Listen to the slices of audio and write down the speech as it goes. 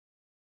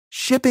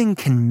Shipping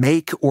can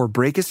make or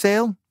break a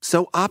sale,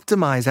 so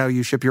optimize how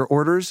you ship your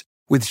orders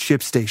with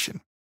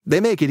ShipStation.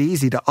 They make it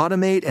easy to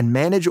automate and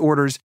manage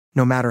orders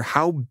no matter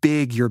how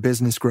big your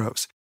business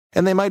grows.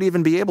 And they might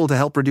even be able to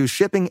help reduce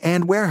shipping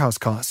and warehouse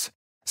costs.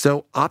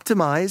 So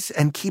optimize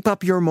and keep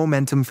up your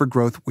momentum for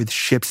growth with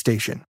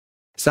ShipStation.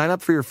 Sign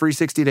up for your free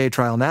 60-day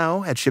trial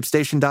now at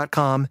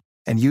ShipStation.com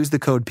and use the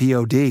code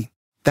POD.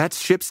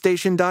 That's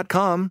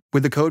ShipStation.com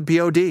with the code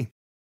POD.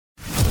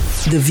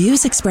 The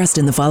views expressed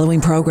in the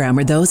following program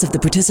are those of the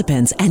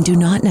participants and do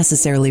not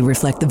necessarily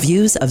reflect the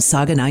views of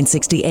Saga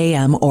 960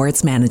 AM or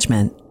its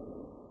management.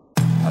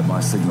 At my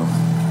signal,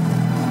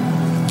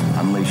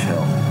 unleash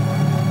hell.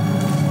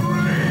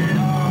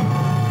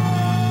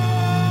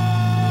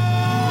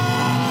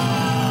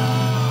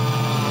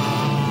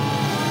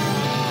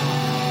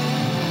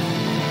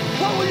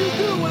 What will you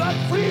do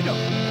without freedom?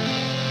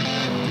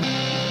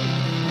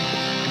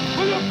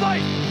 Will you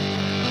fight?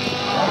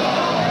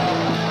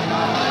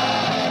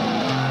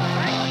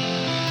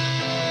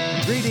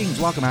 Greetings,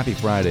 welcome, happy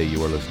Friday.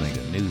 You are listening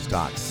to News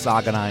Talk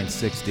Saga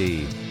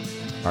 960.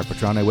 Marc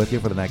Patrone with you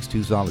for the next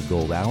 2 solid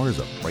gold hours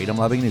of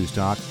freedom-loving news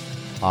talk,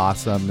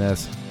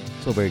 awesomeness.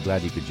 So very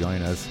glad you could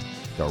join us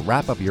to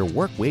wrap up your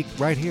work week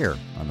right here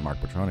on the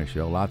Marc Patrone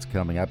Show. Lots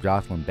coming up.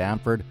 Jocelyn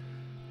Bamford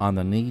on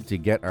the need to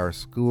get our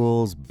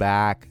schools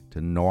back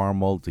to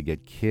normal, to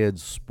get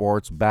kids'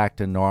 sports back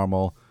to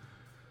normal,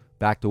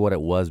 back to what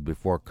it was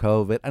before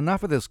COVID.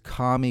 Enough of this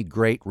commie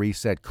great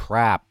reset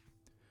crap.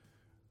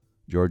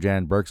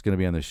 Georganne Burke's going to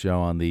be on the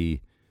show on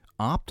the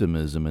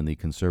optimism in the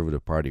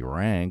Conservative Party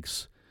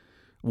ranks.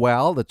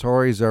 Well, the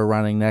Tories are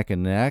running neck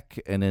and neck,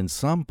 and in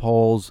some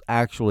polls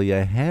actually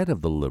ahead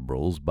of the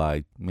Liberals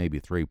by maybe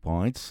 3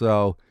 points,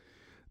 so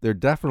they're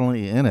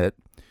definitely in it.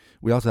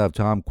 We also have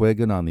Tom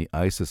Quiggin on the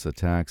ISIS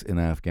attacks in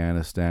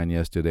Afghanistan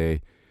yesterday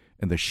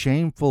and the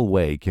shameful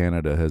way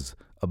Canada has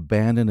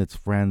abandoned its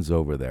friends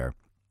over there.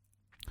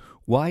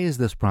 Why is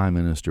this Prime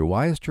Minister,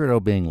 why is Trudeau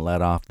being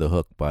let off the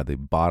hook by the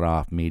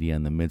bought-off media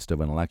in the midst of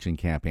an election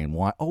campaign?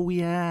 Why? Oh,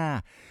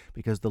 yeah,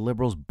 because the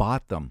Liberals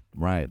bought them.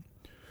 Right.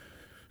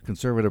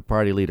 Conservative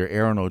Party leader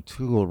Aaron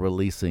O'Toole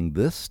releasing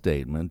this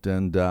statement,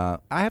 and I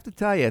have to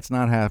tell you, it's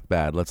not half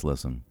bad. Let's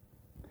listen.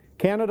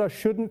 Canada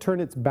shouldn't turn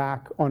its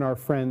back on our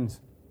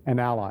friends and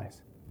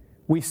allies.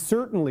 We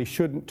certainly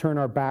shouldn't turn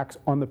our backs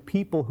on the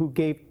people who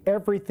gave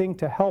everything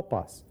to help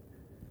us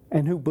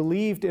and who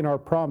believed in our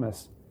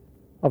promise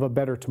of a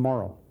better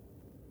tomorrow.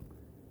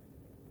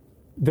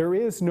 There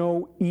is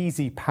no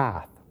easy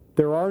path.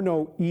 There are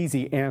no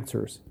easy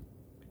answers.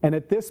 And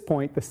at this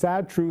point, the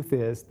sad truth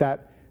is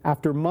that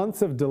after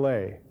months of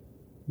delay,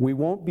 we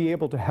won't be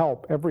able to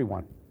help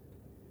everyone.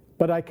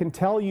 But I can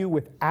tell you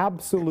with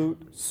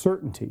absolute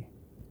certainty,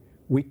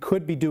 we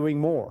could be doing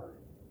more.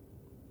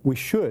 We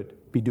should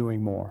be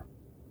doing more.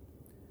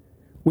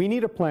 We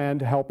need a plan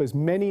to help as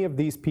many of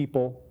these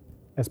people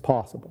as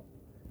possible.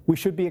 We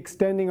should be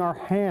extending our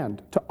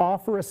hand to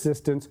offer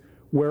assistance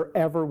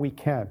wherever we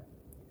can.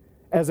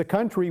 As a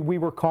country, we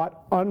were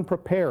caught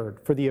unprepared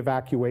for the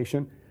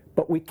evacuation,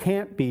 but we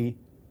can't be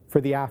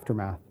for the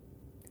aftermath.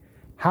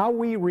 How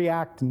we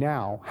react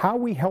now, how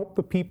we help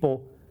the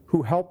people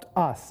who helped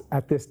us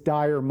at this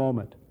dire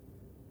moment,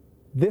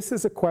 this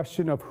is a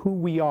question of who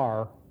we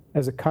are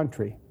as a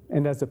country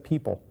and as a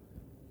people.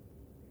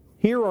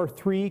 Here are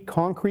 3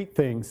 concrete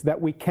things that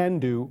we can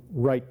do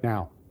right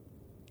now.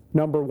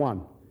 Number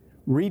 1,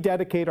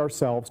 rededicate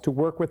ourselves to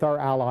work with our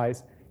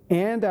allies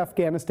and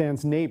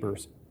Afghanistan's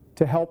neighbors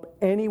to help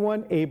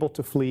anyone able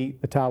to flee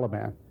the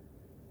Taliban.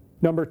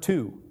 Number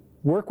 2,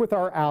 work with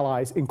our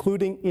allies,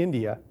 including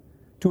India,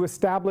 to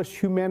establish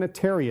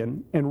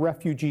humanitarian and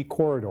refugee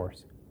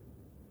corridors.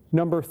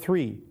 Number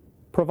 3,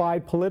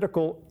 provide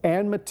political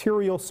and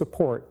material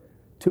support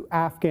to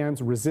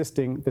Afghans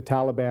resisting the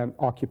Taliban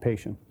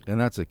occupation.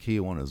 And that's a key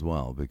one as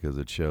well, because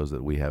it shows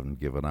that we haven't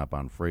given up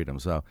on freedom.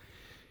 So,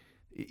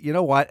 you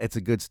know what? It's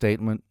a good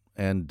statement,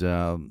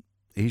 and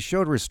he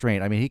showed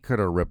restraint. I mean, he could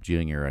have ripped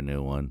Junior a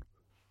new one.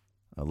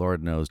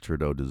 Lord knows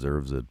Trudeau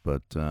deserves it,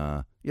 but,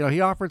 he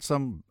offered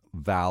some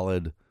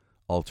valid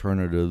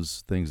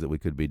alternatives, things that we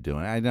could be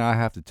doing. I know I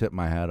have to tip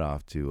my hat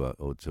off to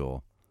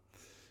O'Toole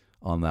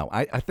on that.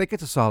 I think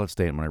it's a solid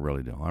statement. I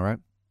really do. All right?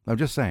 I'm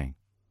just saying.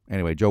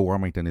 Anyway, Joe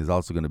Warmington is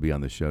also going to be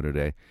on the show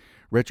today.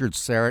 Richard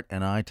Syrett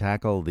and I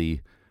tackle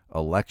the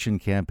election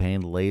campaign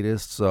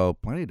latest, so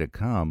plenty to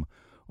come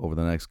over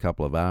the next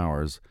couple of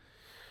hours.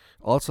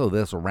 Also,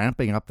 this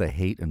ramping up the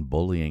hate and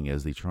bullying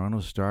as the Toronto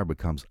Star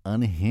becomes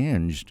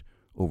unhinged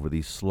over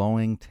the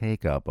slowing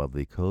take-up of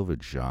the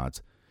COVID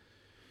shots.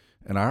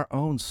 And our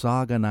own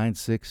Saga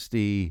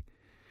 960,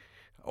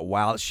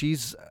 wow,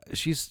 she's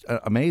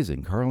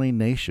amazing. Carleen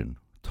Nation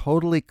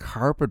totally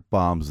carpet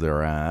bombs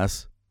their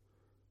ass.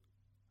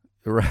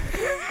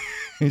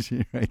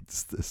 She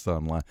writes this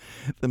online.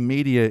 The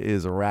media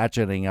is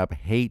ratcheting up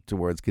hate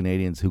towards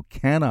Canadians who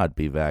cannot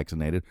be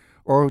vaccinated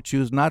or who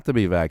choose not to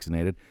be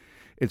vaccinated.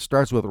 It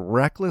starts with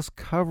reckless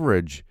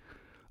coverage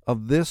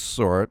of this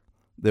sort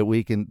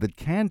that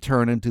can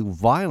turn into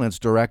violence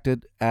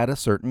directed at a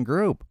certain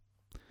group.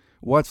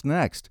 What's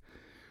next?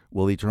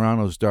 Will the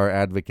Toronto Star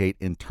advocate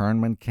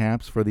internment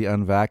camps for the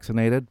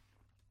unvaccinated?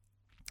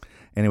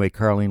 Anyway,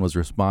 Carlene was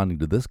responding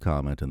to this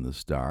comment in the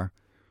Star.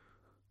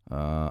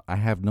 I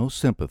have no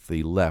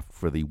sympathy left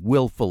for the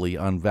willfully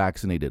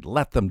unvaccinated.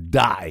 Let them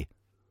die.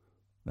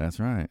 That's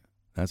right.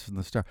 That's from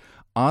the Star.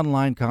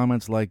 Online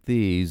comments like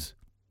these,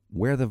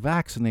 where the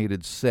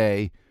vaccinated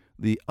say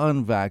the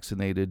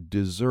unvaccinated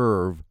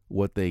deserve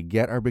what they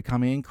get, are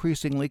becoming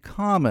increasingly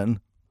common.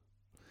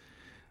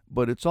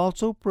 But it's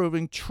also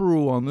proving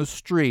true on the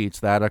streets,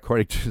 that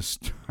according to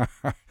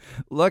Star.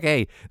 Look,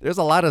 hey, there's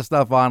a lot of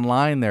stuff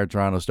online there,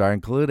 Toronto Star,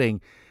 including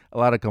a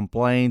lot of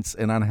complaints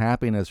and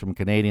unhappiness from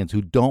Canadians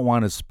who don't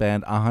want to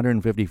spend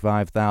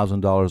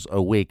 $155,000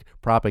 a week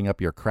propping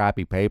up your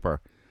crappy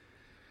paper.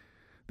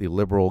 The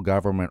Liberal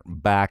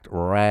government-backed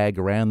rag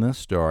ran this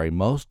story.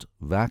 Most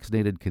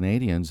vaccinated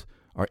Canadians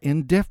are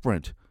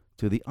indifferent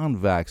to the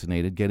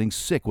unvaccinated getting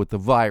sick with the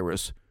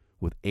virus,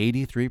 with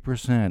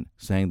 83%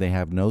 saying they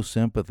have no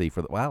sympathy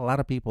for a lot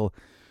of people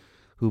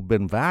who've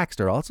been vaxxed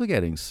are also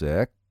getting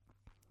sick.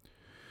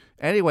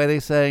 Anyway, they're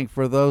saying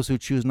for those who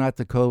choose not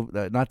to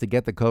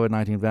get the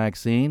COVID-19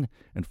 vaccine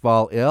and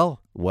fall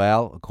ill,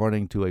 well,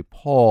 according to a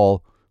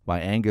poll by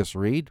Angus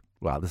Reid,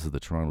 wow, this is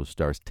the Toronto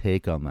Star's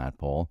take on that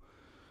poll,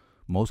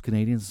 most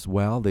Canadians,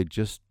 well, they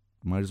just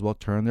might as well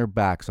turn their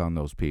backs on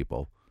those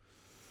people.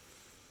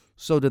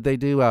 So did they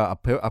do a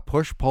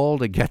push poll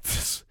to get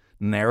this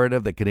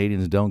narrative that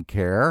Canadians don't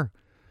care,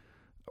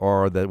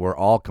 or that we're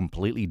all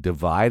completely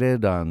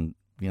divided on,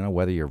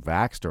 whether you're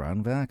vaxxed or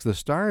unvaxxed? The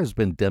Star has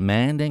been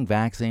demanding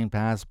vaccine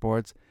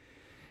passports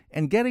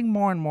and getting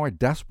more and more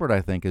desperate,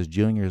 I think, as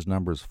Junior's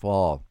numbers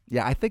fall.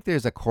 Yeah, I think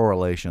there's a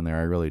correlation there.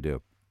 I really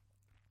do.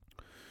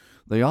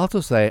 They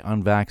also say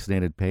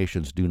unvaccinated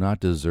patients do not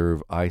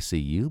deserve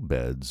ICU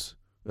beds.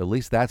 At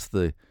least that's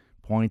the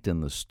point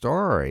in the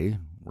story.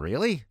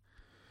 Really?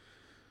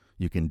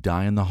 You can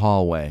die in the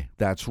hallway.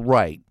 That's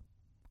right.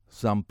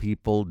 Some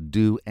people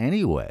do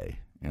anyway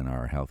in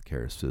our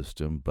healthcare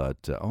system,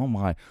 but oh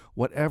my,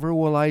 whatever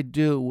will I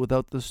do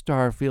without the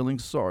Star feeling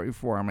sorry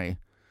for me?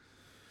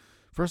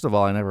 First of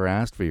all, I never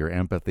asked for your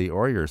empathy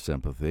or your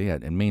sympathy.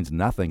 It means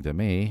nothing to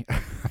me.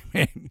 I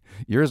mean,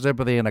 your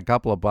sympathy and a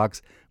couple of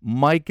bucks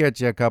might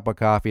get you a cup of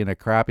coffee, and a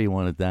crappy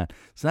one at that.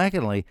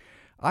 Secondly,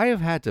 I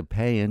have had to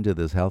pay into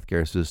this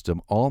healthcare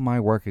system all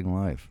my working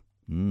life.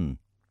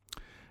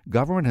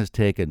 Government has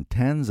taken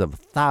tens of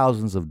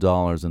thousands of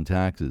dollars in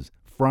taxes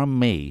from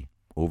me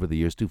over the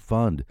years to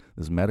fund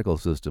this medical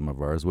system of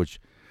ours,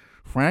 which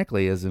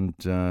frankly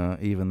isn't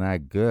even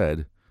that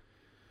good.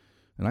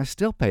 And I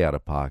still pay out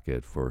of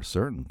pocket for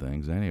certain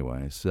things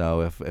anyway.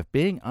 So if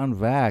being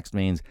unvaxxed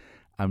means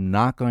I'm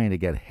not going to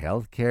get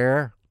health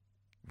care,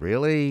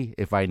 really,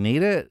 if I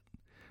need it,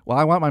 well,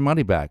 I want my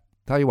money back.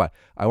 Tell you what,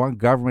 I want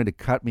government to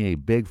cut me a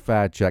big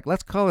fat check.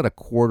 Let's call it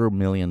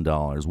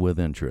 $250,000 with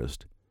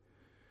interest.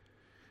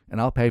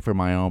 And I'll pay for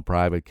my own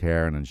private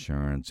care and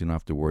insurance. You don't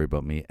have to worry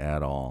about me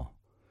at all.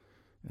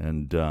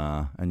 And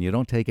you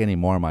don't take any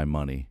more of my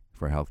money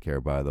for health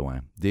care, by the way.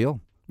 Deal?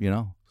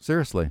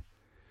 Seriously.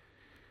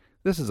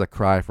 This is a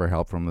cry for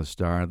help from the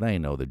Star. They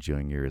know the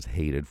Junior is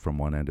hated from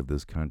one end of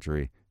this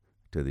country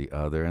to the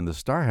other. And the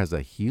Star has a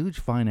huge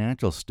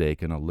financial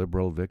stake in a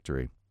Liberal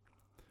victory.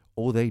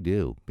 Oh, they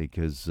do.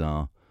 Because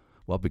of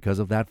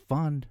that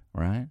fund,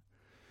 right?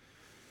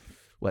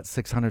 What,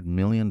 $600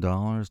 million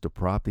to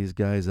prop these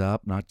guys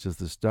up? Not just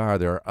the Star.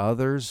 There are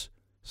others,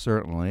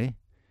 certainly,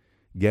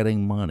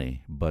 getting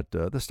money. But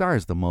the Star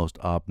is the most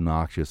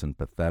obnoxious and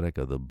pathetic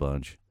of the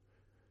bunch.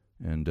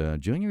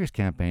 And Junior's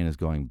campaign is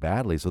going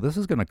badly, so this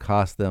is going to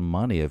cost them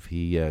money if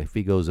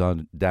he goes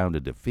on down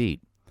to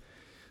defeat.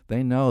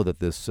 They know that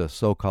this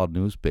so-called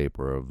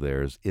newspaper of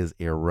theirs is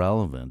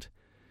irrelevant.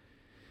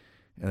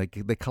 And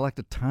they collect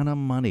a ton of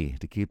money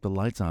to keep the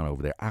lights on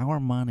over there.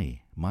 Our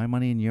money, my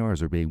money and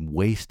yours, are being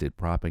wasted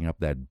propping up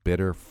that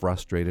bitter,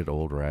 frustrated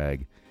old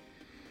rag.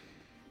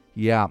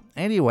 Yeah,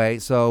 anyway,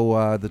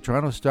 so the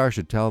Toronto Star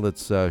should tell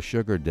its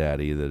sugar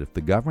daddy that if the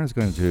government is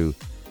going to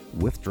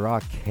withdraw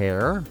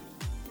care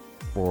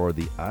for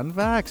the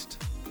unvaxxed,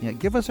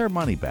 give us our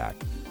money back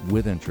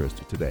with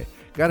interest today.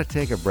 Got to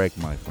take a break,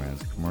 my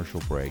friends,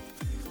 commercial break.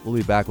 We'll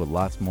be back with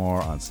lots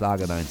more on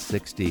Saga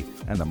 960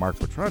 and the Marc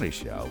Patrone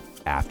Show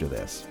after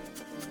this.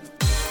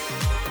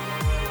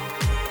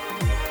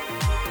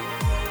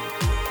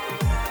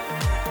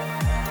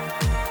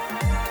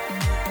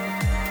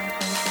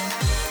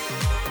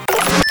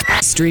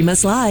 Stream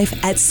us live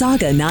at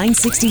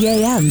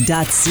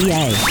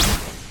saga960am.ca.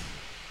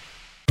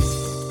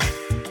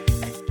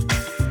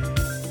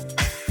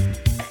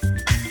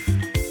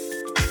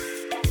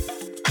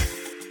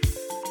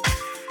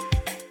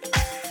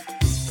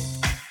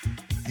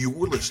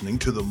 Listening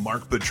to the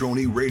Marc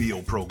Patrone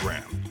radio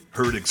program,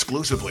 heard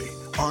exclusively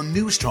on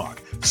News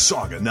Talk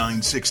Saga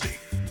 960.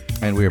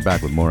 And we are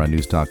back with more on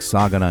News Talk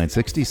Saga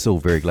 960. So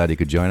very glad you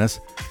could join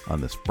us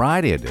on this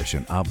Friday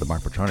edition of the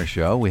Marc Patrone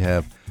Show. We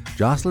have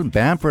Jocelyn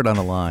Bamford on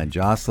the line.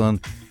 Jocelyn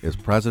is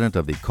president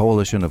of the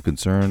Coalition of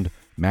Concerned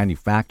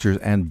Manufacturers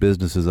and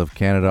Businesses of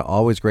Canada.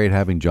 Always great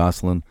having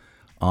Jocelyn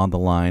on the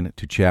line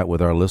to chat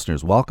with our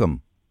listeners.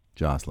 Welcome,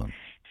 Jocelyn.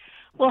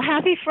 Well,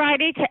 happy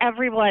Friday to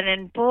everyone,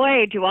 and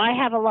boy, do I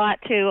have a lot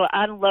to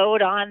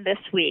unload on this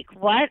week.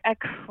 What a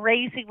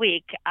crazy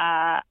week.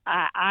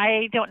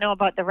 I don't know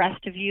about the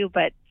rest of you,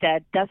 but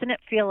doesn't it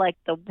feel like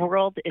the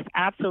world is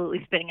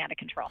absolutely spinning out of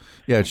control?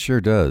 Yeah, it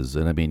sure does.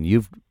 And I mean,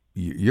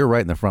 you're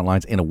right in the front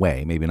lines in a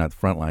way, maybe not the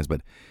front lines,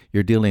 but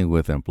you're dealing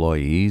with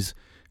employees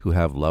who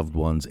have loved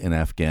ones in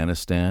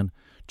Afghanistan,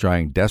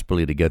 trying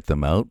desperately to get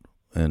them out.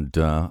 And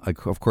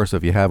of course,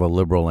 if you have a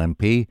Liberal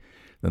MP,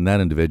 then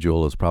that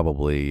individual is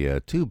probably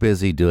too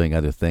busy doing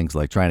other things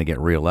like trying to get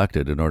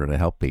reelected in order to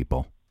help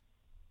people.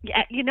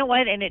 Yeah, you know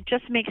what? And it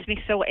just makes me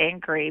so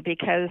angry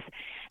because,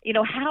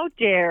 how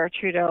dare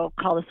Trudeau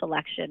call this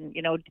election?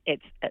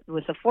 It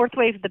was the fourth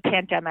wave of the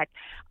pandemic.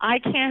 I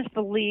can't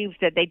believe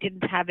that they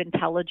didn't have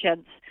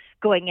intelligence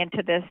going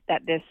into this,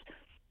 that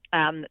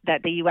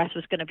the U.S.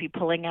 was going to be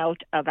pulling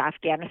out of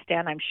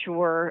Afghanistan. I'm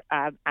sure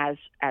as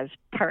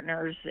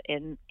partners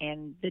in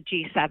the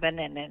G7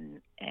 and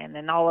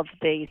in all of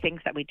the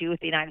things that we do with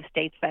the United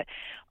States, that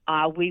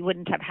we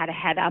wouldn't have had a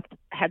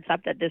heads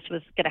up that this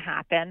was going to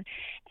happen.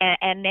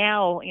 And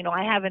now,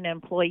 I have an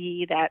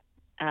employee that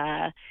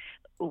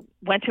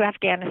went to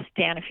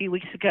Afghanistan a few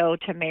weeks ago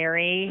to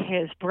marry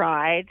his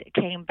bride,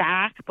 came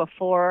back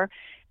before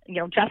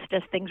just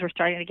as things were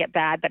starting to get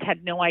bad, but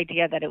had no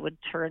idea that it would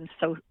turn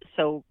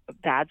so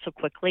bad so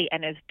quickly,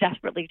 and is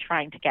desperately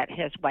trying to get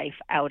his wife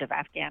out of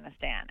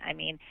Afghanistan. I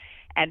mean,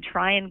 and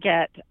try and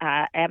get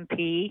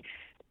MP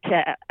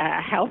to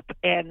help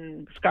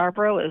in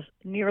Scarborough is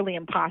nearly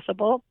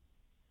impossible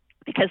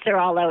because they're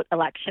all out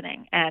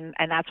electioning, and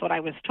that's what I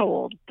was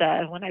told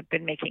when I've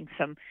been making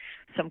some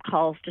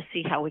calls to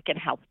see how we can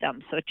help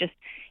them. So it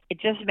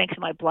just makes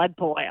my blood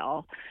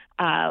boil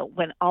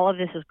when all of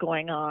this is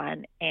going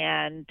on,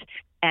 and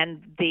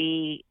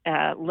the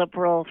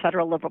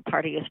federal Liberal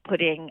Party is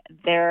putting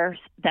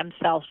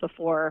themselves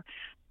before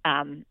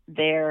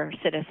their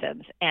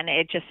citizens, and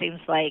it just seems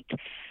like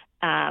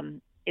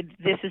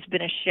this has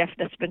been a shift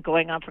that's been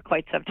going on for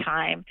quite some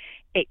time.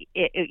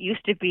 It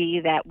used to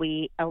be that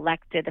we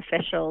elected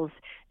officials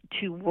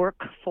to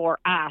work for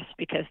us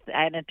because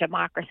in a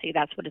democracy,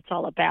 that's what it's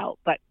all about.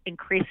 But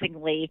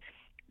increasingly,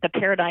 the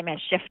paradigm has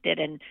shifted,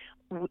 and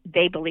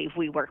they believe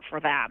we work for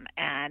them,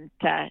 and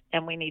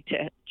we need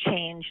to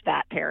change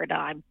that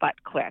paradigm,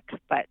 but quick.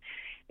 But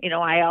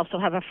I also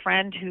have a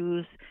friend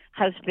whose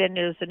husband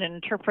is an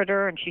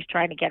interpreter, and she's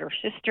trying to get her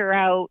sister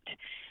out,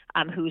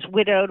 who's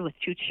widowed with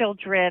 2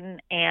 children,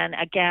 and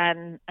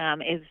again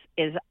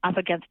is up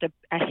against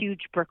a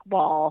huge brick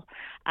wall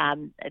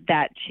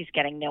that she's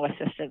getting no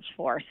assistance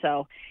for.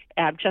 So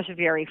just a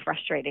very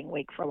frustrating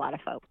week for a lot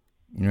of folks.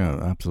 Yeah,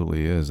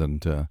 absolutely is.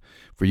 And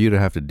for you to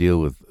have to deal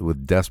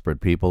with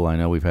desperate people, I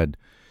know we've had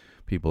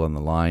people on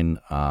the line.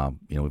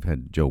 We've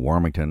had Joe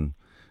Warmington.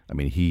 I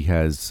mean, he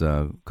has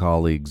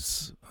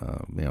colleagues,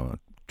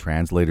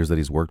 translators that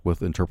he's worked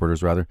with,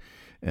 interpreters rather,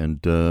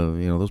 and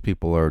those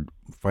people are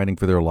fighting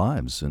for their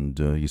lives. And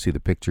you see the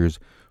pictures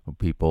of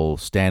people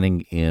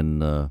standing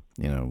in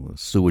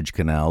sewage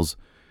canals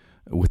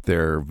with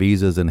their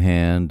visas in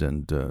hand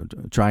and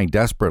trying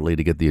desperately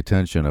to get the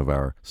attention of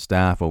our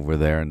staff over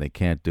there, and they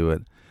can't do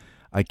it.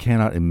 I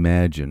cannot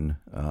imagine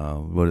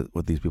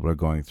what these people are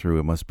going through.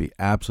 It must be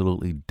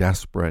absolutely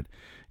desperate.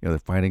 They're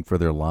fighting for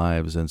their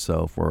lives, and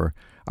so for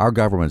our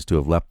governments to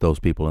have left those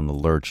people in the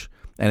lurch,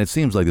 and it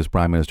seems like this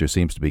Prime Minister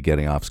seems to be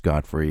getting off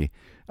scot-free.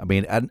 I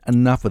mean,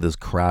 enough of this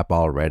crap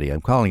already.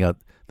 I'm calling out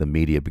the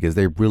media because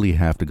they really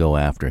have to go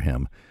after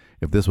him.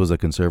 If this was a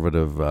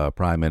conservative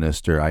prime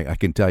minister, I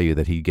can tell you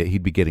that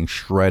he'd be getting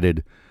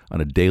shredded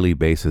on a daily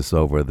basis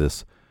over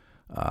this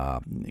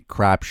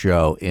crap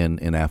show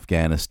in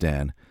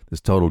Afghanistan, this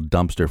total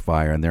dumpster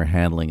fire and their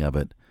handling of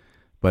it.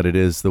 But it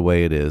is the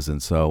way it is,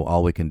 and so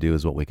all we can do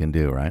is what we can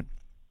do, right?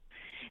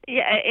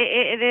 Yeah,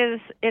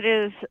 it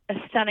is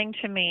stunning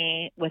to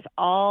me with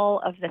all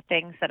of the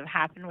things that have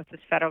happened with this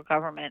federal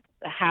government,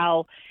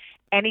 how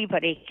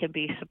anybody can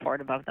be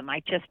supportive of them.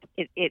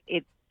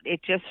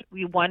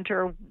 We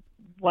wonder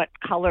what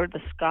color the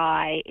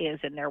sky is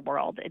in their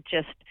world. It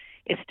just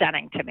is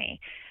stunning to me.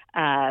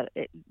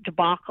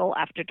 Debacle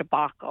after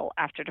debacle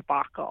after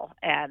debacle,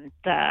 and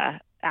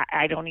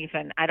I don't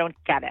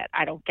get it.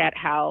 I don't get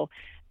how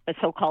a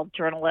so-called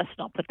journalist,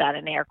 and I'll put that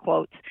in air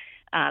quotes,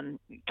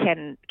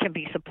 can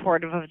be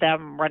supportive of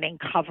them running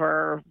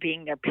cover,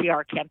 being their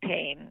PR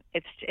campaign.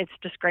 It's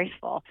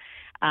disgraceful,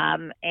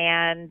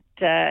 and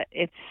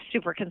it's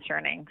super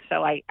concerning.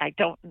 So I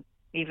don't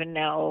even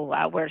know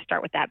where to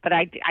start with that. But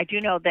I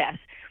do know this: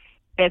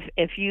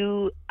 if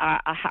you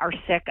are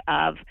sick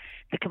of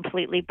the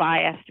completely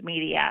biased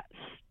media,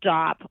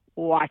 stop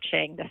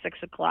watching the 6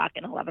 o'clock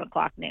and 11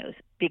 o'clock news,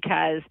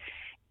 because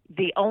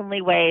the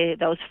only way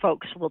those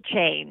folks will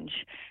change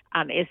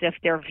is if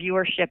their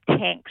viewership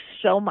tanks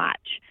so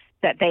much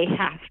that they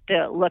have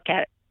to look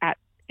at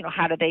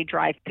how do they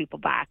drive people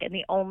back. And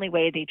the only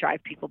way they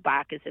drive people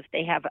back is if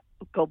they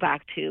go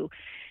back to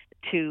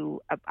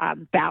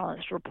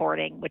balanced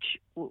reporting, which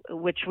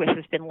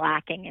has been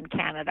lacking in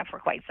Canada for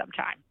quite some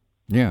time.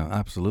 Yeah,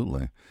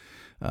 absolutely.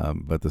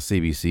 But the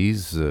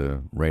CBC's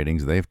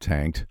ratings, they've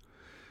tanked.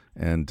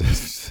 And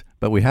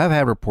but we have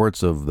had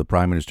reports of the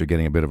Prime Minister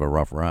getting a bit of a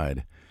rough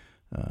ride.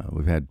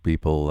 We've had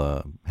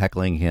people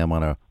heckling him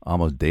on a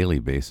almost daily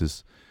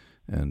basis.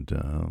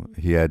 And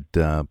he had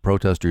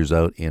protesters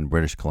out in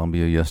British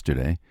Columbia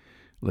yesterday.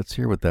 Let's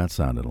hear what that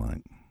sounded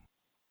like.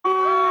 Are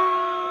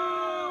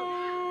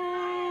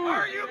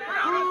you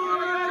proud of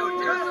what you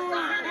do to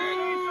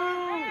society?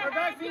 Our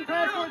vaccine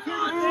passports here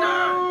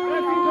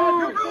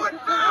You ruined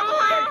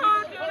families!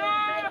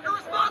 You're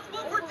responsible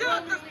for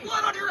death! There's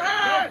blood on your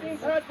head! Vaccine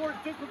passports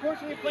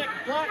disproportionately affect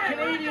black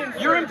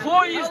Canadians. Your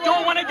employees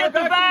don't want to get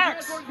the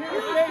vax!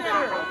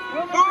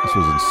 This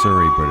was in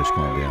Surrey, British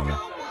Columbia.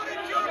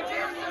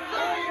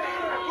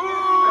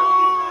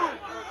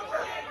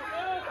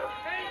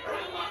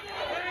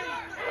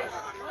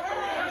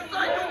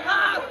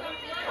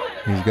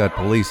 He's got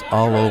police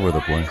all over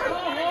the place.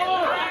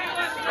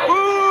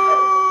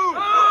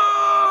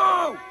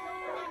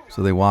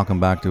 So they walk him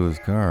back to his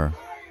car,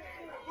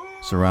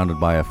 surrounded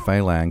by a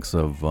phalanx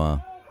of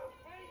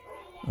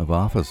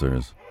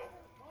officers.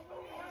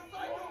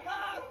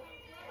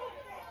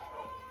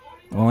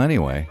 Well,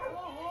 anyway.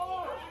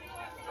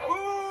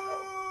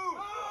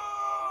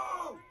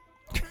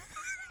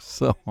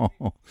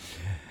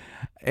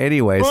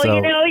 Anyway, well,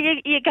 so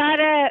you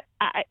gotta,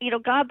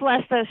 God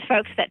bless those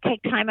folks that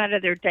take time out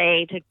of their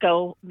day to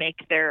go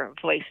make their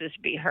voices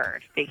be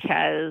heard,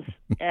 because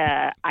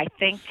I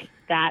think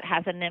that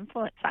has an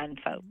influence on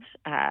folks.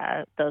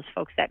 Those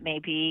folks that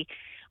maybe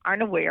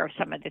aren't aware of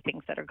some of the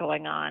things that are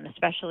going on,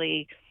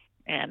 especially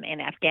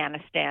in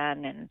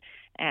Afghanistan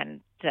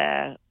and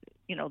the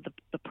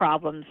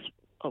problems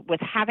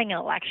with having an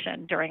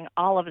election during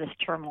all of this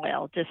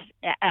turmoil, just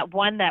at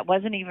one that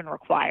wasn't even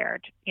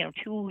required,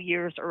 2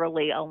 years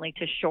early, only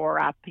to shore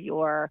up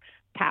your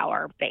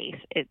power base.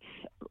 It's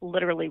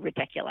literally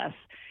ridiculous.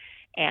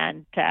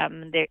 And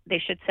they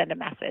should send a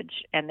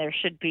message, and there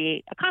should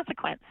be a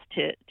consequence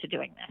to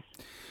doing this.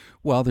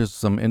 Well, there's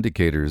some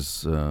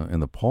indicators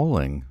in the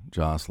polling,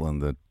 Jocelyn,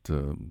 that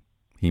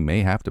he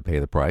may have to pay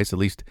the price, at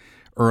least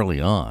early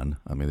on.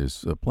 I mean,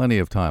 there's plenty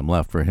of time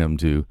left for him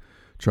to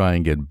try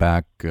and get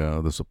back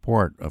the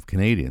support of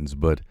Canadians.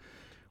 But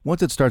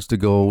once it starts to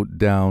go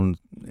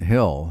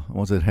downhill,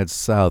 once it heads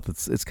south,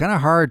 it's kind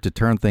of hard to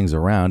turn things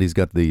around. He's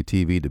got the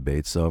TV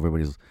debates, so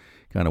everybody's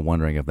kind of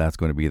wondering if that's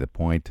going to be the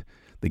point,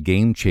 the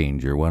game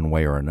changer one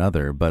way or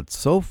another. But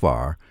so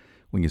far,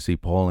 when you see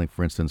polling,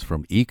 for instance,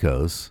 from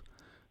Ecos,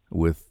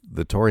 with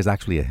the Tories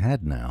actually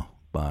ahead now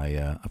by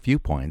a few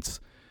points,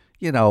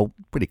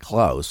 pretty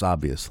close,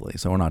 obviously.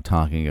 So we're not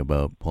talking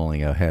about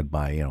pulling ahead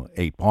by,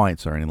 8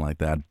 points or anything like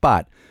that.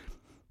 But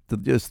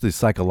just the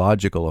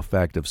psychological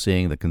effect of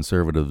seeing the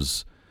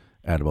Conservatives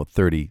at about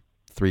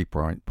 33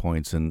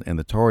 points and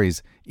the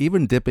Tories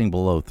even dipping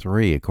below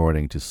 3,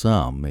 according to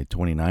some, at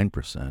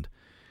 29%.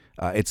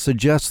 It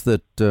suggests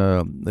that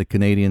the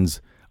Canadians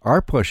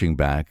are pushing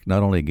back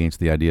not only against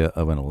the idea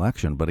of an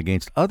election, but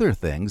against other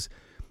things,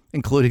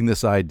 including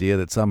this idea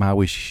that somehow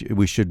we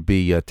should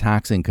be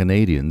taxing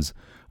Canadians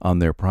on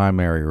their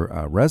primary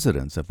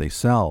residence if they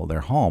sell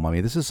their home. I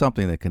mean, this is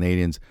something that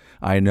Canadians,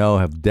 I know,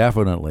 have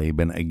definitely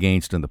been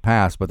against in the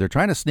past, but they're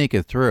trying to sneak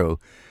it through.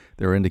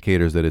 There are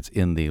indicators that it's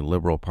in the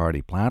Liberal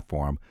Party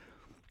platform.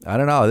 I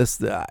don't know.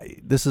 This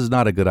is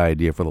not a good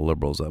idea for the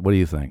Liberals. What do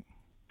you think?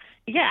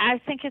 Yeah, I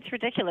think it's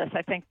ridiculous.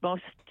 I think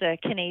most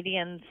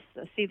Canadians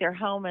see their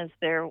home as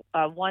their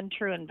one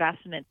true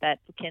investment that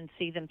can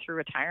see them through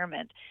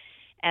retirement.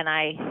 And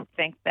I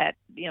think that,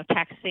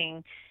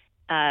 taxing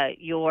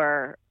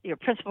your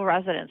principal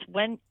residence,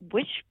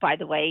 which, by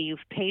the way,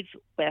 you've paid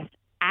with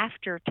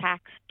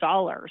after-tax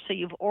dollars. So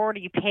you've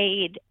already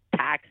paid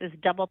taxes,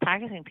 double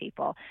taxing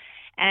people.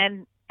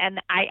 And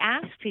I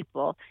ask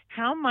people,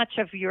 how much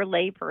of your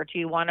labor do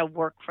you want to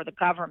work for the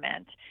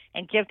government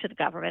and give to the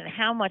government? And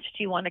how much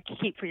do you want to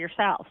keep for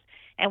yourself?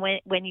 And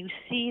when you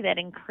see that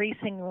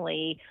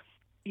increasingly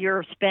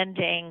you're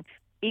spending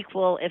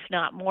equal, if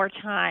not more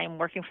time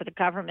working for the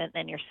government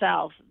than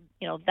yourself,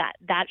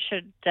 that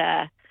should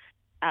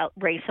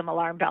raise some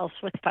alarm bells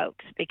with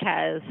folks,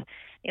 because,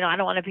 I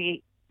don't want to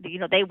be,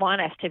 they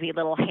want us to be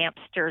little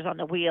hamsters on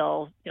the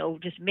wheel,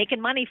 just making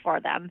money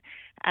for them.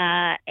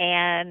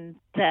 And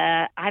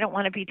I don't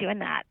want to be doing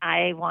that.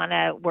 I want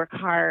to work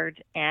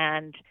hard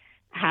and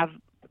have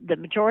the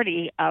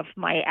majority of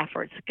my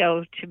efforts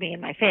go to me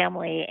and my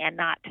family and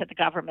not to the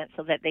government,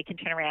 so that they can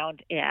turn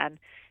around and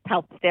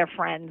help their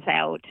friends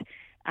out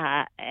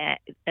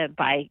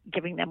by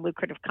giving them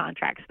lucrative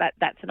contracts.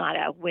 That's not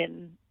a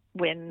win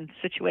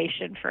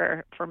situation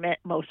for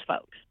most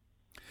folks.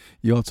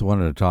 You also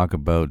wanted to talk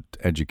about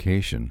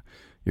education.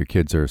 Your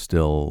kids are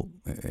still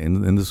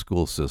in the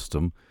school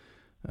system.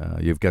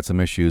 You've got some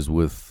issues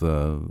with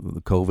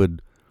the COVID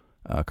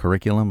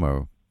curriculum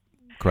or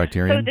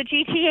criterion? So the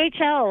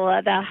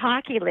GTHL, the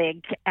hockey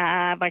league,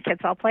 my kids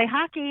all play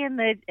hockey in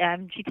the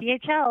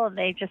GTHL, and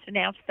they just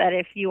announced that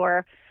if you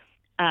are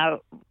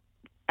of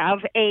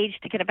age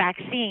to get a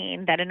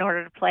vaccine, that in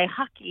order to play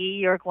hockey,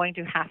 you're going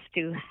to have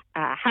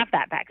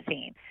that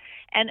vaccine.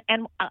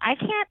 And I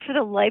can't for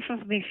the life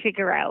of me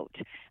figure out,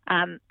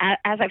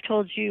 as I've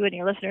told you and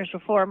your listeners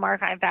before,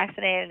 Marc, I'm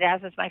vaccinated,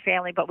 as is my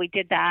family, but we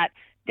did that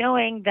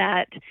knowing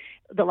that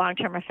the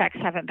long-term effects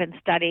haven't been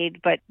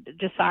studied, but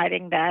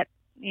deciding that,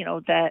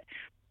 that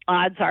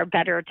odds are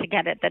better to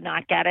get it than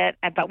not get it.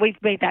 But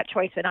we've made that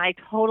choice, and I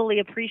totally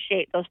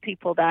appreciate those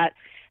people that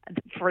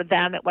for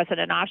them it wasn't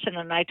an option,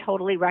 and I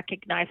totally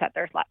recognize that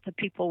there's lots of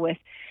people with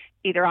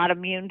either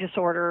autoimmune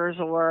disorders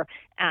or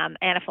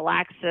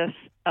anaphylaxis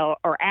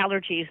or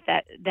allergies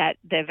that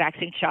the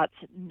vaccine shot's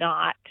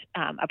not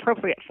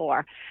appropriate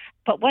for.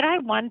 But what I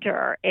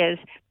wonder is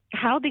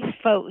how these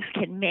folks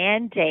can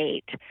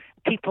mandate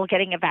people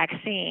getting a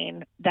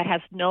vaccine that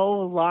has no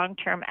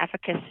long-term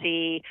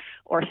efficacy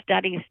or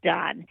studies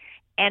done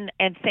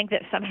and think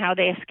that somehow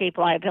they escape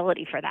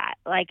liability for that.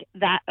 Like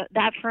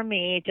that for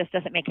me just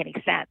doesn't make any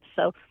sense.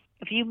 So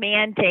if you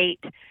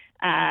mandate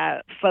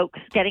folks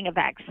getting a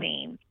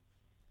vaccine,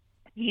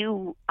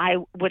 I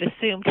would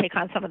assume, take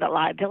on some of the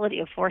liability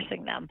of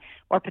forcing them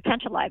or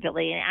potential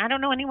liability. And I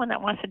don't know anyone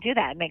that wants to do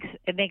that.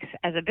 It makes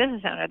as a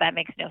business owner, that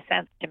makes no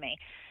sense to me.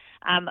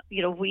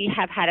 We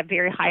have had a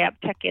very high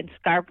uptick in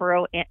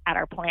Scarborough at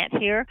our plant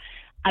here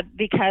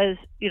because,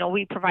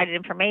 we provided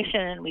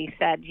information and we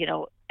said,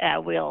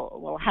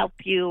 we'll help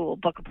you, we'll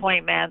book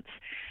appointments,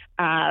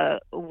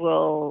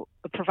 we'll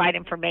provide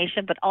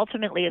information, but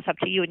ultimately it's up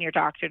to you and your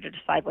doctor to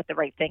decide what the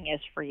right thing is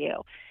for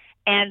you.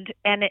 And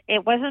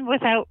it wasn't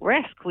without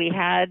risk. We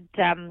had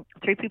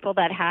 3 people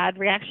that had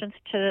reactions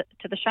to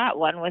the shot.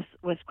 One was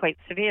quite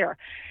severe.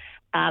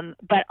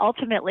 But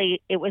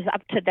ultimately, it was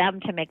up to them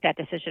to make that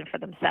decision for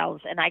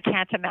themselves. And I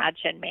can't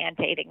imagine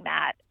mandating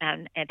that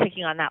and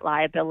taking on that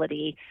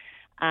liability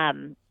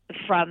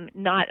from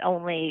not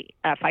only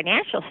a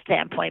financial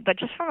standpoint, but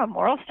just from a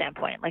moral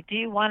standpoint. Like, do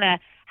you want to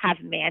have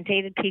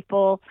mandated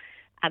people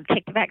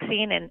take the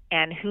vaccine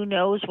and who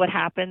knows what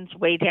happens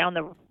way down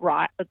the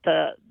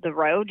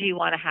road? Do you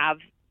want to have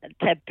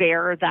to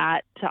bear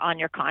that on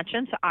your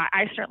conscience?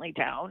 I certainly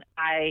don't.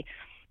 I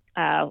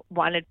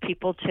wanted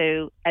people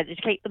to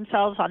educate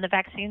themselves on the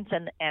vaccines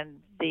and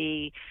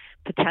the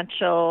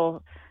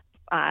potential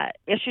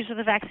issues of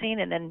the vaccine,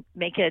 and then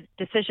make a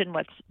decision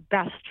what's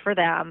best for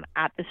them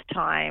at this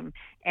time,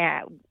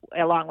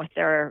 along with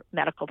their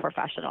medical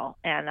professional.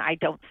 And I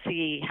don't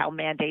see how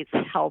mandates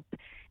help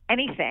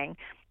anything,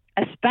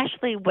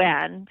 especially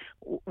when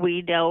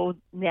we know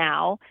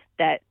now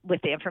that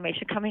with the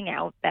information coming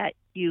out that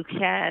you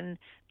can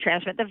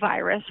transmit the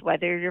virus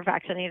whether you're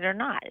vaccinated or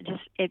not.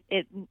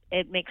 It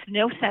makes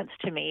no sense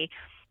to me.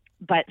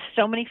 But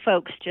so many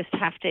folks just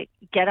have to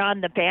get on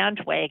the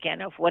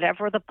bandwagon of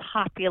whatever the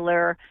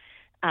popular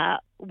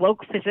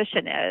woke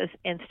position is,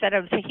 instead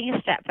of taking a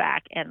step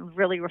back and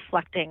really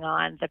reflecting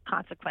on the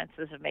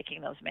consequences of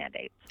making those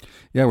mandates.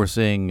 Yeah, we're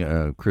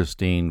seeing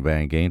Christine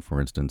Van Gain,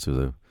 for instance, who's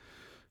a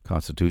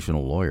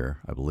constitutional lawyer,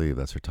 I believe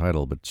that's her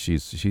title, but she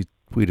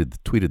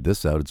tweeted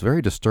this out. It's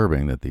very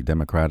disturbing that the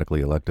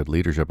democratically elected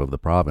leadership of the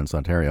province,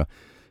 Ontario,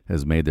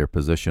 has made their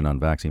position on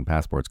vaccine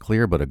passports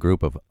clear, but a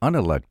group of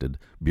unelected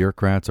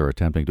bureaucrats are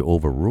attempting to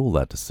overrule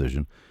that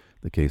decision.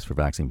 The case for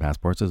vaccine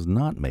passports is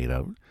not made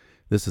out.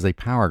 This is a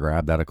power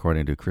grab, that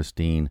according to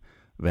Christine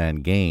Van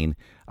Gain.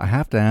 I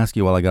have to ask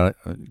you while I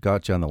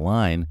got you on the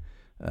line,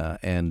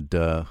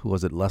 who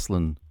was it?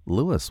 Jocelyn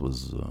Lewis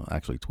was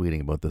actually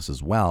tweeting about this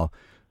as well,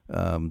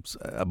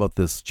 about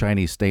this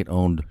Chinese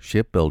state-owned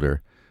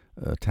shipbuilder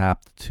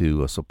tapped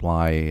to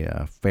supply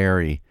a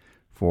ferry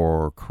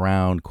for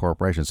Crown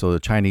Corporation. So the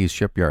Chinese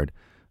shipyard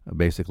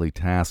basically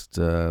tasked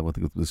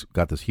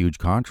got this huge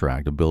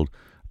contract to build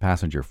a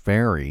passenger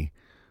ferry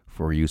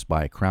for use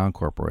by Crown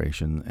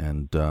Corporation.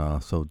 And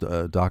so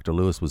Dr.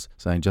 Lewis was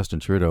saying Justin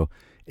Trudeau,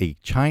 a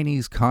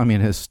Chinese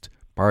Communist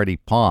Party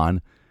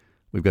pawn.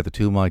 We've got the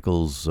 2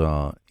 Michaels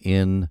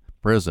in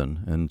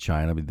prison in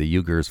China,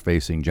 the Uyghurs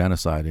facing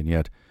genocide, and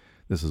yet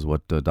this is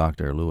what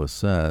Dr. Lewis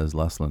says,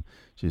 Leslin.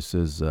 She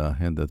says,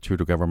 and the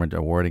Trudeau government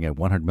awarding a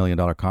 $100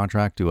 million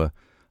contract to a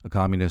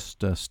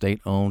communist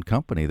state-owned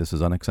company. This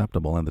is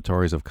unacceptable. And the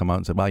Tories have come out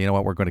and said, well, you know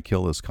what, we're going to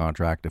kill this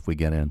contract if we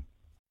get in.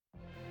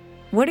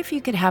 What if you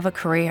could have a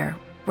career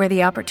where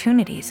the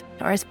opportunities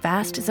are as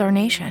vast as our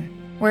nation,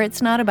 where it's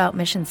not about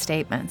mission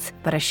statements,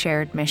 but a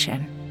shared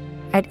mission?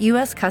 At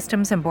U.S.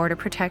 Customs and Border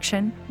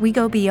Protection, we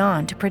go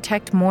beyond to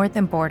protect more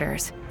than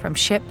borders. From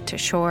ship to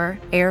shore,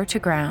 air to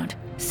ground,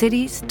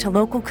 cities to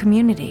local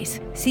communities,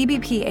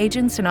 CBP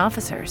agents and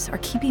officers are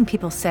keeping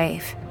people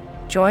safe.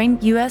 Join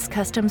U.S.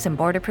 Customs and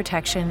Border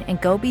Protection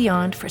and go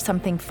beyond for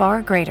something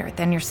far greater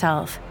than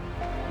yourself.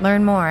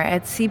 Learn more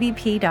at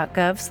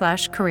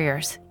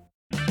cbp.gov/careers.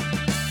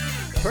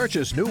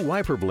 Purchase new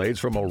wiper blades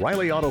from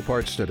O'Reilly Auto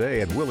Parts today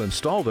and we'll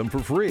install them for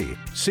free.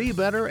 See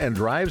better and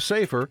drive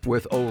safer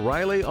with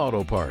O'Reilly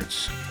Auto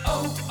Parts.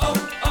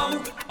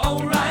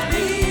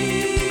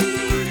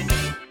 O'Reilly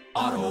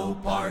Auto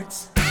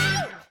Parts.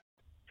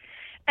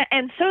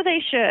 And so they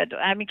should.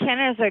 I mean,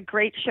 Canada has a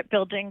great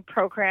shipbuilding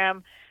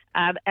program,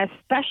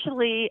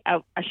 especially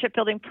a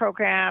shipbuilding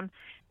program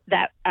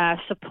that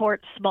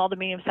supports small to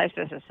medium-sized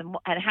business. And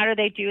how do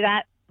they do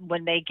that?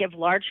 when they give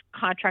large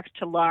contracts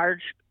to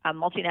large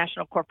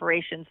multinational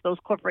corporations, those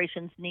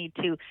corporations need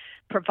to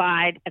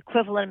provide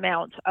equivalent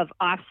amounts of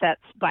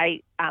offsets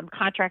by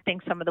contracting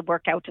some of the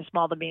work out to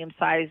small to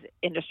medium-sized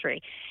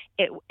industry.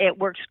 It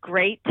works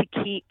great to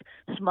keep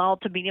small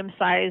to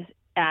medium-sized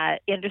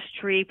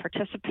industry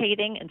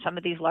participating in some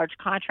of these large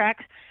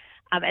contracts.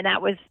 And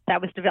that was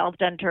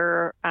developed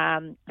under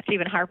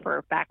Stephen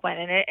Harper back when,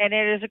 and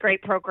it is a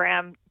great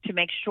program to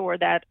make sure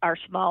that our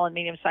small and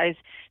medium-sized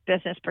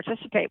business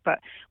participate. But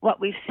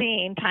what we've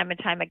seen time and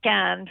time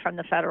again from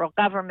the federal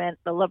government,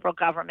 the Liberal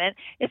government,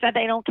 is that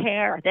they don't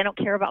care. They don't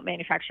care about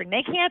manufacturing.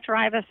 They can't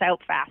drive us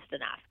out fast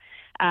enough.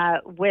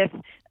 With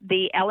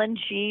the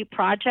LNG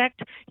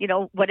project,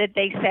 what did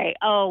they say?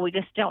 Oh, we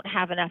just don't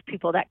have enough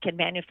people that can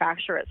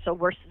manufacture it, so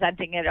we're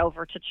sending it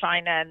over to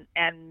China,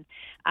 and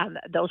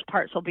those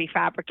parts will be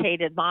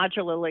fabricated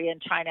modularly in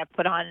China,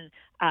 put on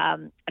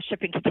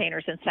shipping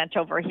containers, and sent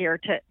over here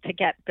to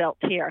get built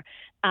here.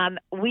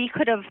 We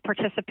could have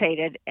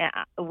participated,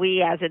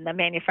 we as in the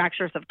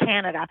manufacturers of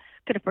Canada,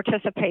 could have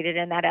participated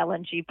in that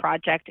LNG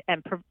project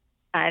and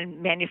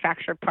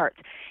manufacture parts,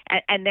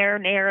 and their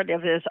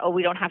narrative is, oh,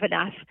 we don't have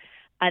enough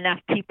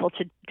people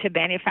to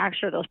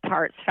manufacture those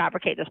parts,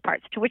 fabricate those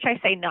parts, to which I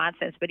say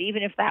nonsense. But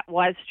even if that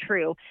was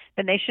true,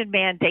 then they should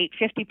mandate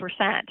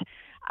 50%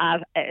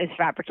 is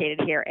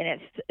fabricated here. And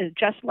it's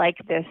just like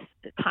this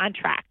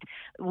contract.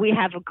 We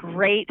have a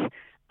great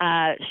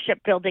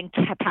shipbuilding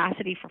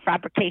capacity for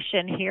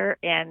fabrication here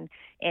in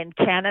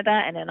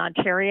Canada and in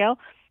Ontario,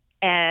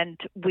 and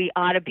we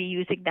ought to be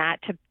using that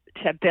to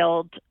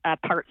build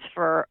parts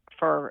for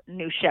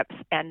new ships.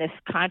 And this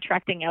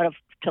contracting out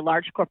to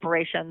large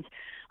corporations,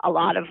 a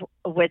lot of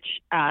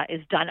which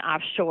is done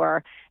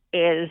offshore,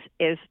 is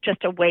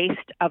just a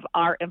waste of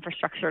our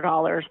infrastructure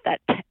dollars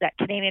that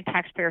Canadian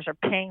taxpayers are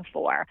paying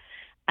for.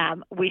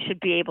 We should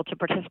be able to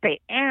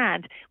participate.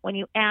 And when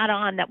you add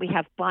on that we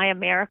have Buy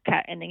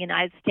America in the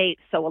United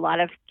States, so a lot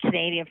of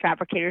Canadian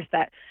fabricators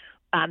that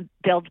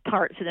build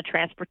parts in the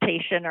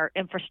transportation or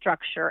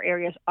infrastructure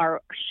areas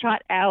are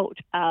shut out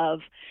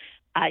of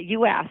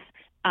U.S.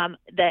 And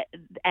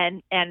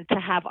to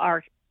have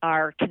our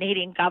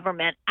Canadian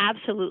government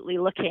absolutely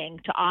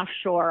looking to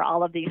offshore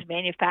all of these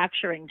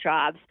manufacturing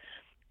jobs,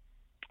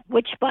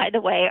 which, by the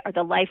way, are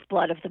the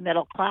lifeblood of the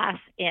middle class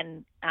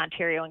in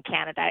Ontario and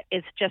Canada,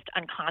 is just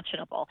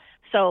unconscionable.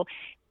 So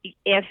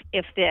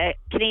if the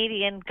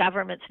Canadian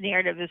government's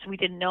narrative is we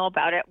didn't know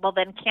about it, well,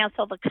 then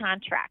cancel the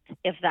contract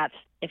if that's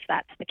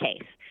the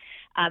case.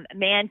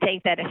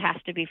 Mandate that it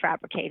has to be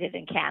fabricated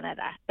in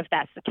Canada if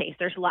that's the case.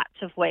 There's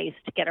lots of ways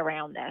to get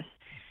around this.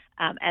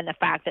 And the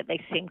fact that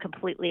they seem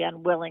completely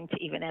unwilling to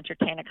even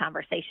entertain a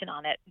conversation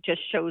on it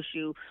just shows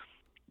you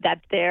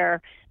that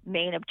their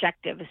main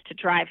objective is to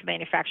drive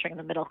manufacturing in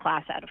the middle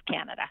class out of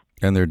Canada.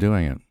 And they're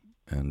doing it.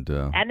 And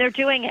they're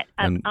doing it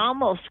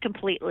almost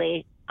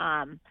completely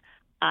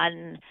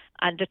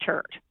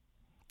undeterred.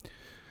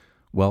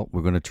 Well,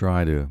 we're going to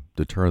try to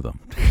deter them.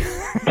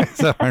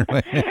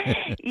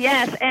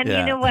 Yes, and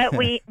you know what?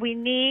 We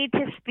need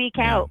to speak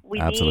out. We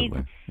need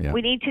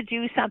to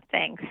do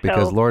something.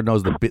 Because Lord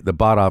knows the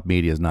bought-off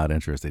media is not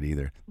interested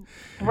either.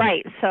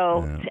 Right.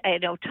 So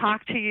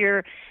talk to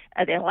your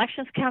the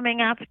election's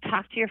coming up.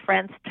 Talk to your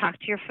friends. Talk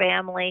to your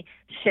family.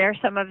 Share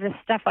some of this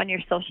stuff on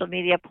your social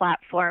media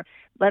platform.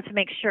 Let's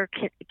make sure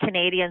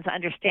Canadians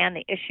understand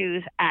the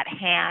issues at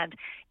hand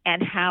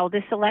and how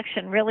this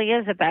election really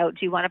is about.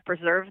 Do you want to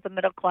preserve the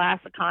middle class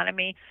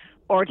economy,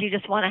 or do you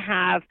just want to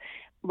have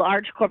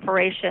large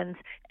corporations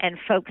and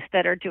folks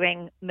that are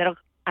doing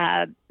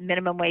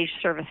minimum wage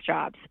service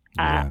jobs?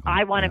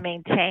 I want to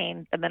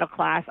maintain the middle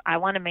class. I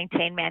want to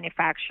maintain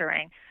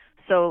manufacturing.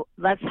 So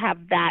let's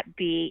have that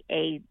be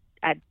a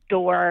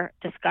door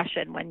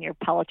discussion when your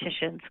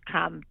politicians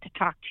come to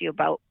talk to you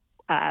about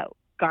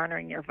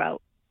garnering your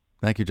vote.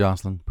 Thank you,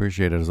 Jocelyn.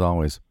 Appreciate it as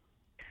always.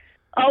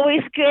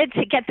 Always good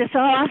to get this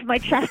all off my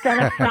chest on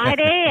a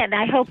Friday, and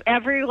I hope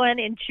everyone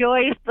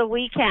enjoys the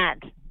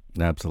weekend.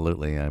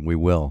 Absolutely, and we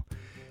will.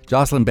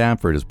 Jocelyn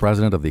Bamford is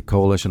president of the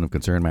Coalition of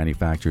Concerned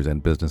Manufacturers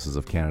and Businesses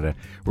of Canada.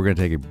 We're going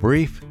to take a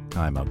brief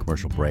time-out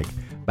commercial break.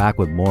 Back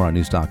with more on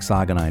Newstalk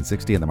Saga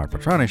 960 and the Marc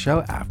Patrone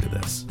Show after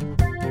this.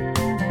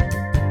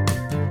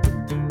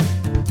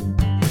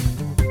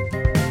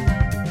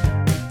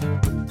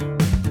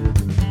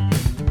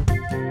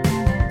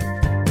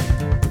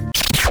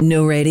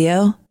 No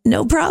radio?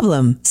 No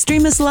problem.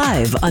 Stream us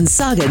live on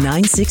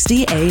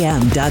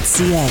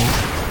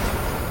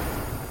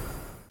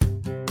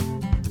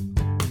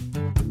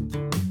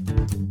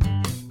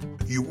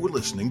saga960am.ca. You were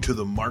listening to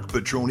the Marc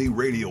Patrone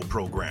radio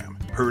program,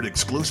 heard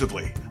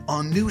exclusively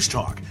on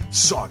Newstalk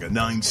Saga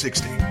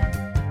 960.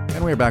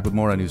 And we're back with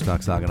more on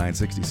Newstalk Saga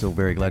 960. So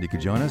very glad you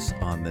could join us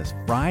on this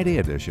Friday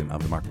edition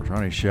of the Marc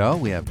Patrone Show.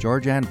 We have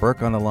Georganne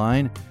Burke on the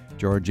line.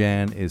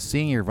 Georganne is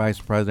Senior Vice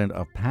President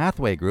of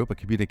Pathway Group, a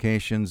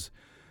communications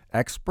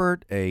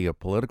expert, a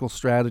political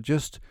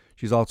strategist.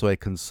 She's also a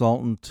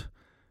consultant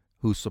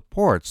who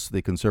supports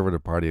the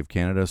Conservative Party of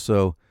Canada.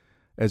 So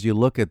as you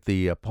look at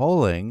the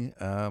polling,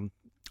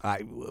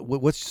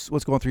 What's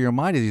going through your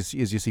mind as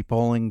you see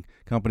polling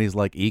companies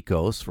like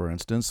Ecos, for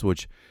instance,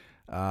 which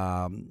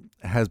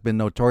has been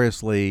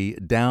notoriously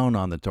down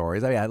on the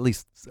Tories, at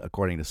least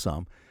according to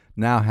some,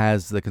 now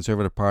has the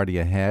Conservative Party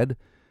ahead.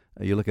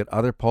 You look at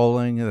other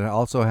polling that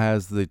also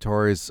has the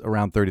Tories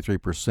around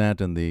 33%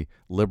 and the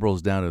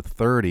Liberals down to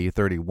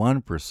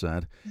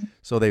 31%.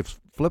 So they've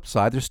flipped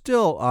side. They're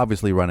still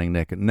obviously running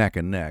neck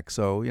and neck.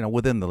 So,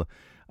 within the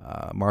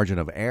margin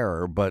of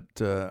error.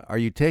 But are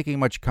you taking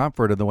much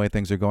comfort in the way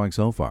things are going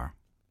so far?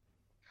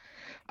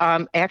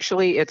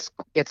 Actually, it's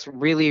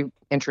really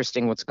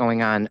interesting what's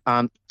going on.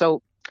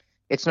 So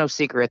it's no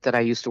secret that I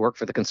used to work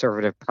for the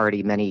Conservative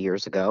Party many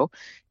years ago.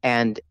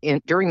 And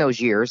during those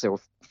years, there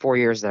were 4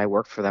 years that I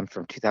worked for them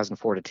from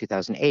 2004 to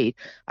 2008.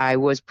 I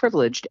was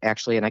privileged,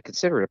 actually, and I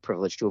consider it a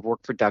privilege to have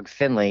worked for Doug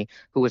Finley,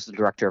 who was the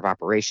director of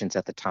operations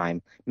at the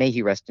time. May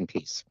he rest in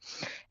peace.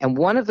 And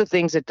one of the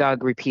things that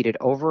Doug repeated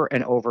over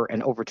and over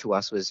and over to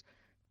us was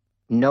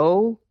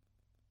no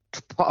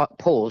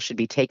poll should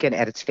be taken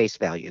at its face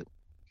value.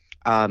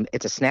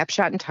 It's a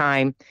snapshot in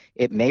time.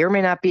 It may or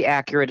may not be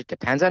accurate. It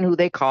depends on who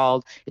they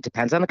called. It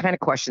depends on the kind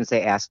of questions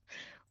they asked.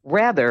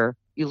 Rather,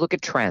 you look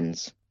at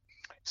trends.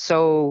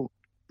 So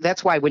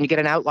that's why when you get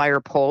an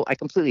outlier poll, I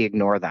completely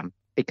ignore them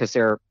because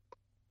they're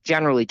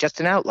generally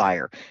just an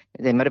outlier.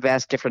 They might have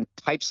asked different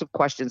types of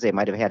questions. They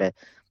might have had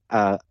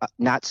a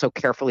not so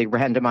carefully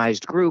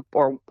randomized group,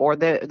 or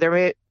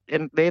there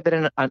may have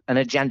been an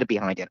agenda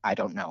behind it. I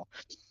don't know.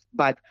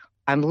 But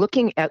I'm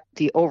looking at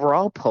the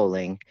overall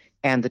polling,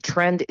 and the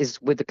trend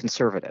is with the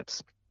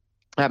Conservatives.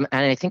 And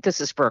I think this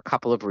is for a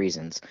couple of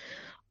reasons.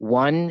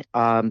 One,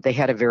 they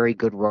had a very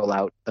good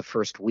rollout the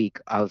first week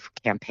of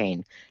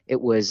campaign.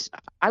 It was,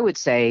 I would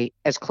say,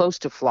 as close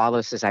to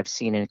flawless as I've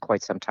seen in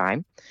quite some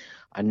time.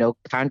 No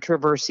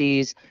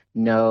controversies,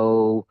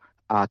 no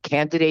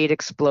candidate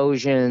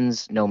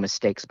explosions, no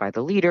mistakes by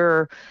the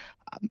leader.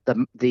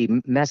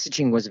 The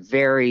messaging was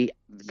very,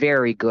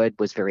 very good,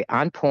 was very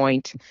on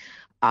point,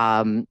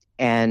 and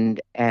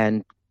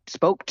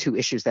spoke to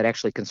issues that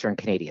actually concern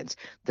Canadians.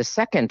 The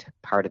second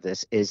part of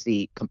this is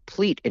the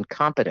complete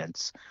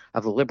incompetence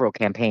of the Liberal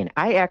campaign.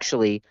 I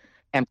actually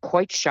am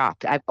quite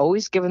shocked. I've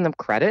always given them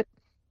credit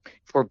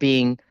for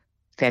being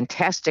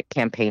fantastic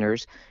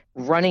campaigners,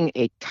 running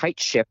a tight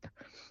ship,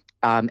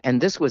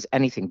 and this was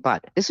anything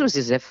but. This was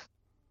as if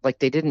like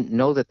they didn't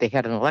know that they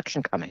had an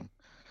election coming.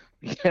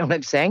 You know what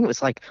I'm saying? It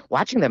was like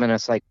watching them, and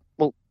it's like,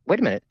 well, wait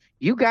a minute.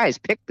 You guys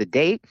picked the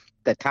date,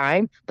 the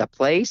time, the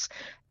place,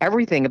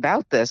 everything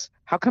about this.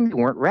 How come you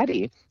weren't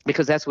ready?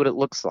 Because that's what it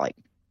looks like.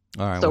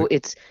 All right,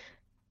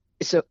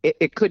 So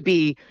it could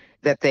be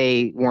that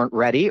they weren't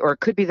ready, or it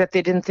could be that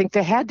they didn't think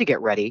they had to get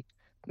ready.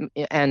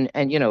 And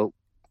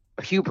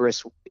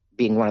hubris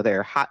being one of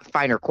their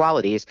finer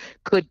qualities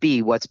could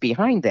be what's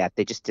behind that.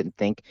 They just didn't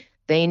think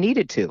they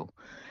needed to.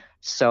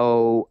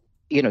 So,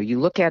 you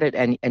look at it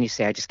and you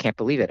say, I just can't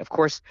believe it. Of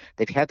course,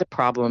 they've had the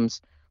problems,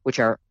 which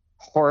are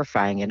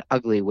horrifying and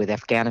ugly, with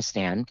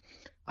Afghanistan.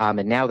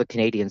 And now the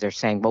Canadians are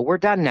saying, well, we're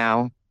done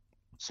now.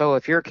 So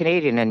if you're a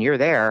Canadian and you're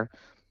there,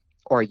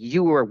 or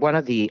you were one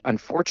of the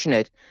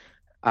unfortunate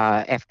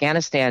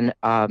Afghanistan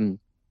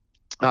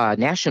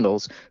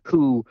nationals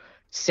who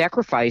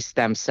sacrificed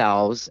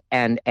themselves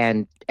and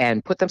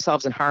put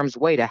themselves in harm's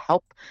way to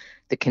help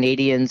the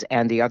Canadians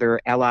and the other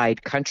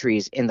allied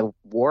countries in the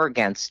war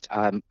against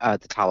the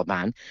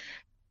Taliban,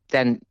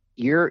 then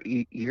you're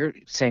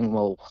saying,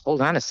 well,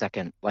 hold on a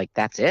second, like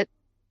that's it,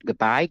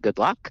 goodbye, good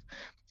luck,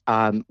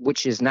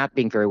 which is not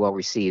being very well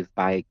received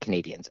by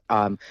Canadians.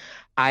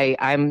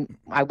 I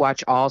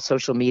watch all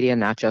social media,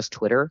 not just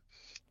Twitter,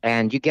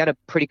 and you get a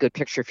pretty good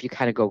picture if you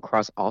kind of go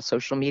across all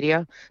social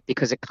media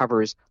because it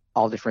covers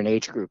all different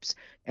age groups,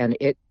 and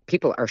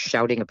people are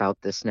shouting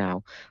about this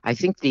now. I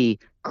think the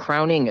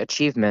crowning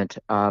achievement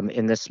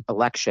in this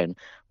election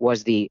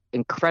was the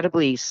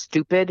incredibly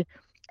stupid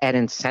and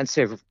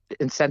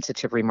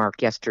insensitive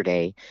remark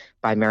yesterday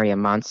by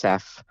Maryam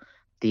Monsef,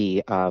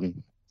 the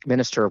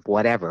minister of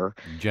whatever,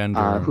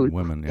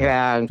 women.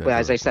 Yeah,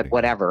 as I said,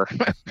 whatever.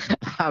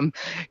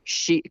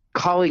 She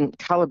calling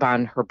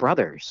Taliban her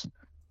brothers.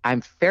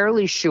 I'm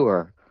fairly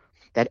sure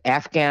that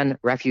Afghan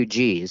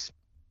refugees,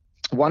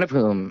 one of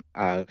whom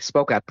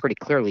spoke out pretty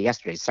clearly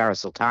yesterday, Sarah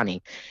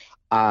Sultani,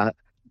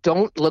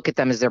 don't look at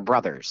them as their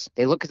brothers.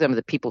 They look at them as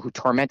the people who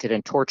tormented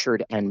and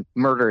tortured and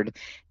murdered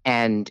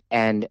and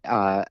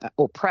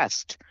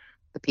oppressed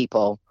the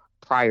people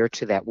prior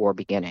to that war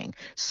beginning.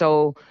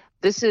 So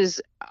this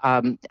is,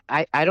 I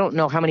don't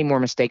know how many more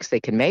mistakes they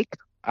can make.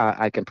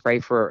 I can pray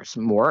for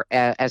some more.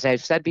 As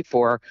I've said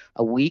before,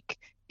 a week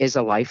is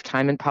a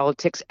lifetime in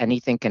politics.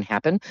 Anything can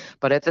happen.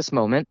 But at this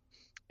moment,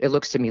 it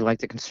looks to me like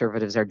the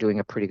Conservatives are doing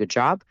a pretty good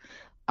job.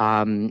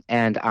 And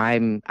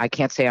I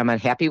can't say I'm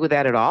unhappy with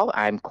that at all.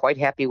 I'm quite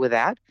happy with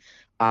that.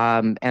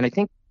 And I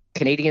think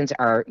Canadians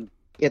are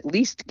at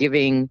least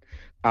giving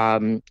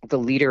the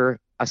leader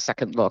a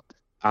second look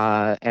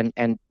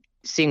and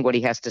seeing what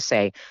he has to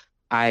say.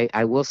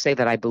 I will say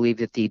that I believe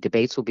that the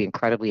debates will be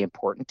incredibly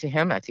important to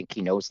him. I think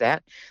he knows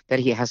that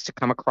he has to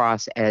come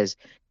across as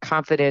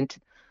confident,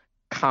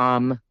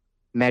 calm,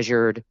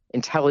 measured,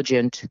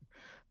 intelligent,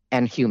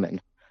 and human.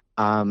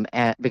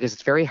 Because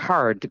it's very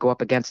hard to go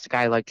up against a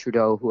guy like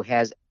Trudeau who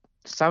has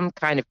some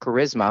kind of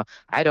charisma.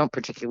 I don't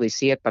particularly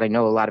see it, but I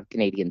know a lot of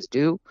Canadians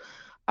do.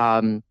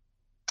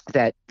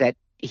 That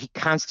he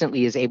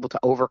constantly is able to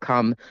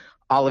overcome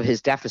all of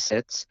his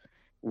deficits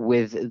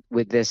with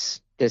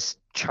this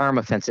charm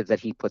offensive that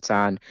he puts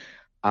on.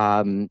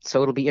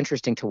 So it'll be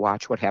interesting to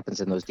watch what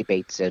happens in those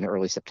debates in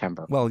early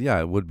September. Well, yeah,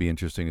 it would be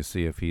interesting to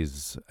see if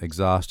he's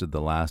exhausted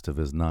the last of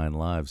his 9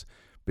 lives,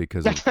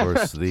 because of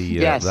course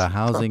the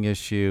housing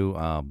issue,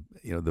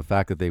 the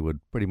fact that they would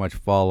pretty much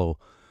follow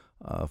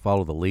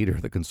the leader,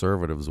 the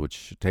Conservatives,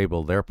 which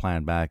tabled their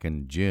plan back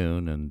in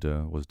June and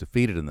was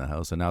defeated in the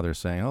House, and now they're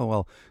saying, oh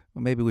well,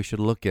 maybe we should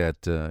look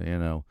at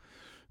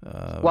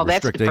well,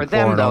 that's for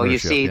them though. You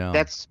see,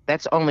 that's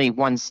only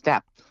one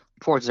step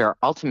towards their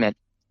ultimate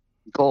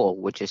goal,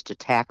 which is to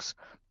tax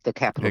the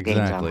capital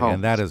gains on homes.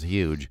 And that is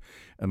huge.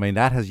 I mean,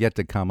 that has yet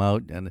to come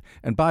out. And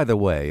by the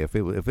way, if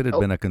it had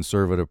been a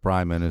conservative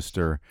prime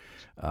minister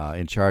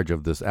in charge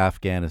of this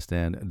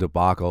Afghanistan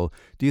debacle,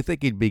 do you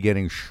think he'd be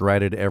getting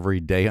shredded every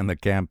day on the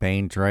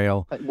campaign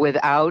trail?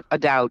 Without a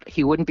doubt,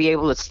 he wouldn't be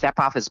able to step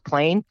off his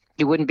plane.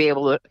 He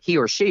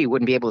or she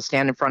wouldn't be able to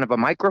stand in front of a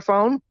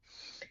microphone.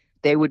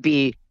 They would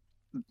be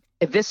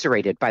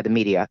eviscerated by the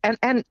media,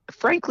 and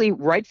frankly,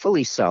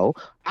 rightfully so.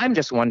 I'm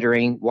just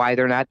wondering why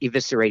they're not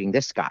eviscerating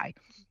this guy.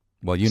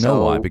 Well, you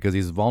know why? Because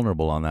he's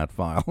vulnerable on that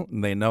file.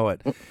 And they know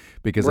it.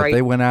 Because if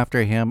they went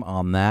after him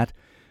on that,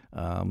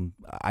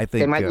 I think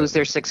they might lose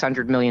their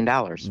 $600 million.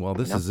 Well,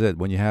 this is it.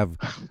 When you have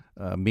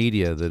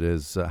media that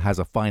has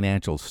a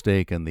financial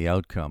stake in the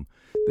outcome,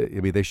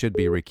 they should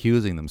be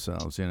recusing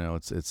themselves.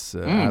 It's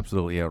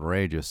absolutely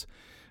outrageous.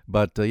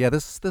 But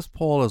this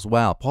poll as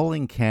well,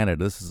 Polling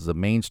Canada, this is a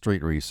Main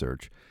Street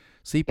research.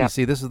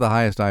 CPC, this is the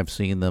highest I've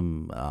seen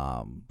them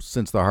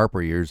since the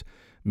Harper years,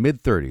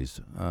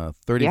 mid-30s,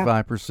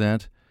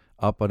 35%,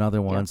 up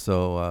another one.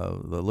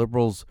 So the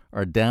Liberals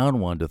are down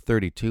 1 to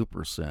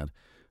 32%.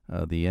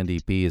 The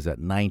NDP is at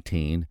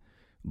 19,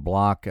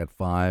 Bloc at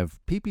 5,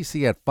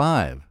 PPC at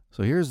 5.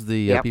 So here's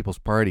the People's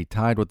Party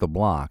tied with the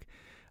Bloc.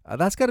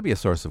 That's got to be a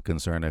source of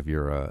concern if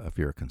you're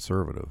a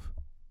conservative.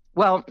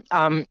 Well,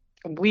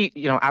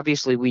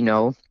 obviously we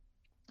know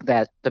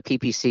that the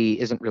PPC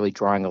isn't really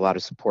drawing a lot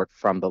of support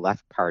from the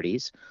left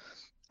parties.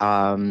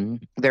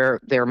 They're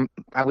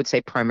I would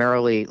say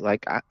primarily,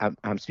 like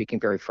I'm speaking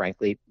very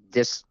frankly,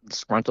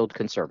 disgruntled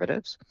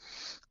conservatives.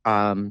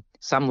 Some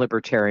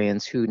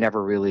libertarians who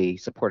never really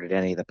supported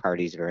any of the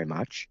parties very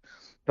much,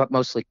 but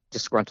mostly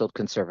disgruntled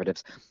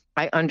conservatives.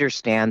 I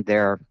understand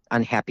their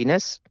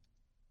unhappiness.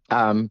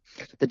 The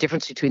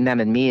difference between them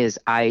and me is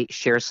I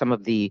share some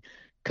of the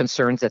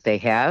concerns that they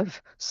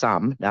have,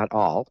 some, not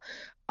all.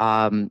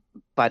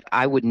 But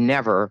I would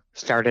never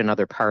start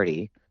another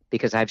party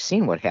because I've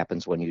seen what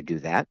happens when you do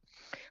that.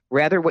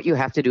 Rather, what you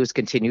have to do is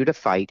continue to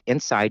fight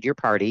inside your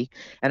party.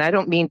 And I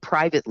don't mean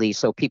privately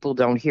so people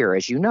don't hear.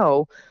 As you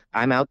know,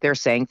 I'm out there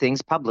saying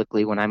things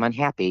publicly when I'm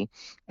unhappy.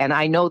 And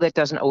I know that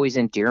doesn't always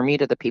endear me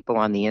to the people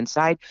on the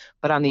inside.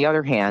 But on the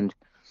other hand,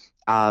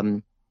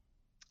 I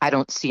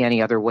don't see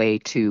any other way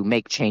to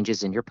make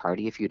changes in your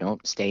party if you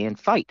don't stay and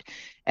fight.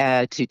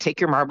 To take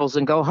your marbles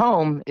and go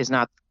home is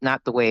not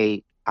the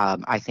way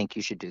I think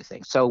you should do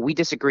things. So we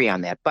disagree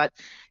on that. But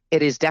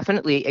it is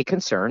definitely a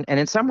concern. And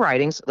in some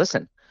ridings,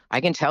 listen,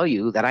 I can tell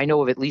you that I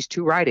know of at least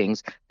 2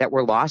 ridings that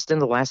were lost in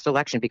the last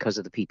election because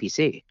of the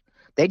PPC.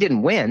 They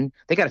didn't win.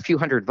 They got a few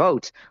hundred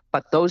votes,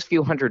 but those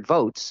few hundred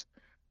votes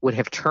would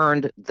have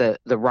turned the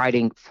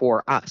riding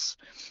for us.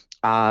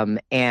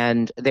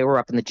 And they were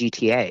up in the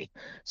GTA.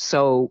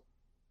 So,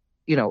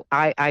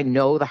 I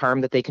know the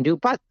harm that they can do.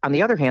 But on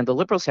the other hand, the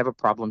Liberals have a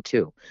problem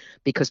too,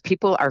 because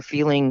people are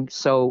feeling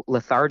so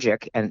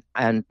lethargic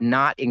and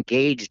not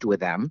engaged with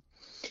them.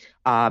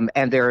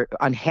 And they're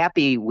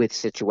unhappy with the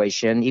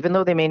situation, even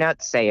though they may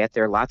not say it.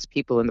 There are lots of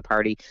people in the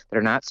party that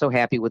are not so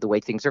happy with the way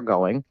things are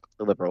going,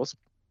 the Liberals.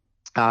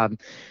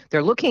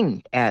 They're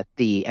looking at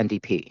the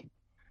NDP.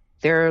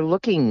 They're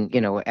looking,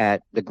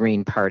 at the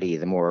Green Party,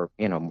 the more,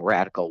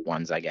 radical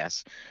ones, I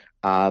guess,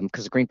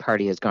 because the Green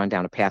Party has gone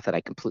down a path that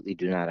I completely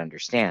do not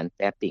understand.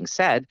 That being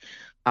said,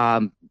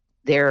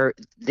 they're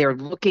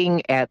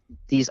looking at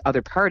these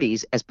other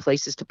parties as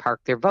places to park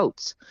their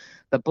votes.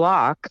 The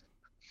Bloc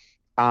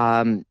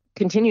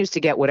continues to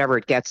get whatever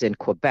it gets in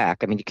Quebec.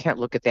 I mean, you can't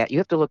look at that. You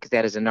have to look at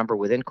that as a number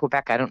within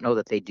Quebec. I don't know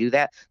that they do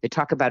that. They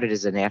talk about it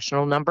as a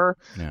national number.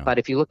 Yeah. But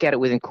if you look at it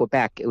within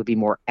Quebec, it would be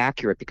more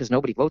accurate because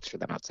nobody votes for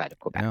them outside of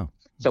Quebec. Yeah,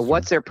 so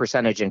what's their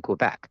percentage in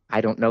Quebec? I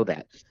don't know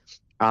that.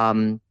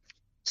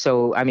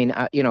 So, I mean,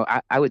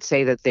 I would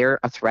say that they're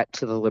a threat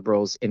to the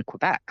Liberals in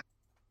Quebec.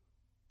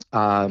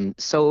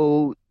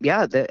 So,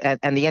 yeah,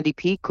 and the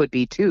NDP could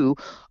be too,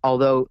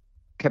 although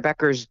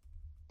Quebecers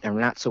are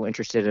not so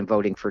interested in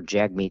voting for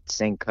Jagmeet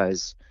Singh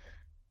because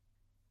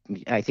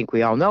I think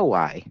we all know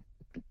why.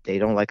 They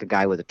don't like a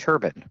guy with a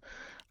turban,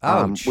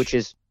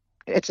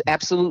 it's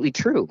absolutely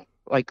true.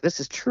 Like, this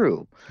is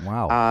true.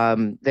 Wow.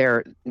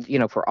 They're,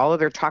 for all of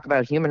their talk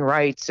about human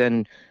rights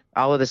and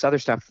all of this other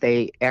stuff,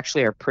 they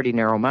actually are pretty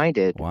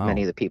narrow-minded, Wow.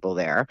 many of the people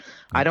there.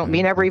 I Okay, don't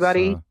mean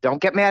everybody. that's,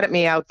 Don't get mad at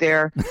me out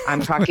there.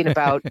 I'm talking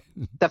about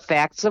the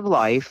facts of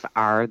life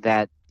are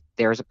that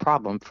there's a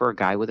problem for a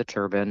guy with a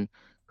turban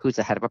who's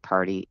the head of a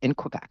party in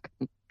Quebec.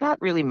 Not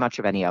really much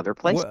of any other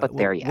place, but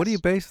there, yes. What do you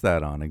base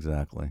that on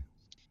exactly?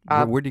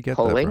 Where do you get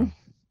polling,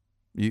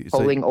 that from?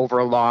 Polling over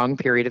a long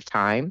period of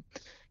time.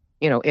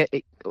 You know,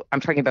 I'm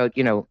talking about,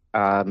 you know,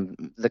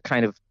 the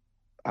kind of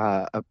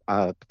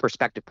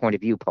perspective point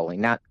of view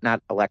polling, not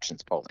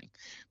elections polling,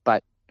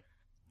 but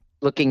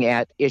looking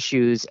at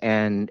issues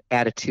and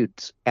attitude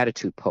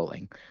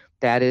polling.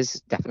 That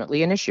is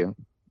definitely an issue.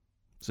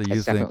 So you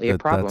it's think definitely a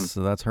problem.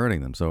 That's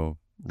hurting them. So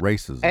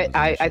racism.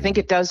 I think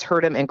it does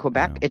hurt him in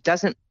Quebec. It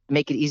doesn't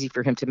make it easy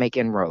for him to make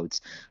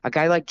inroads. A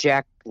guy like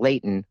Jack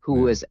Layton,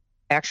 who was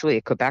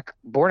actually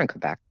born in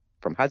Quebec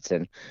from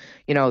Hudson,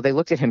 you know, they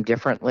looked at him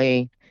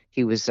differently.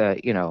 He was,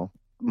 you know,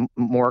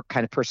 more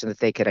kind of person that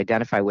they could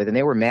identify with. And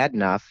they were mad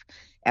enough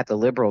at the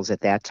Liberals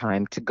at that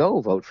time to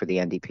go vote for the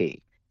NDP.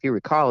 If you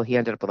recall, he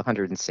ended up with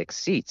 106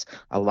 seats.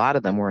 A lot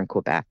of them were in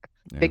Quebec.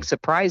 Yeah. Big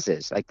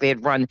surprises. Like they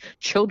had run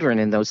children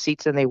in those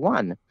seats and they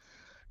won.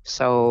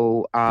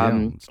 So,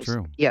 it's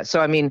true. Yeah.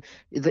 So, I mean,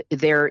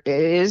 there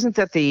isn't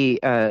that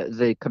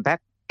the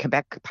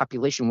Quebec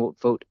population won't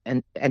vote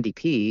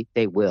NDP.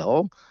 They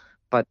will,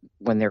 but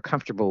when they're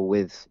comfortable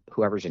with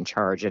whoever's in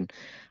charge. And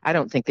I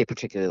don't think they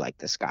particularly like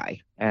this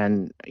guy.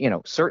 And, you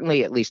know,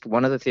 certainly at least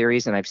one of the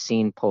theories, and I've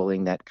seen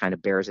polling that kind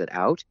of bears it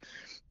out,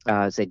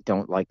 is they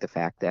don't like the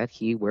fact that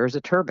he wears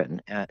a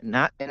turban.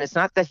 And it's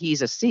not that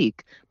he's a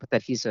Sikh, but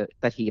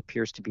that he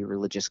appears to be a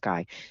religious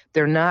guy.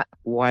 They're not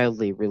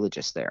wildly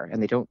religious there,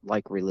 and they don't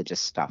like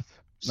religious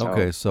stuff. So,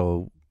 okay,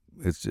 so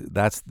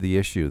that's the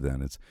issue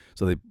then.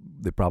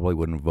 They probably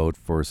wouldn't vote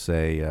for,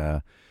 say,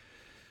 an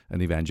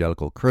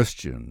evangelical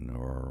Christian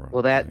or.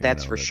 Well,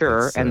 that's for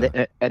sure.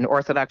 And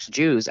Orthodox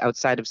Jews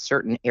outside of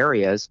certain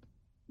areas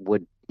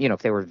would, you know,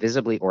 if they were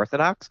visibly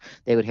Orthodox,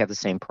 they would have the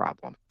same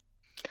problem.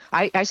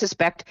 I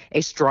suspect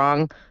a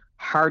strong,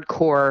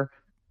 hardcore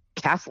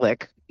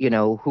Catholic, you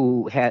know,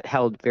 who had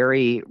held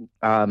very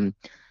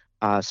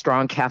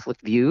strong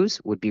Catholic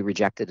views would be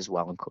rejected as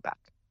well in Quebec.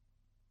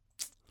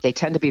 They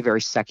tend to be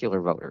very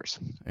secular voters.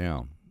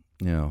 Yeah.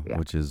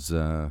 Which is,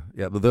 they're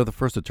the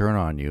first to turn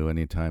on you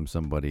anytime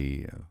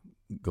somebody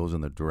goes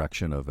in the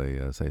direction of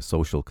a, say,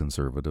 social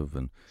conservative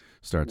and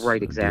starts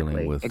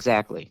dealing with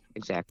exactly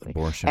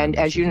abortion. And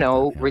as you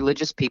know,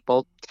 religious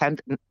people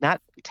tend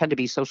to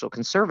be social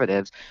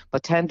conservatives,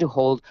 but tend to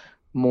hold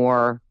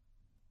more,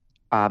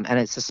 and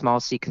it's a small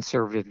c,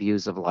 conservative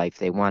views of life.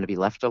 They want to be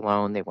left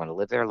alone. They want to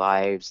live their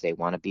lives. They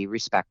want to be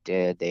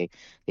respected. They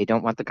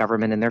don't want the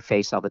government in their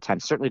face all the time.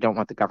 Certainly don't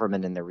want the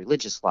government in their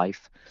religious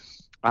life.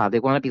 They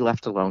want to be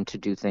left alone to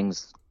do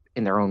things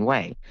in their own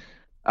way.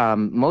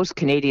 Most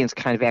Canadians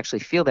kind of actually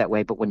feel that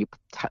way, but when you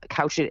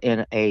couch it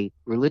in a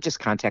religious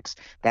context,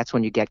 that's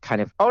when you get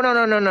kind of, oh,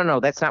 no,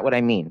 that's not what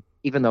I mean,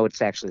 even though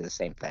it's actually the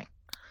same thing.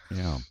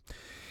 Yeah.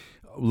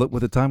 Look,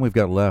 with the time we've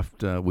got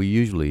left, we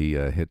usually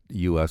hit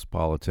U.S.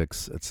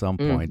 politics at some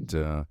point.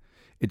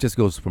 It just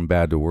goes from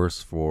bad to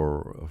worse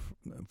for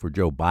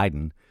Joe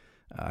Biden.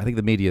 I think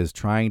the media is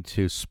trying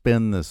to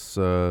spin this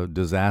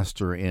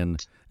disaster in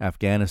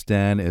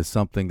Afghanistan as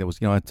something that was,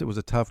 you know, it was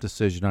a tough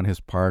decision on his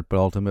part, but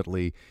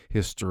ultimately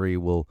history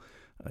will,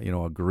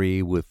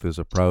 agree with his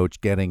approach,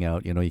 getting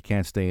out, you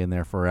can't stay in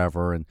there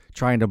forever, and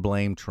trying to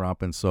blame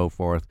Trump and so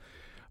forth.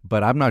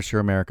 But I'm not sure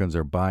Americans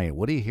are buying it.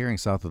 What are you hearing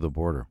south of the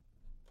border?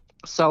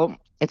 So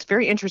it's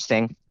very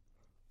interesting.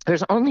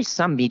 There's only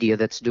some media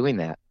that's doing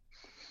that.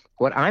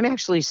 What I'm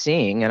actually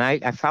seeing, and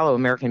I follow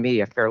American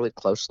media fairly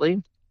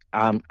closely,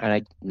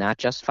 and not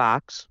just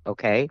Fox,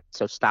 okay?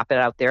 So stop it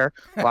out there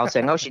while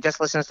saying, oh, she just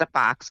listens to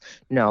Fox.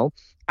 No,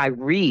 I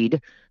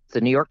read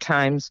the New York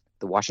Times,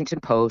 the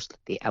Washington Post,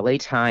 the LA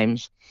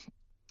Times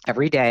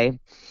every day,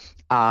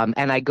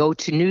 and I go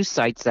to news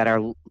sites that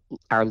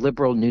are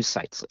liberal news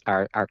sites,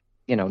 are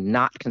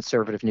not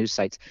conservative news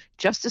sites,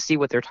 just to see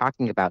what they're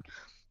talking about.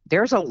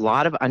 There's a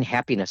lot of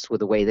unhappiness with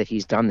the way that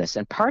he's done this,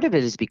 and part of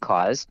it is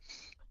because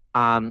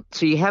so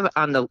you have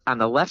on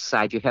the left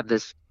side, you have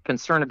this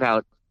concern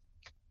about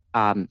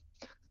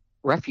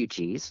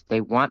refugees.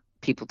 They want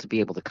people to be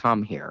able to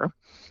come here.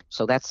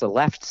 So that's the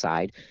left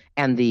side.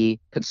 And the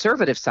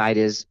conservative side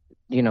is,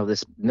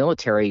 this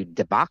military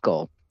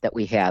debacle that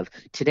we have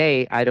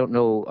today. I don't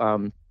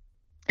know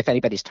if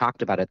anybody's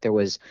talked about it. There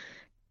was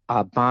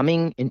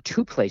bombing in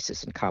two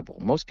places in Kabul.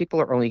 Most people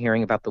are only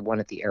hearing about the one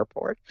at the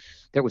airport.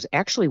 There was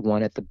actually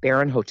one at the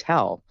Baron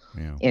Hotel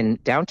in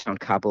downtown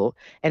Kabul.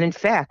 And in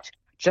fact,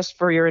 just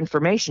for your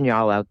information,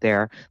 y'all out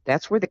there,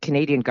 that's where the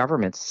Canadian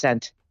government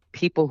sent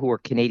people who were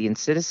Canadian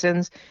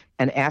citizens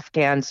and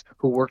Afghans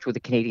who worked with the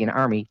Canadian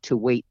Army to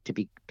wait to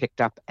be picked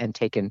up and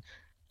taken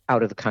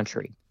out of the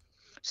country.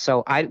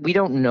 So we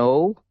don't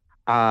know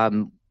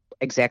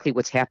exactly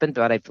what's happened,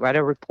 but I've read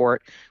a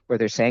report where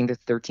they're saying that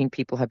 13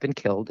 people have been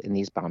killed in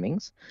these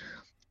bombings.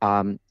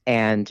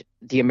 And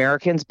the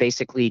Americans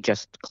basically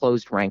just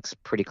closed ranks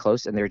pretty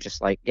close, and they're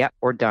just like, yeah,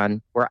 we're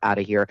done. We're out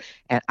of here.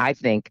 And I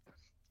think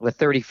the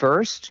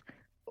 31st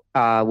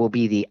will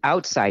be the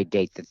outside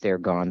date that they're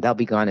gone. They'll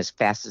be gone as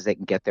fast as they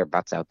can get their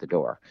butts out the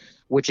door,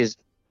 which is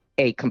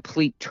a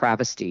complete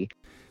travesty.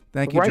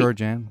 Thank you,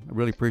 Georganne. I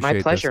really appreciate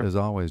My pleasure. this, as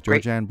always.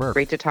 Georganne Burke.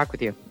 Great to talk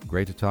with you.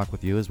 Great to talk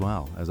with you as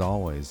well, as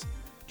always.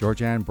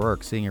 Georganne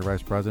Burke, Senior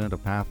Vice President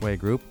of Pathway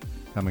Group,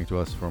 coming to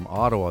us from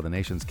Ottawa, the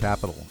nation's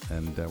capital.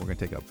 And we're going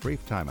to take a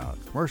brief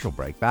timeout, commercial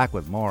break. Back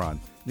with more on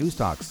News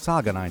Talk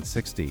Saga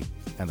 960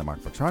 and the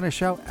Marc Patrone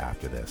Show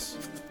after this.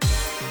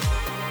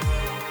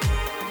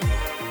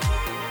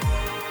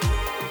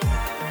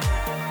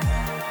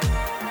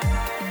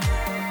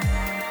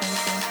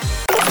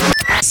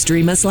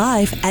 Stream us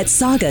live at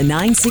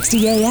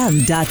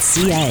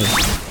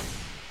saga960am.ca.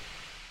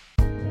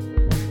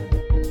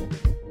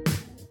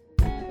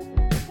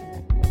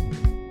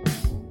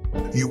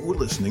 You were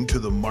listening to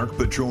the Marc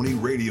Patrone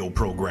radio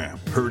program,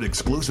 heard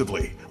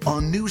exclusively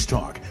on News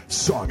Talk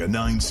Saga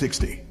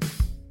 960.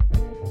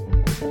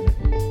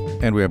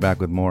 And we are back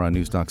with more on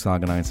News Talk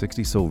Saga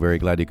 960. So very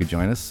glad you could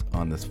join us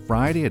on this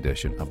Friday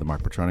edition of the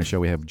Marc Patrone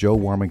Show. We have Joe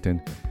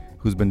Warmington,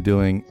 who's been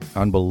doing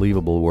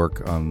unbelievable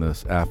work on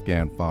this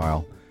Afghan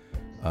file.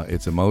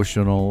 It's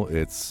emotional.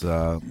 It's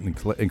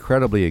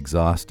incredibly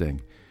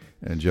exhausting.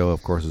 And Joe,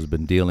 of course, has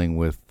been dealing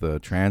with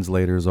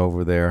translators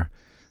over there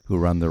who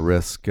run the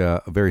risk,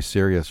 a very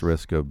serious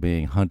risk of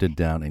being hunted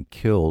down and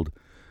killed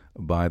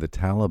by the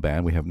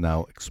Taliban. We have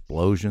now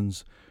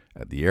explosions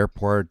at the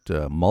airport,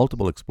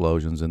 multiple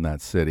explosions in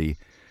that city,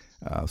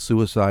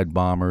 suicide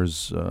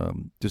bombers,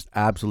 just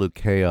absolute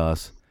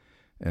chaos.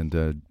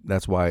 And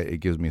that's why it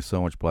gives me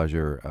so much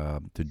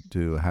pleasure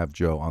to have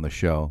Joe on the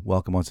show.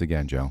 Welcome once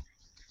again, Joe.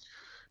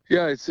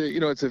 Yeah, it's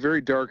a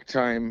very dark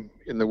time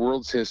in the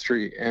world's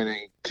history and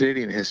in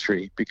Canadian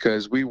history,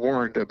 because we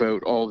warned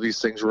about all these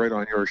things right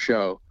on your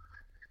show.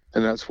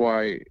 And that's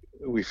why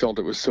we felt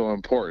it was so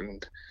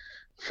important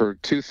for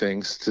two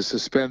things: to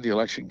suspend the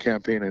election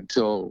campaign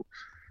until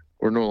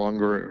we're no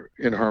longer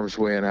in harm's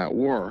way and at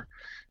war.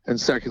 And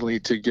secondly,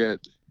 to get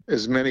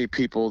as many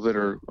people that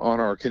are on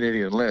our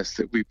Canadian list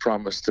that we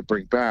promised to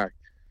bring back,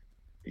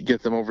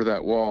 get them over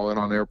that wall and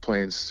on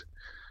airplanes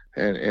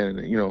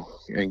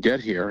and get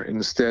here.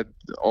 Instead,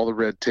 all the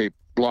red tape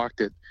blocked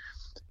it.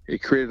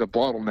 It created a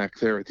bottleneck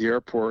there at the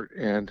airport.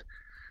 And,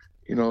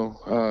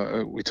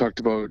 we talked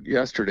about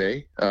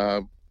yesterday,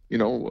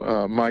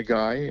 my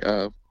guy,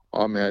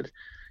 Ahmed,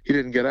 he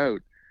didn't get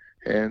out.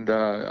 And,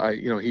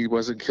 he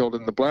wasn't killed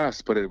in the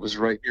blast, but it was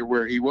right near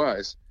where he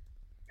was.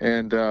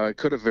 And it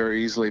could have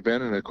very easily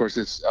been. And, of course,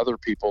 it's other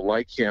people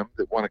like him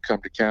that want to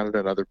come to Canada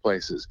and other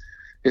places.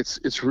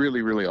 It's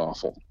really, really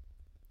awful.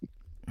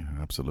 Yeah,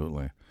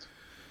 absolutely.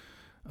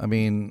 I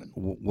mean,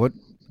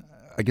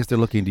 I guess they're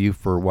looking to you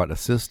for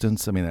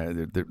assistance? I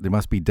mean, they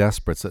must be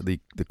desperate. So the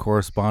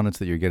correspondence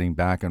that you're getting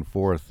back and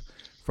forth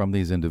from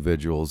these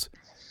individuals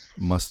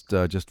must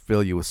just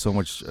fill you with so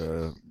much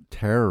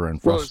terror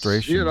and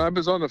frustration. Well, I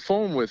was on the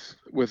phone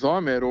with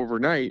Ahmed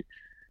overnight.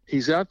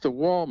 He's at the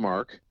wall,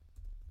 Mark.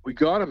 We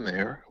got him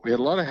there. We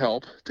had a lot of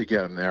help to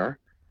get him there.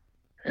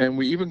 And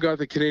we even got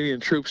the Canadian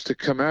troops to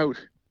come out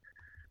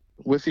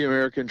with the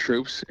American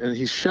troops, and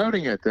he's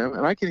shouting at them,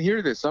 and I can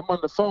hear this. I'm on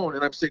the phone,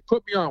 and I'm saying,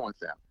 put me on with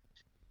them.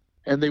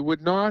 And they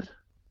would not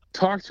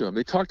talk to him.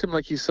 They talked to him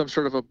like he's some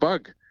sort of a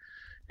bug.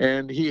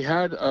 And he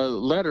had a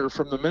letter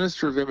from the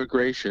Minister of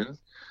Immigration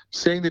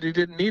saying that he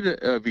didn't need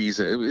a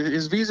visa.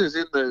 His visa is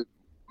in the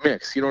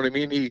mix, you know what I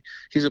mean?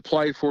 He's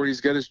applied for it.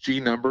 He's got his G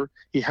number.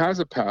 He has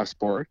a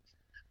passport.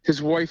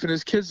 His wife and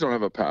his kids don't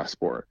have a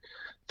passport.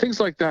 Things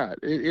like that.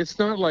 It's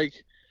not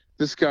like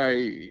this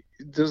guy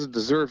doesn't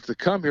deserve to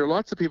come here.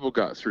 Lots of people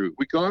got through.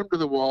 We got him to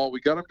the wall.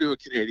 We got him to a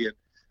Canadian,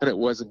 and it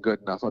wasn't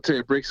good enough. I'll tell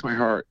you, it breaks my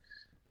heart.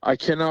 I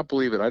cannot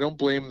believe it. I don't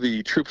blame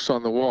the troops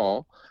on the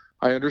wall.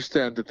 I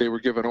understand that they were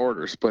given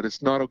orders, but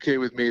it's not okay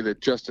with me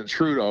that Justin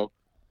Trudeau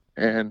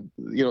and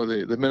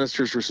the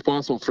ministers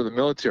responsible for the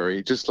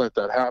military just let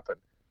that happen.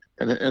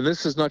 And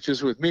this is not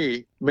just with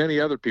me, many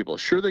other people.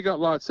 Sure, they got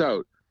lots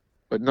out,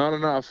 but not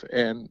enough.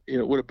 And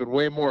it would have been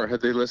way more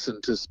had they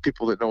listened to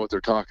people that know what they're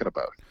talking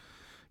about.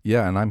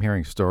 Yeah, and I'm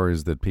hearing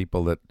stories that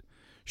people that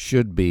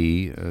should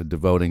be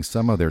devoting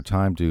some of their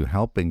time to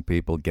helping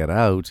people get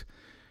out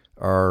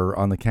are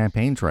on the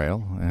campaign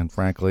trail, and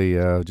frankly,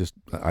 just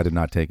either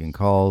not taking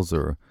calls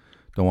or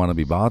don't want to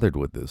be bothered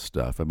with this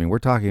stuff. I mean, we're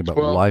talking about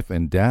life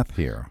and death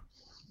here.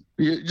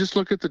 You just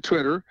look at the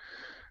Twitter.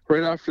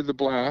 Right after the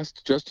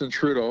blast, Justin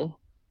Trudeau,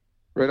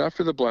 right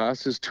after the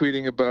blast, is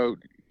tweeting about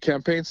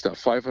campaign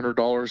stuff,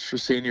 $500 for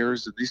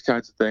seniors and these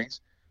kinds of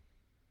things.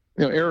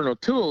 Aaron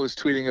O'Toole is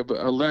tweeting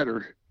a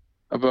letter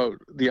about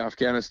the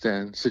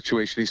Afghanistan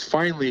situation. He's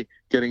finally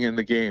getting in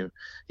the game.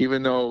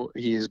 Even though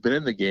he has been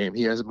in the game,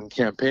 he hasn't been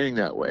campaigning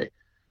that way.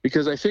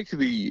 Because I think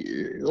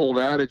the old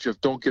adage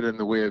of don't get in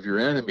the way of your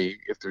enemy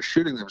if they're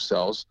shooting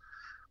themselves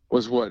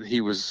was what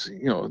he was,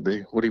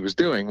 what he was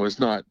doing was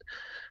not,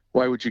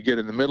 why would you get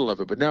in the middle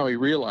of it? But now he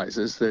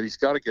realizes that he's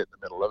got to get in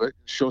the middle of it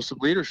and show some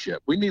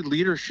leadership. We need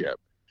leadership.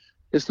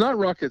 It's not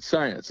rocket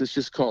science. It's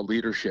just called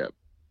leadership.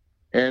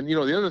 And, you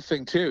know, the other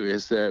thing, too,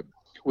 is that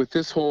with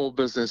this whole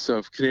business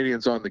of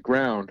Canadians on the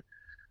ground,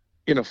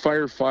 in a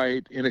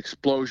firefight, in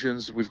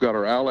explosions, we've got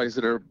our allies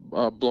that are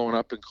blowing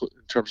up in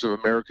terms of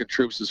American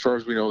troops. As far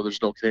as we know,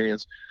 there's no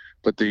Canadians,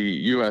 but the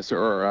U.S.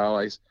 are our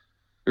allies.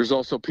 There's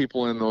also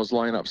people in those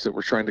lineups that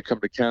were trying to come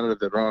to Canada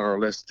that are on our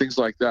list, things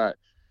like that.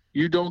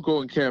 You don't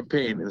go and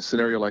campaign in a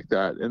scenario like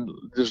that. And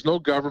there's no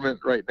government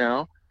right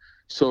now.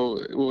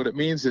 So what it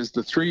means is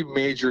the three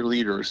major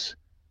leaders,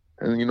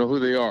 and you know who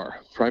they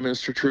are: Prime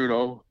Minister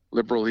Trudeau,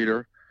 Liberal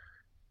leader,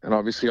 and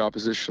obviously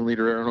opposition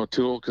leader Aaron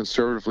O'Toole,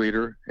 Conservative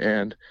leader,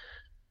 and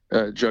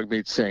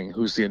Jagmeet Singh,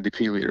 who's the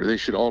NDP leader. They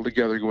should all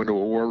together go into a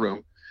war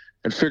room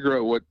and figure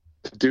out what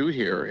to do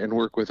here and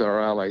work with our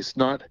allies,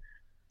 not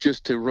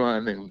just to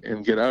run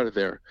and get out of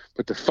there,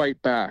 but to fight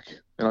back.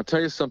 And I'll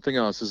tell you something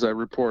else. As I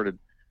reported,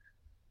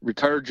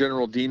 retired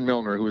General Dean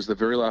Milner, who was the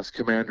very last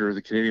commander of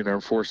the Canadian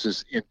Armed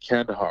Forces in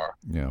Kandahar,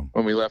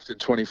 when we left in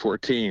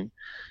 2014,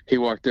 he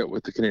walked out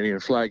with the Canadian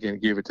flag and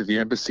gave it to the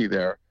embassy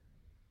there.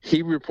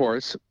 He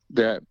reports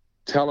that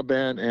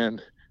Taliban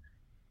and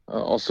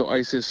also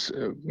ISIS,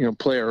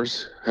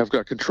 players have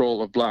got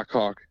control of Black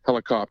Hawk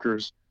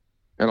helicopters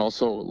and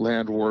also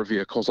land war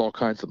vehicles, all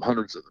kinds of them,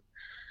 hundreds of them.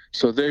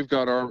 So they've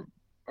got our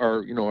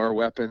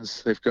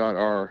weapons, they've got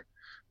our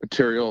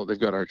material, they've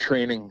got our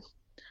training,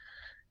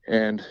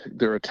 and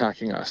they're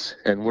attacking us.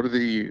 And what are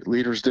the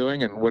leaders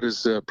doing? And what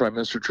is Prime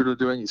Minister Trudeau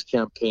doing? He's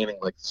campaigning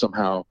like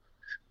somehow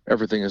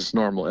everything is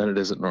normal, and it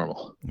isn't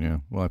normal. Yeah,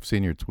 well, I've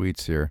seen your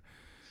tweets here.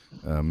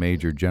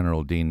 Major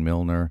General Dean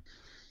Milner,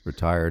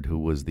 retired, who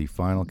was the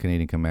final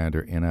Canadian commander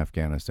in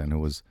Afghanistan, who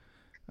was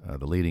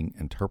the leading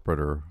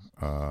interpreter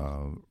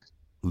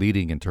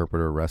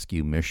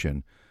rescue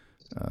mission,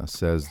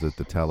 says that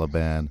the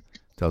Taliban,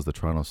 tells the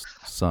Toronto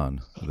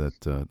Sun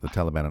that the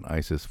Taliban and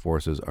ISIS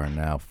forces are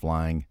now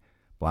flying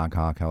Black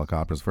Hawk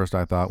helicopters. First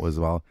I thought was,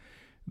 well,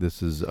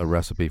 this is a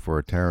recipe for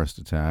a terrorist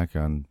attack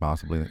on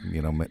possibly,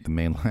 the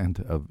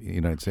mainland of the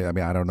United States. I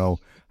mean, I don't know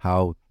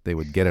how they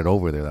would get it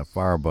over there that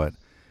far, but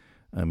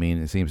I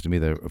mean, it seems to me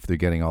that if they're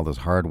getting all this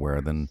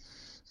hardware, then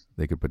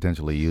they could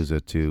potentially use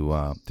it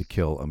to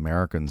kill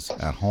Americans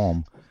at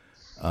home.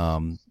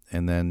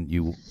 And then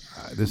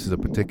this is a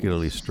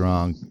particularly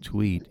strong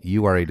tweet.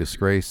 You are a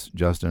disgrace,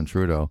 Justin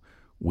Trudeau.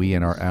 We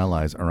and our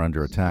allies are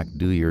under attack.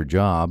 Do your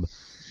job.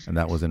 And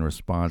that was in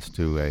response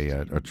to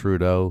a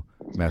Trudeau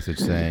message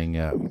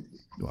saying,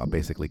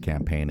 basically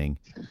campaigning.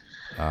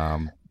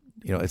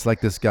 It's like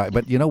this guy.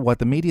 But you know what?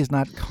 The media is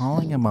not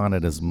calling him on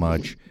it as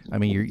much. I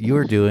mean,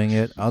 you're doing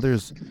it.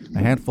 Others, a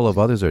handful of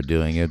others are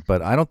doing it.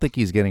 But I don't think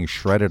he's getting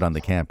shredded on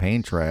the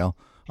campaign trail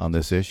on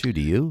this issue.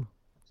 Do you?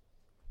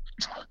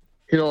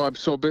 I'm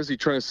so busy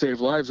trying to save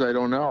lives, I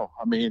don't know.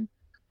 I mean,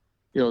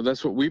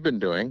 that's what we've been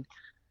doing.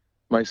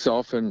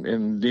 Myself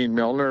and Dean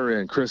Milner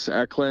and Chris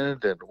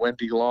Eklund and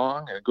Wendy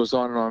Long, and it goes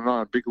on and on and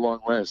on, big long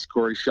list.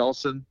 Corey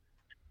Shelson.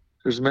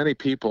 There's many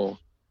people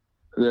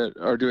that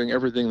are doing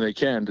everything they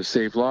can to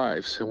save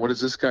lives. And what is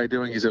this guy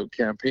doing? He's out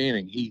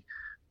campaigning.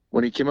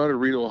 When he came out of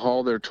Rideau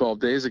Hall there 12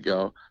 days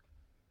ago,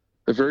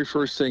 the very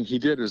first thing he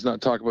did was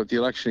not talk about the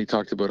election. He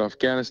talked about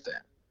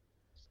Afghanistan.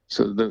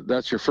 So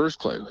that's your first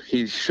clue.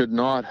 He should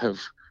not have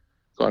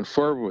gone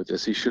forward with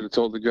this. He should have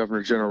told the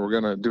Governor General, we're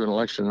going to do an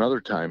election another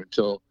time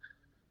until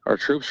our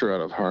troops are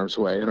out of harm's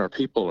way and our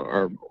people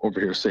are over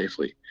here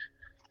safely.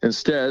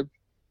 Instead,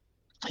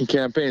 he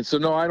campaigned. So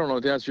no, I don't know.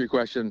 To answer your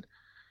question,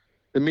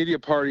 the media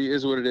party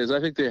is what it is. I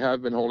think they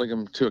have been holding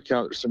him to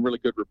account. There's some really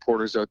good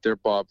reporters out there.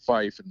 Bob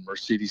Fife and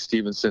Mercedes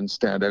Stevenson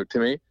stand out to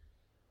me.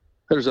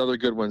 There's other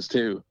good ones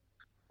too,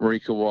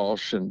 Marika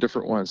Walsh and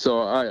different ones.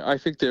 So I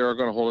think they are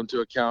going to hold him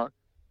to account.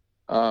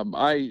 I'm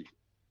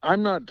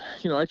not,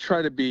 I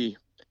try to be,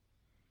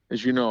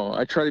 as you know,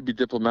 I try to be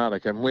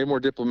diplomatic. I'm way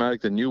more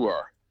diplomatic than you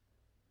are.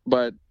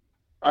 But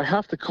I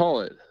have to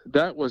call it,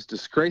 that was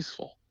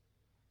disgraceful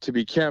to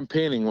be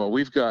campaigning while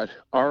we've got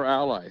our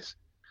allies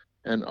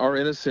and our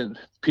innocent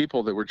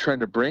people that we're trying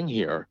to bring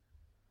here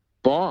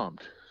bombed,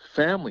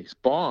 families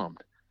bombed.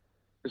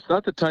 It's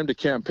not the time to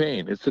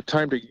campaign. It's the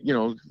time to,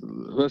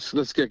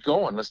 let's get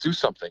going. Let's do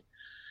something.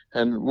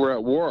 And we're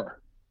at war.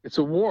 It's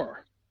a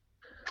war.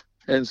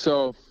 And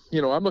so,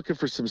 I'm looking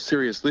for some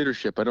serious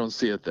leadership. I don't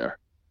see it there.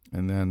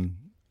 And then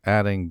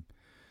adding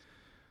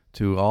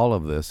to all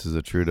of this is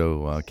a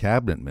Trudeau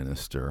cabinet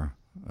minister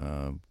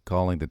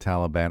calling the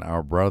Taliban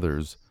our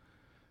brothers.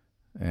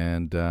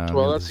 And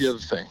that's the other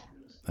thing.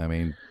 I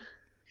mean,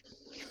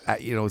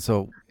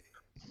 so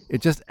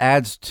it just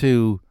adds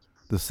to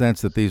the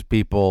sense that these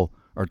people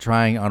are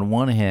trying, on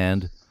one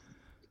hand,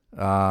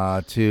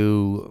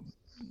 to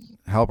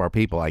help our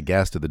people, I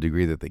guess, to the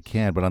degree that they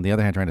can, but on the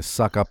other hand, trying to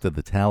suck up to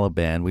the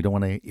Taliban. We don't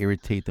want to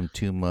irritate them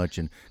too much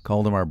and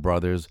call them our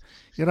brothers.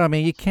 You know what I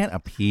mean? You can't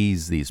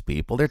appease these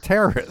people. They're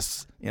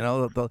terrorists.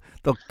 They'll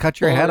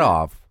cut your head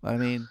off. I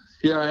mean...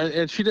 Yeah,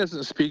 and she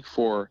doesn't speak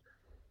for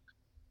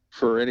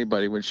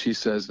anybody when she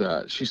says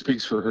that. She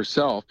speaks for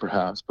herself,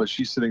 perhaps, but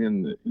she's sitting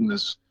in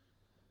this,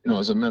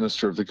 as a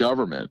minister of the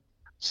government.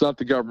 It's not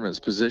the government's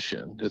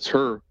position. It's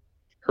her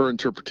her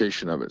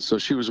interpretation of it. So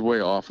she was way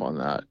off on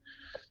that.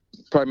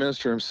 Prime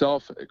Minister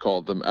himself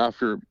called them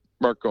after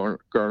Marc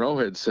Garneau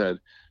had said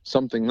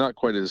something not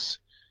quite as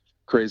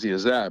crazy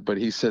as that, but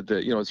he said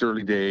that, it's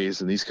early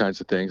days and these kinds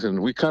of things. And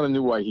we kind of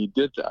knew why he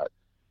did that.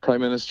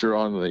 Prime Minister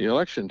on the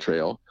election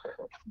trail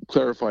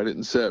clarified it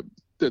and said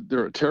that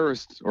they're a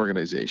terrorist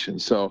organization.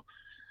 So,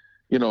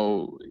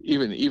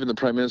 even the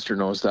Prime Minister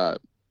knows that.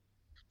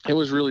 It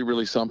was really,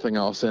 really something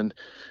else. And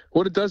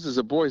what it does is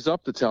it buoys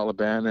up the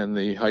Taliban and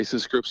the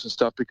ISIS groups and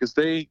stuff, because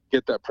they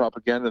get that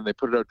propaganda and they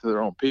put it out to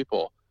their own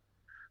people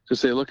to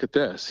say, look at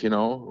this,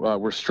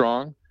 we're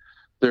strong,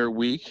 they're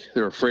weak,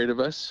 they're afraid of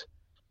us,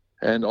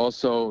 and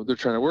also they're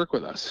trying to work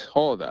with us,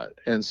 all of that.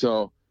 And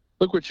so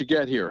look what you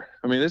get here.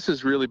 I mean, this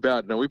is really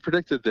bad. Now, we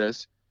predicted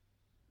this.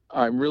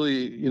 I'm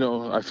really,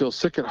 I feel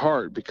sick at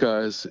heart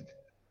because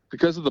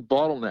of the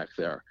bottleneck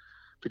there,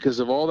 because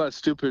of all that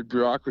stupid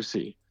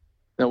bureaucracy.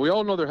 Now, we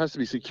all know there has to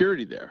be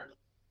security there,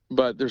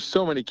 but there's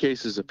so many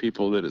cases of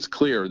people that it's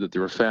clear that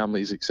there were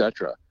families,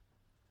 etc.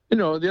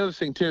 The other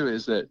thing, too,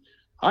 is that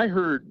I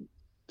heard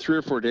 3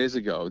 or 4 days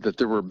ago that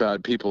there were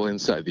bad people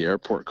inside the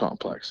airport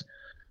complex,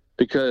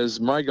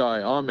 because my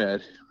guy,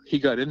 Ahmed, he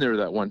got in there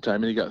that one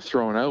time and he got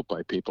thrown out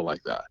by people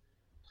like that.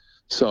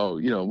 So,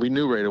 we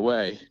knew right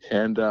away.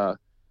 And the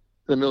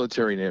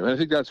military knew. And I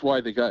think that's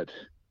why they got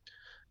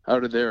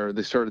out of there.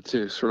 They started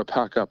to sort of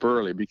pack up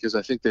early, because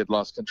I think they'd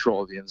lost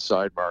control of the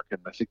inside, Mark. And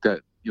I think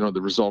that,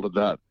 the result of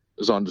that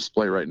is on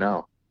display right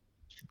now.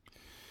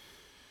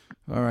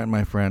 All right,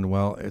 my friend.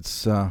 Well,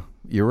 it's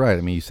you're right.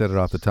 I mean, you said it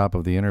off the top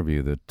of the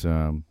interview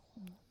that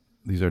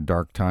these are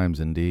dark times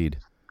indeed.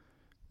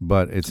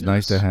 But it's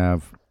nice to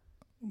have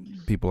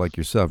people like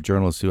yourself,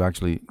 journalists who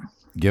actually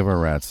give a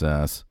rat's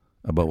ass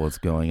about what's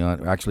going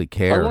on, actually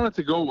care. I want it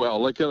to go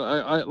well.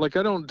 I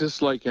don't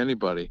dislike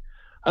anybody.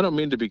 I don't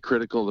mean to be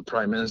critical of the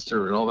Prime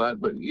Minister and all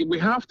that, but we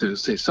have to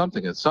say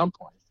something at some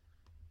point.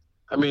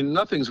 I mean,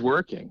 nothing's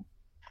working.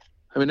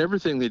 I mean,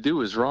 everything they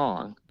do is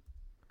wrong.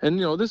 And,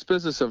 this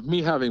business of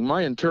me having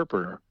my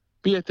interpreter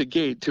be at the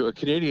gate to a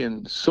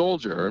Canadian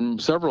soldier,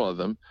 and several of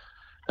them,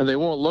 and they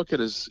won't look at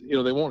his,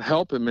 they won't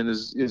help him, and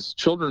his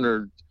children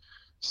are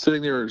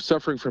sitting there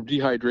suffering from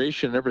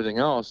dehydration and everything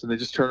else, and they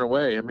just turn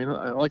away. I mean,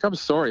 I'm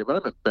sorry, but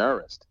I'm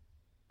embarrassed.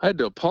 I had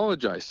to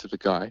apologize to the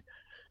guy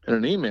in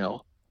an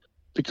email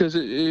because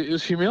it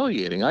was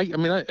humiliating. I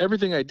mean,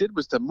 everything I did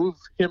was to move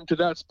him to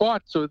that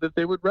spot so that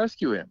they would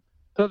rescue him.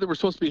 I thought they were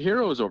supposed to be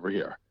heroes over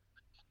here.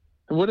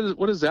 And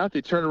what is that?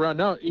 They turn around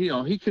now.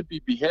 He could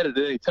be beheaded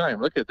at any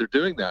time. Look at, they're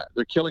doing that.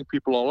 They're killing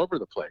people all over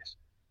the place.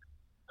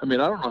 I mean,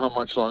 I don't know how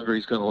much longer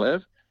he's going to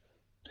live.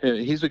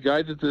 He's a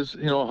guy that is,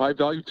 a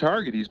high-value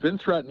target. He's been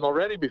threatened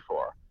already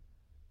before.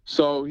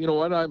 So, you know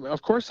what?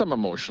 Of course I'm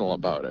emotional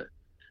about it.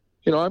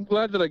 I'm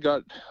glad that I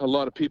got a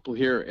lot of people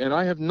here, and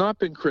I have not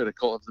been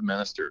critical of the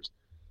ministers.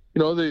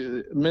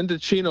 The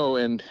Mendocino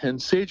and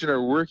Sagen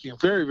are working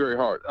very, very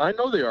hard. I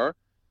know they are,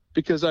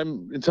 because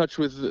I'm in touch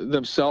with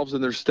themselves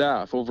and their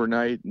staff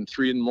overnight and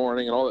 3 a.m.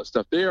 and all that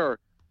stuff.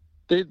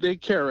 They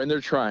care, and they're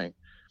trying.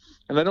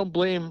 And I don't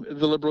blame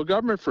the Liberal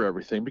government for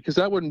everything, because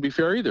that wouldn't be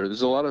fair either.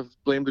 There's a lot of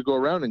blame to go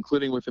around,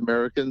 including with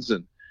Americans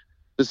and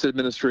this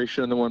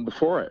administration and the one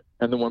before it,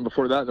 and the one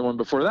before that, and the one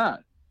before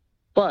that.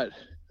 But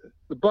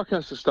the buck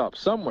has to stop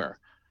somewhere.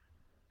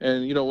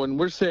 And, when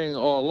we're saying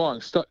all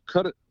along,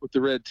 cut it with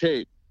the red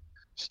tape,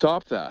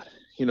 stop that,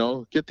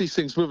 get these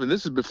things moving.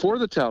 This is before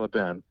the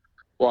Taliban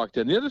walked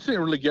in. The other thing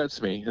that really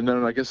gets me, and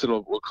then I guess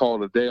we'll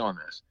call it a day on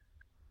this,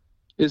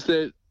 is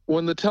that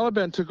when the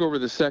Taliban took over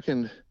the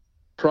second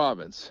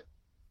province,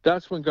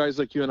 that's when guys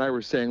like you and I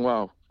were saying,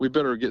 wow, we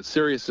better get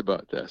serious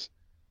about this.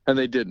 And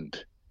they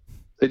didn't.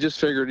 They just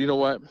figured, you know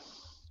what,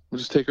 we'll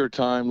just take our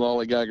time,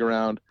 lollygag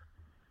around.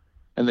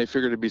 And they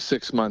figured it'd be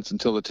 6 months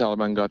until the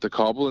Taliban got to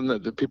Kabul and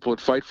that the people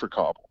would fight for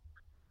Kabul.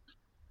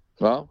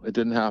 Well, it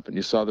didn't happen.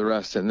 You saw the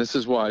rest. And this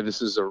is why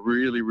this is a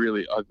really,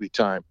 really ugly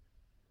time.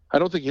 I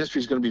don't think history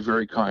is going to be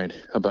very kind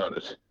about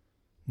it.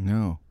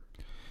 No.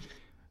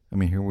 I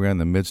mean, here we're in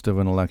the midst of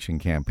an election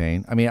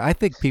campaign. I mean, I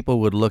think people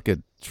would look at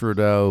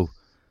Trudeau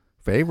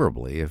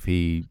favorably if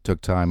he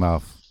took time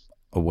off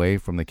away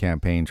from the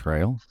campaign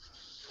trail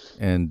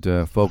and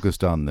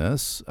focused on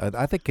this.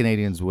 I think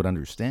Canadians would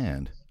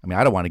understand. I mean,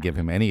 I don't want to give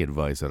him any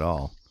advice at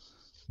all,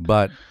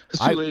 but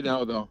it's too late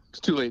now, though. It's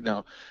too late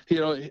now.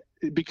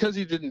 Because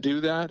he didn't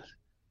do that,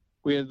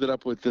 we ended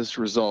up with this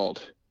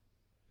result.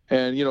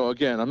 And,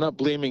 again, I'm not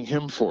blaming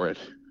him for it,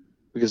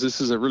 because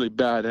this is a really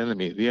bad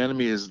enemy. The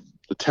enemy is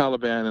the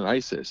Taliban and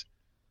ISIS,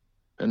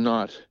 and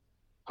not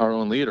our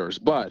own leaders.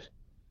 But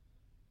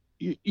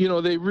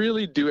they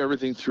really do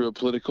everything through a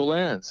political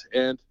lens.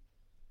 And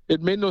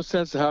it made no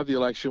sense to have the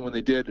election when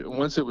they did.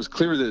 Once it was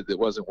clear that it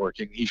wasn't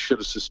working, he should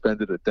have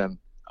suspended it then.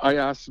 I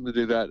asked him to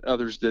do that.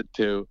 Others did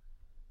too.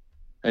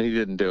 And he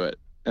didn't do it.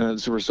 And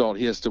as a result,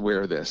 he has to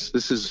wear this.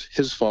 This is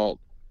his fault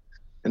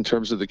in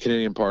terms of the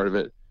Canadian part of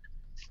it.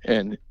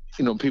 And,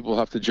 people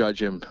have to judge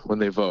him when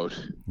they vote.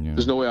 Yeah.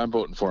 There's no way I'm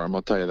voting for him,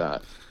 I'll tell you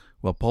that.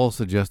 Well, polls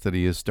suggest that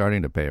he is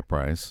starting to pay a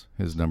price.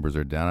 His numbers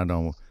are down. I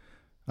don't know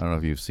I don't know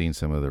if you've seen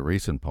some of the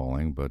recent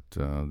polling, but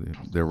they're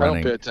I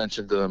running. don't pay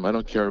attention to them. I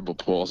don't care about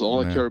polls.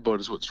 All I care about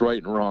is what's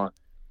right and wrong.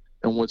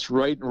 And what's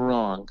right and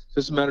wrong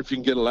doesn't matter if you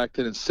can get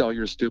elected and sell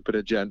your stupid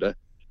agenda.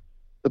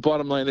 The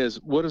bottom line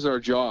is, what is our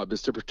job?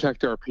 Is to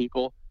protect our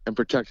people and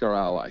protect our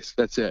allies.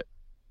 That's it.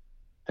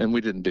 And we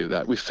didn't do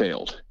that. We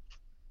failed.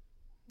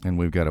 And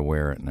we've got to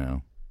wear it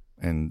now.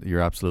 And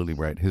you're absolutely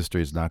right.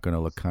 History is not going to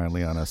look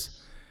kindly on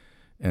us.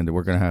 And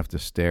we're going to have to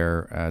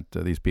stare at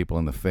these people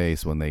in the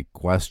face when they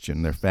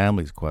question, their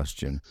families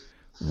question,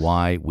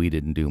 why we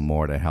didn't do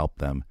more to help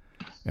them.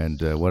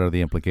 And what are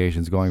the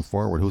implications going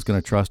forward? Who's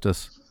going to trust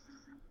us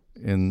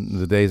in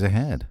the days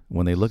ahead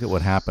when they look at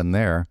what happened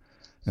there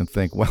and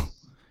think, well,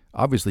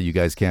 obviously you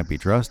guys can't be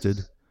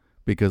trusted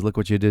because look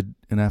what you did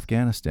in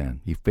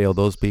Afghanistan. You failed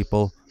those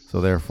people, so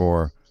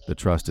therefore the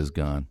trust is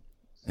gone.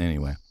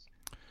 Anyway,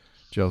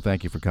 Joe,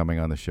 thank you for coming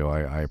on the show.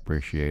 I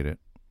appreciate it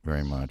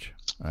very much.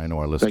 I know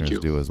our listeners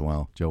do as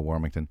well. Joe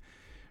Warmington,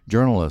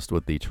 journalist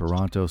with the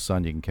Toronto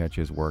Sun. You can catch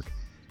his work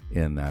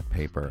in that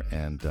paper.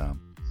 And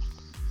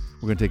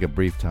we're going to take a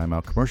brief time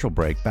out, commercial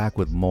break, back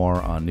with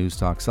more on News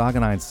Talk Saga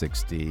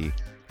 960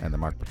 and the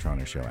Marc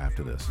Patrone Show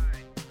after this.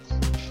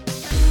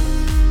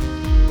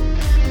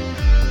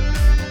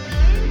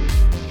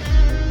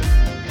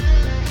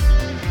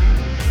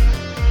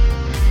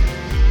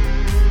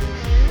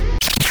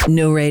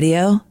 No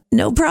radio?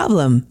 No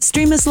problem.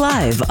 Stream us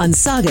live on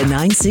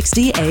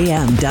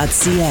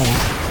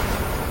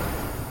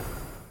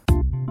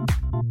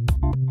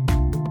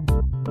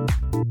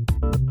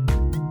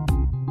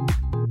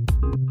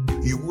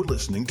You were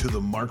listening to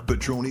the Marc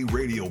Patrone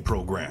radio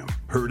program,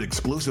 heard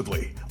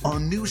exclusively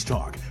on News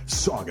Talk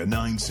Saga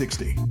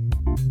 960. All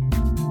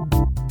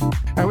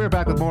right, we're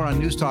back with more on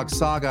News Talk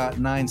Saga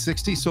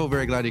 960. So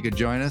very glad you could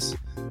join us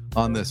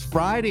on this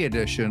Friday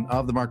edition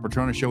of the Marc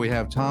Patrone Show. We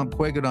have Tom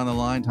Quiggin on the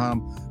line.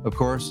 Tom, of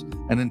course,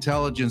 an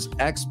intelligence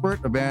expert,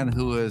 a man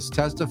who has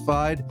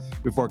testified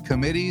before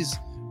committees,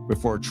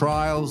 before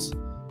trials,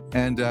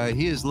 and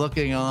he is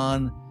looking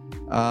on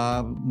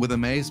with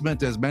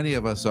amazement, as many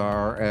of us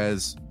are,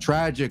 as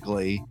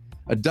tragically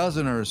a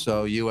dozen or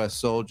so U.S.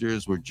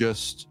 soldiers were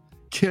just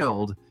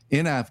killed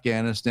in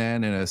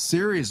Afghanistan in a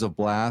series of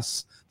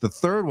blasts. The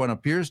third one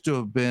appears to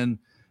have been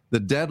the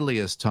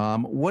deadliest,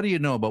 Tom. What do you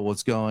know about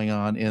what's going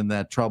on in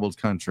that troubled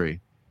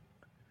country?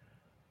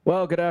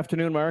 Well, good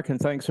afternoon, Mark, and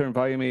thanks for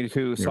inviting me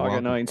to Saga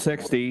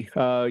 960.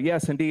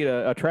 Yes, indeed,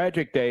 a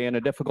tragic day and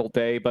a difficult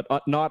day, but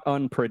not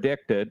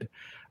unpredicted.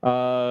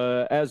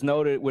 As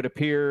noted, it would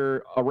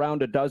appear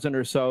around a dozen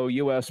or so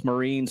U.S.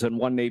 Marines and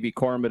one Navy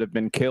corpsman have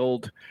been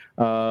killed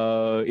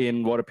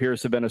in what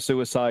appears to have been a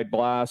suicide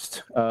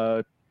blast.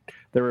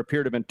 There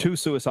appear to have been two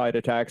suicide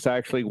attacks,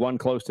 actually, one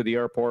close to the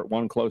airport,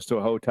 one close to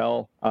a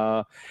hotel.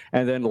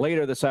 And then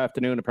later this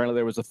afternoon, apparently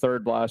there was a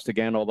third blast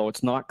again, although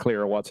it's not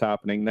clear what's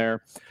happening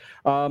there.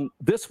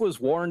 This was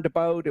warned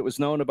about. It was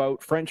known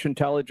about. French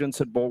intelligence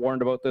had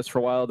warned about this for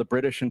a while. The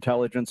British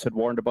intelligence had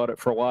warned about it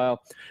for a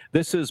while.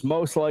 This is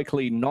most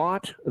likely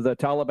not the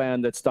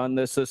Taliban that's done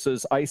this. This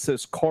is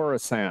ISIS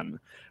Khorasan,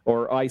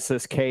 or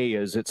ISIS-K,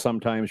 as it's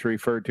sometimes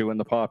referred to in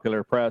the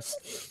popular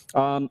press.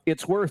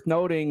 It's worth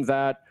noting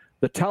that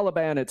the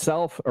Taliban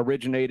itself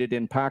originated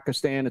in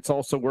Pakistan. It's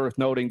also worth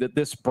noting that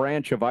this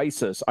branch of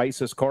ISIS,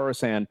 ISIS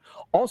Khorasan,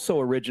 also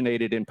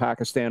originated in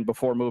Pakistan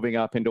before moving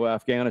up into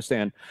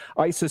Afghanistan.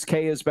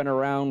 ISIS-K has been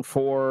around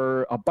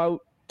for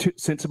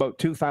since about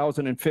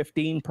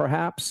 2015,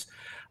 perhaps.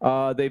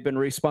 They've been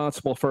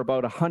responsible for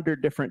about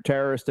 100 different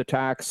terrorist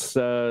attacks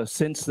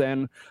since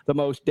then, the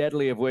most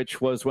deadly of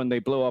which was when they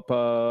blew up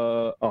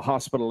a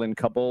hospital in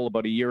Kabul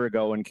about a year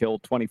ago and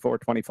killed 24,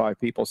 25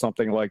 people,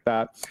 something like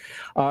that.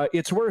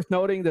 It's worth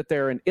noting that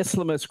they're an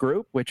Islamist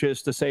group, which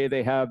is to say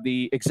they have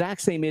the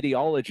exact same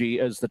ideology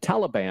as the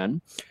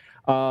Taliban.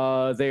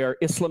 They are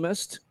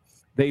Islamist.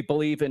 They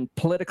believe in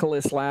political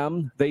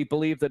Islam. They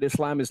believe that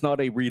Islam is not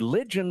a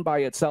religion by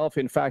itself.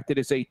 In fact, it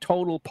is a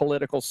total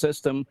political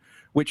system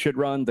which should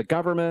run the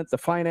government, the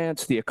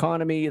finance, the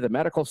economy, the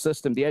medical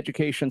system, the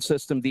education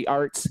system, the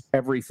arts,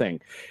 everything.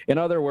 In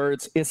other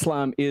words,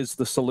 Islam is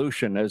the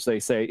solution, as they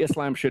say.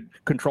 Islam should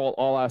control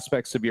all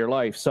aspects of your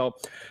life. So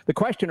the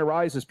question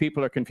arises,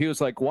 people are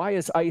confused, like, why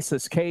is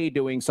ISIS-K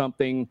doing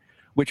something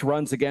which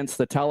runs against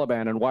the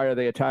Taliban, and why are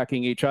they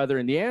attacking each other?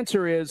 And the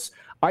answer is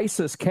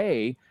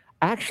ISIS-K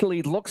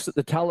actually looks at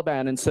the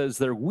Taliban and says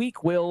they're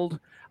weak-willed,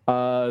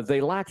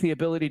 they lack the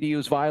ability to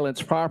use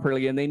violence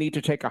properly, and they need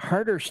to take a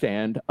harder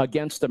stand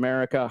against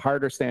America,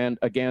 harder stand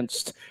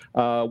against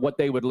what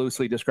they would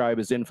loosely describe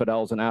as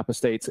infidels and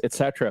apostates,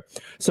 etc.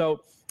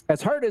 So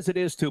as hard as it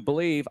is to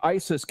believe,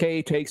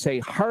 ISIS-K takes a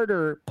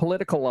harder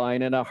political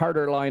line and a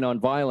harder line on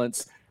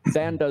violence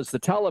than does the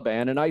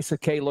Taliban, and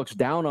ISIS-K looks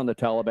down on the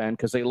Taliban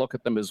because they look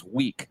at them as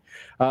weak.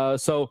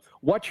 So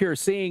what you're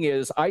seeing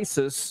is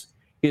ISIS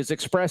is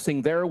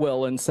expressing their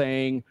will and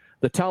saying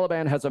The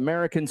Taliban has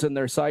Americans in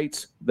their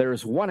sights.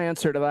 There's one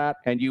answer to that,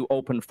 and you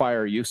open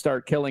fire. You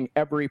start killing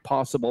every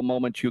possible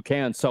moment you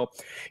can. So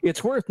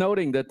it's worth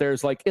noting that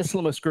there's like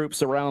Islamist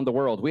groups around the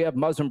world. We have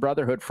Muslim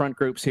Brotherhood front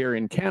groups here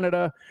in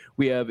Canada.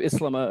 We have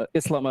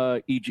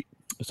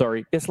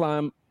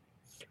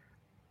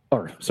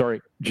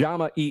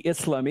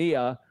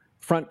Jama-e-Islamiyah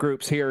front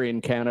groups here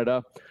in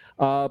Canada.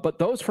 But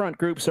those front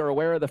groups are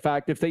aware of the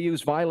fact if they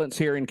use violence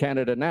here in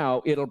Canada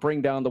now, it'll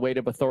bring down the weight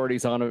of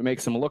authorities on them. It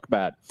makes them look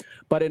bad.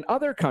 But in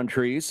other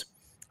countries,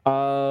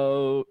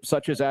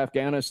 such as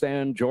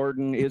Afghanistan,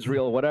 Jordan,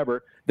 Israel,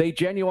 whatever, they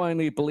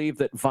genuinely believe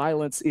that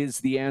violence is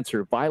the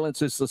answer.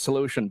 Violence is the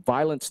solution.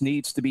 Violence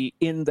needs to be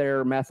in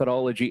their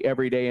methodology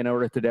every day in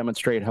order to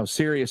demonstrate how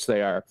serious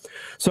they are.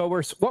 So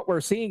what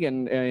we're seeing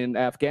in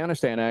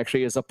Afghanistan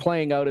actually is a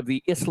playing out of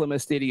the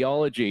Islamist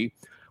ideology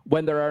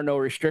when there are no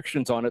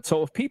restrictions on it.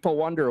 So if people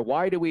wonder,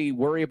 why do we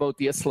worry about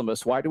the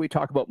Islamists? Why do we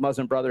talk about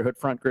Muslim Brotherhood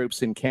front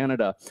groups in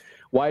Canada?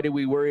 Why do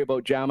we worry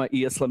about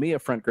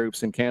Jama-e-Islamiyah front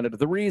groups in Canada?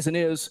 The reason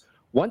is,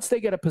 once they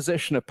get a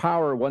position of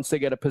power, once they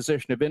get a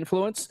position of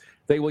influence,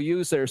 they will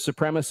use their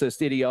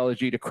supremacist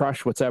ideology to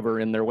crush what's ever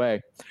in their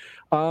way.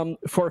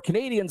 For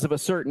Canadians of a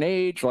certain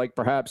age, like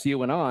perhaps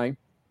you and I,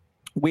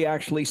 we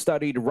actually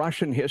studied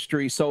Russian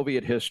history,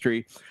 Soviet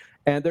history,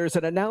 and there's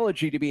an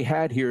analogy to be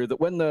had here that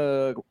when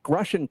the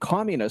Russian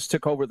communists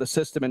took over the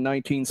system in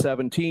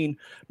 1917,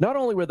 not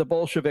only were the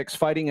Bolsheviks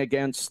fighting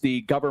against the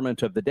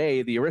government of the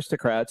day, the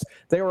aristocrats,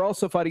 they were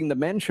also fighting the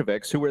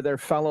Mensheviks, who were their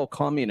fellow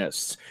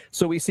communists.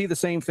 So we see the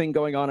same thing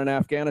going on in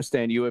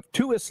Afghanistan. You have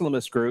two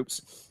Islamist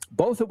groups,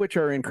 both of which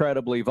are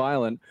incredibly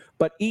violent,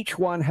 but each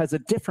one has a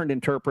different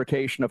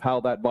interpretation of how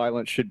that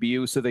violence should be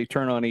used, so they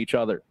turn on each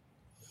other.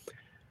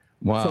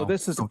 Wow. So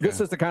this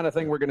is the kind of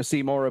thing we're going to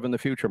see more of in the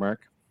future,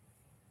 Mark.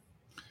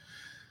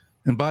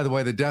 And by the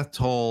way, the death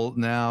toll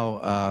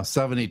now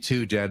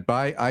 72 dead.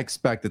 But I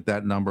expect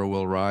that number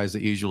will rise.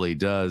 It usually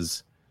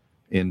does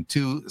in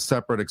two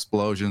separate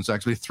explosions,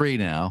 actually three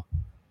now,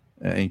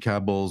 in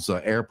Kabul's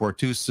airport.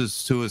 Two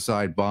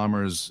suicide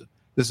bombers.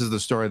 This is the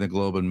story in the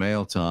Globe and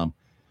Mail, Tom.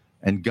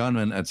 And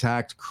gunmen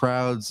attacked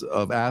crowds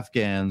of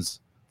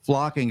Afghans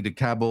flocking to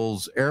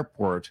Kabul's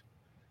airport,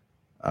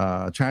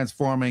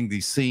 transforming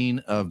the scene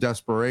of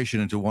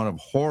desperation into one of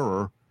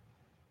horror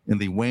in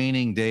the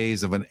waning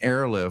days of an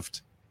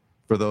airlift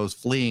for those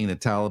fleeing the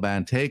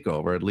Taliban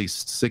takeover. At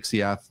least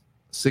 60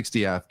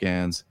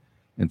 Afghans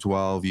and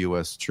 12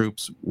 U.S.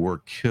 troops were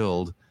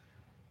killed.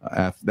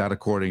 That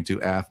according to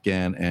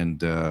Afghan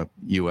and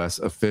U.S.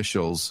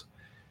 officials.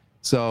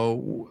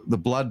 So the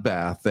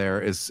bloodbath there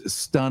is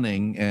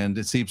stunning, and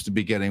it seems to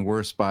be getting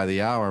worse by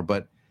the hour.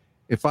 But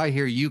if I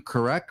hear you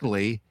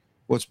correctly,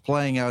 what's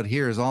playing out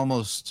here is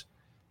almost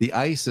the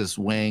ISIS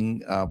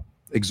wing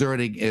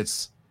exerting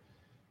its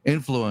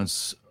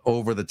influence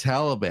over the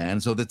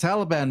Taliban. So the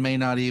Taliban may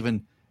not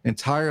even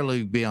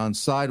entirely be on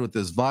side with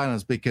this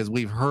violence, because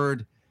we've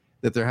heard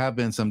that there have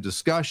been some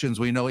discussions.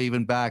 We know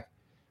even back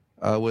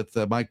with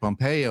Mike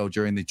Pompeo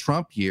during the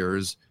Trump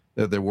years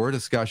that there were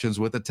discussions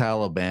with the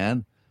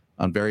Taliban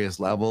on various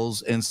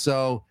levels. And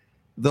so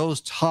those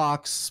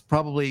talks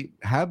probably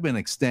have been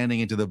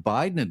extending into the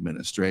Biden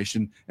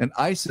administration, and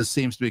ISIS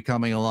seems to be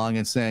coming along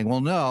and saying,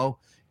 well, no,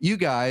 you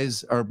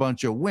guys are a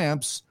bunch of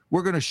wimps.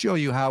 We're going to show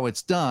you how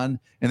it's done,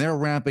 and they're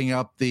ramping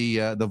up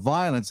the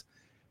violence.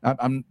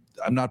 I'm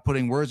not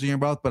putting words in your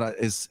mouth, but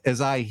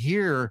as I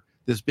hear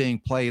this being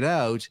played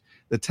out,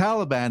 the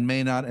Taliban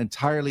may not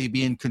entirely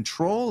be in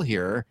control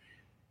here.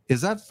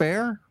 Is that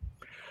fair?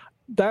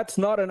 That's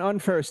not an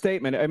unfair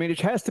statement. I mean,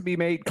 it has to be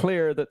made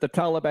clear that the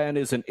Taliban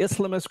is an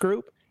Islamist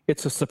group,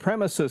 it's a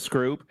supremacist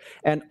group,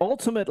 and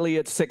ultimately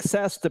its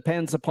success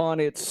depends upon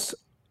its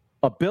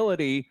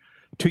ability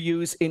to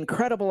use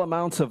incredible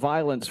amounts of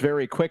violence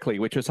very quickly,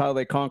 which is how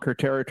they conquer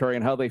territory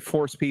and how they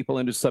force people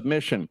into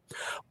submission.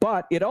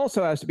 But it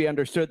also has to be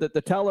understood that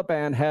the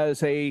Taliban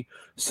has a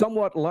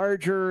somewhat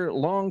larger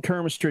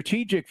long-term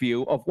strategic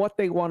view of what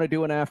they want to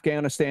do in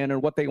Afghanistan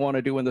and what they want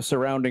to do in the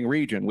surrounding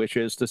region, which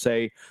is to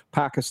say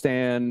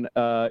Pakistan,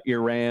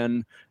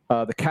 Iran,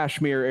 the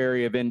Kashmir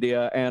area of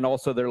India, and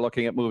also they're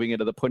looking at moving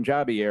into the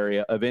Punjabi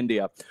area of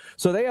India.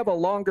 So they have a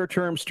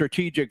longer-term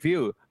strategic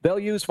view. They'll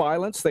use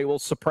violence. They will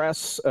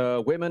suppress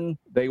women.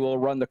 They will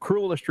run the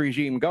cruelest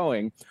regime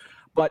going.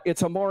 But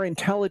it's a more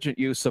intelligent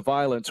use of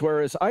violence,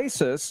 whereas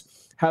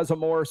ISIS has a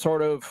more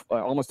sort of, I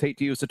almost hate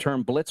to use the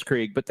term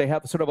blitzkrieg, but they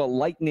have sort of a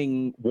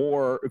lightning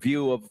war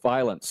view of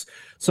violence.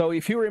 So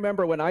if you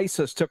remember when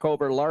ISIS took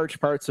over large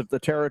parts of the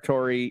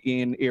territory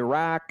in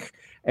Iraq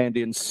and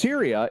in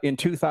Syria in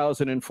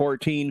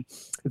 2014,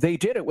 they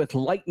did it with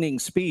lightning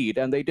speed,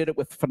 and they did it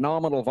with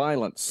phenomenal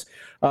violence.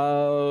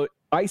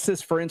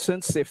 ISIS, for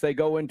instance, if they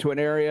go into an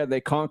area,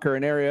 they conquer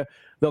an area,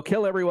 They'll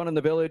kill everyone in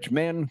the village,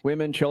 men,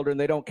 women, children.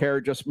 They don't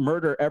care. Just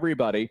murder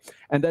everybody.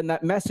 And then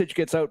that message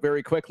gets out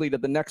very quickly to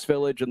the next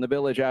village and the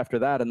village after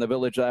that and the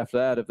village after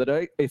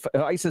that. If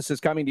ISIS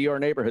is coming to your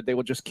neighborhood, they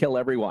will just kill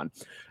everyone.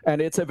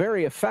 And it's a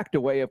very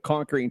effective way of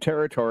conquering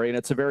territory, and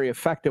it's a very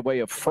effective way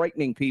of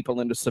frightening people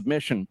into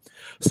submission.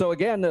 So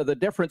again, the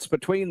difference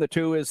between the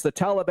two is the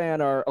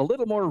Taliban are a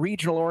little more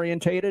regional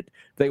orientated.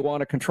 They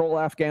want to control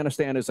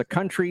Afghanistan as a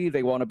country.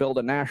 They want to build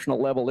a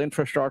national level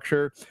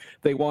infrastructure.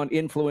 They want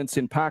influence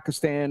in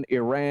Pakistan,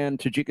 Iran,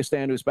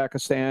 Tajikistan,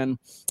 Uzbekistan,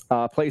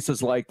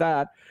 places like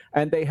that.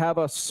 And they have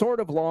a sort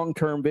of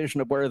long-term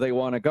vision of where they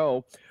want to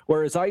go,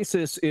 whereas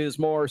ISIS is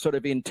more sort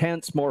of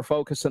intense, more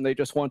focused, and they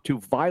just want to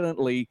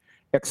violently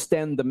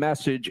extend the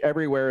message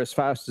everywhere as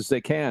fast as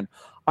they can.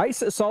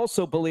 ISIS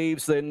also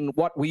believes in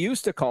what we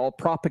used to call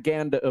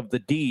propaganda of the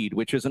deed,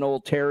 which is an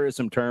old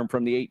terrorism term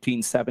from the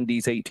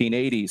 1870s,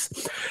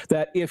 1880s,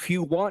 that if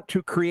you want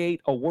to create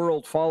a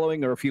world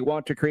following, or if you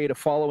want to create a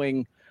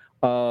following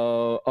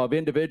of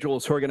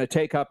individuals who are going to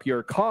take up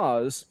your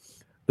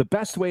cause, the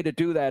best way to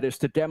do that is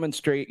to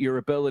demonstrate your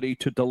ability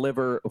to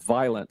deliver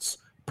violence.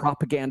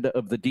 Propaganda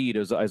of the deed,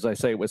 as I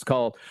say it was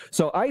called.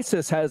 So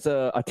ISIS has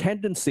a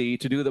tendency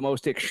to do the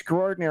most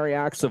extraordinary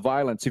acts of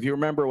violence. If you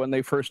remember when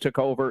they first took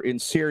over in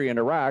Syria and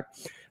Iraq,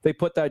 they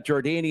put that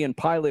Jordanian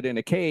pilot in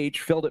a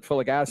cage, filled it full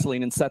of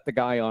gasoline, and set the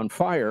guy on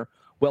fire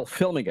while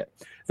filming it.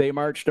 They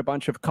marched a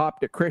bunch of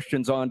Coptic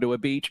Christians onto a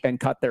beach and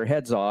cut their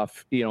heads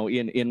off,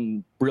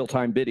 in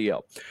real-time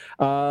video.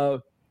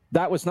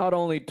 That was not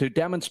only to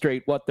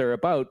demonstrate what they're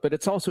about, but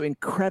it's also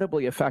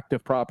incredibly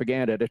effective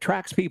propaganda. It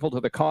attracts people to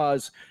the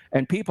cause,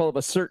 and people of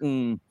a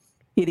certain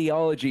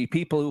ideology,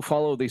 people who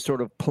follow the sort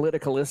of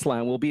political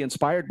Islam, will be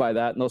inspired by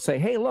that, and they'll say,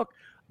 hey, look,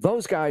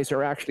 those guys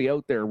are actually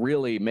out there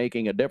really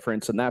making a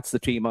difference, and that's the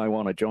team I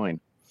want to join.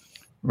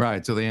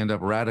 Right, so they end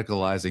up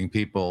radicalizing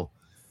people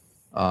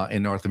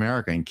in North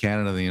America, in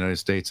Canada, the United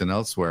States, and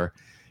elsewhere.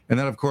 And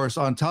then, of course,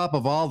 on top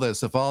of all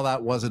this, if all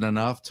that wasn't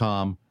enough,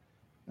 Tom,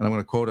 and I'm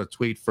going to quote a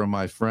tweet from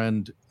my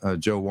friend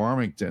Joe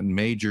Warmington,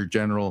 Major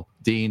General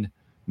Dean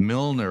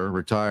Milner,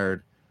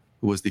 retired,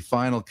 who was the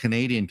final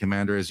Canadian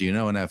commander, as you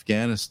know, in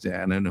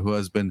Afghanistan, and who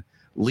has been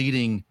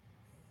leading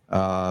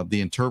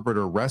the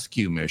interpreter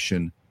rescue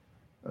mission,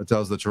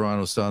 tells the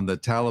Toronto Sun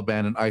that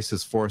Taliban and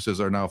ISIS forces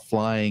are now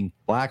flying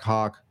Black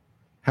Hawk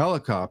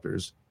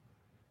helicopters.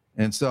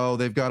 And so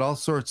they've got all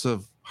sorts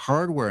of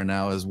hardware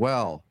now as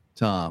well,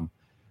 Tom,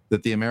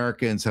 that the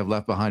Americans have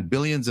left behind,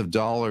 billions of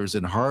dollars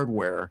in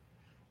hardware.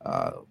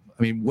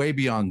 Way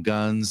beyond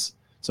guns.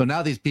 So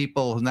now these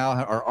people now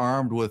are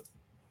armed with,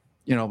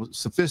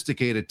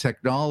 sophisticated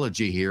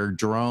technology here,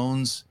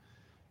 drones,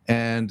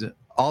 and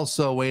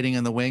also waiting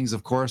in the wings,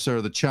 of course,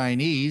 are the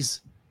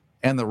Chinese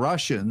and the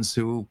Russians,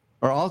 who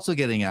are also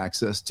getting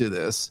access to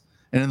this.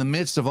 And in the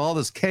midst of all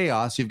this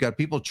chaos, you've got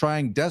people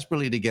trying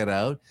desperately to get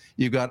out.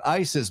 You've got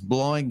ISIS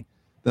blowing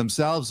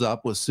themselves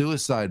up with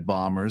suicide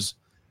bombers.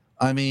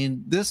 I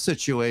mean, this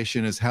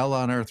situation is hell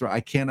on earth. I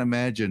can't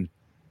imagine.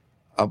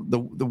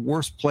 The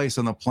worst place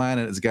on the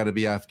planet has got to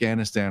be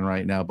Afghanistan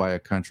right now by a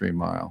country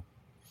mile.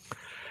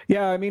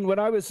 Yeah, when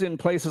I was in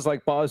places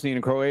like Bosnia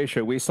and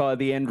Croatia, we saw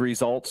the end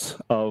results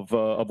of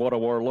what a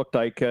war looked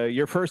like.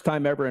 Your first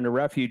time ever in a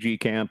refugee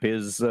camp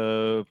is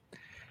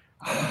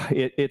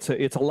it's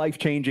a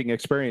life-changing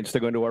experience to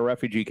go into a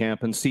refugee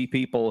camp and see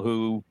people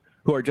who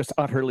are just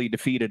utterly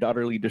defeated,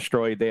 utterly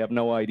destroyed. They have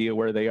no idea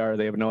where they are.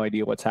 They have no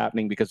idea what's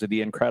happening because of the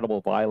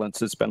incredible violence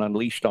that's been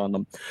unleashed on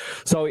them.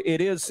 So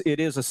it is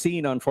a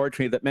scene,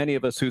 unfortunately, that many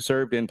of us who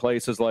served in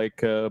places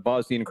like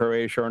Bosnia and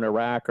Croatia or in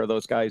Iraq, or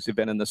those guys who've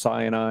been in the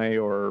Sinai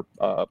or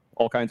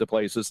all kinds of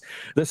places,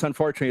 this,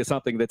 unfortunately, is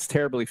something that's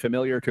terribly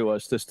familiar to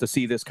us, just to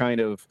see this kind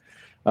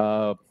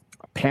of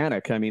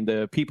panic.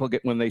 The people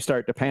when they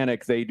start to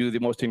panic, they do the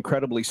most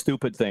incredibly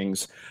stupid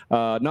things,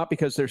 not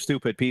because they're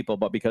stupid people,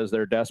 but because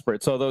they're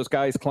desperate. So those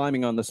guys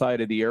climbing on the side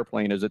of the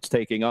airplane as it's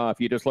taking off,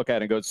 you just look at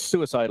it and go, it's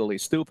suicidally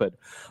stupid.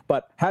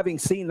 But having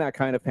seen that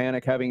kind of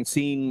panic, having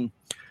seen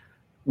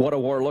what a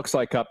war looks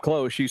like up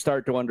close, you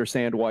start to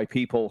understand why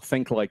people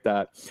think like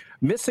that.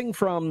 Missing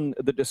from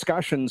the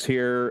discussions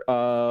here,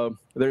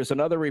 there's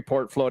another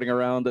report floating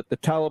around that the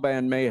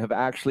Taliban may have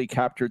actually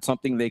captured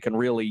something they can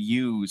really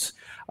use,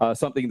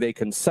 something they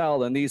can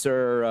sell. And these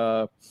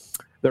are,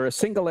 they're a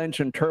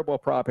single-engine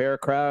turboprop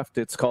aircraft.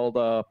 It's called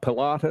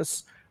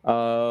Pilatus.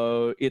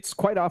 It's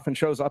quite often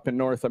shows up in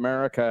North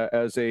America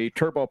as a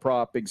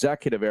turboprop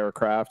executive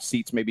aircraft,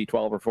 seats maybe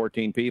 12 or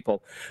 14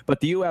 people.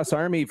 But the U.S.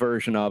 Army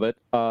version of it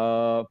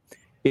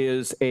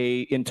is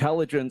a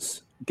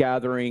intelligence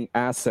gathering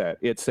asset.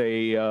 It's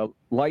a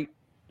light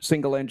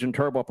single-engine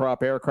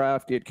turboprop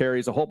aircraft. It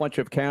carries a whole bunch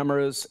of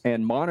cameras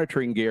and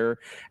monitoring gear,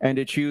 and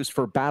it's used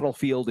for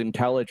battlefield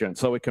intelligence.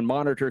 So it can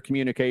monitor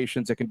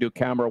communications, it can do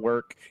camera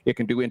work, it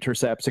can do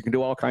intercepts, it can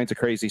do all kinds of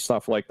crazy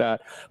stuff like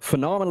that.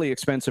 Phenomenally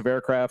expensive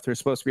aircraft. They're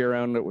supposed to be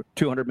around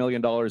 $200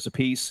 million a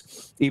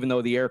piece, even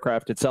though the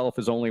aircraft itself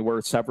is only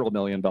worth several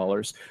 $million.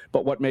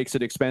 But what makes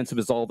it expensive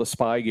is all the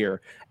spy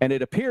gear. And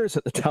it appears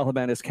that the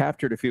Taliban has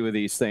captured a few of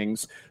these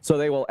things. So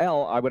they will,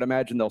 I would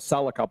imagine they'll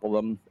sell a couple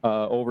of them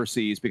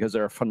overseas because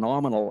they're a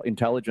phenomenal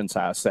intelligence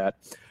asset.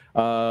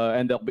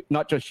 And they'll be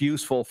not just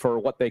useful for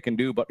what they can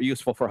do, but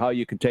useful for how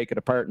you can take it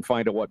apart and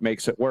find out what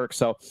makes it work.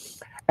 So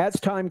as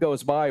time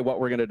goes by, what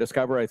we're going to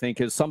discover, I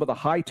think, is some of the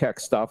high-tech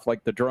stuff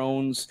like the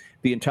drones,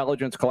 the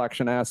intelligence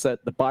collection asset,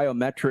 the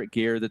biometric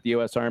gear that the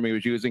U.S. Army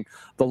was using.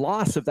 The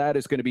loss of that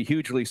is going to be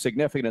hugely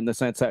significant in the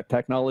sense that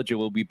technology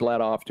will be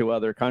bled off to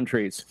other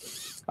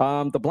countries.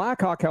 The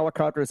Black Hawk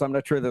helicopters, I'm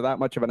not sure they're that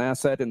much of an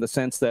asset in the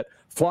sense that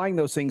flying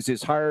those things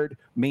is hard,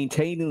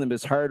 maintaining them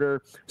is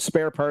harder,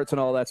 spare parts and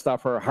all that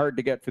stuff are hard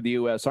to get for the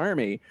U.S.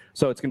 Army,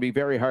 so it's going to be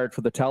very hard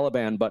for the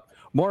Taliban. But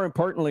more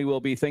importantly will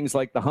be things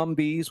like the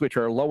Humvees, which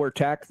are lower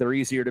tech, they're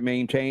easier to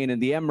maintain,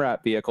 and the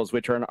MRAP vehicles,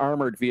 which are an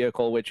armored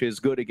vehicle, which is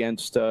good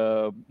against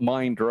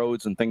mined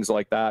roads and things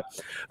like that.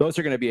 Those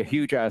are going to be a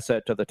huge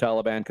asset to the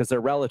Taliban because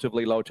they're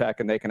relatively low tech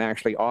and they can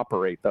actually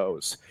operate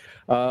those.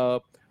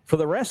 For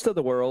the rest of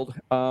the world,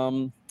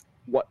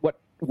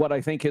 what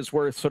I think is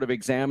worth sort of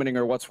examining,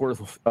 or what's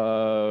worth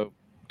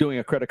doing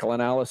a critical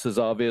analysis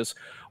of, is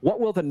what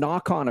will the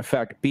knock-on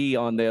effect be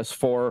on this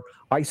for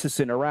ISIS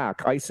in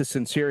Iraq, ISIS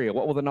in Syria?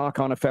 What will the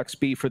knock-on effects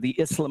be for the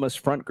Islamist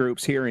front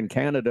groups here in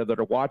Canada that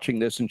are watching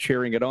this and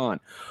cheering it on?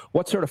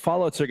 What sort of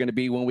fallouts are going to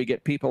be when we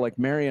get people like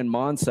Marian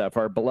Monsef,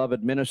 our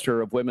beloved Minister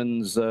of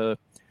Women's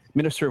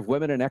Minister of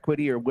Women and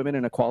Equity, or Women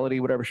and Equality,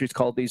 whatever she's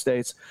called these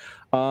days,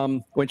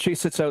 when she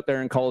sits out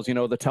there and calls, the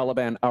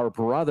Taliban our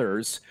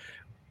brothers,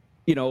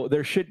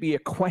 there should be a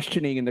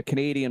questioning in the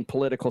Canadian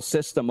political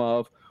system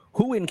of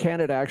who in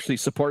Canada actually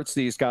supports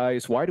these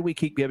guys. Why do we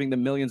keep giving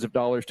them millions of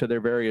dollars to their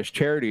various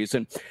charities?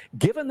 And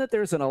given that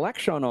there's an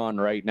election on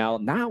right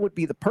now would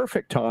be the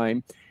perfect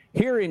time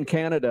here in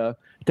Canada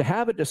to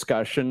have a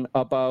discussion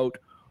about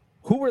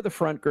who are the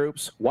front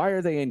groups? Why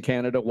are they in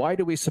Canada? Why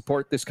do we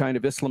support this kind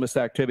of Islamist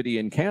activity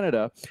in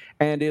Canada?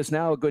 And is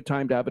now a good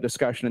time to have a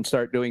discussion and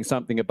start doing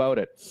something about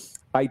it?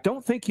 I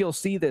don't think you'll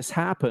see this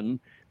happen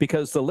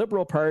because the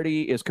Liberal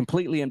Party is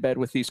completely in bed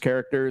with these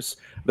characters.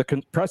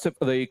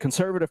 The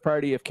Conservative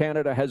Party of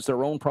Canada has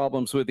their own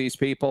problems with these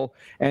people.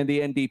 And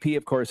the NDP,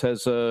 of course,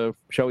 has,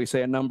 shall we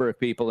say, a number of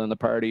people in the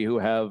party who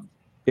have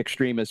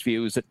extremist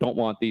views that don't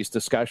want these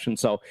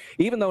discussions. So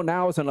even though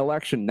now is an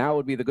election, now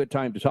would be the good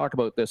time to talk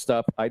about this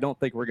stuff, I don't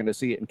think we're going to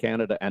see it in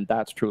Canada, and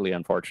that's truly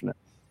unfortunate.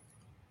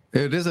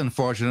 It is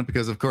unfortunate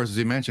because, of course, as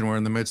you mentioned, we're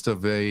in the midst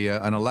of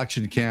an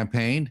election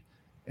campaign,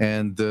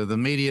 and the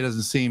media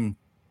doesn't seem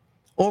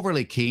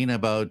overly keen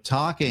about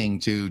talking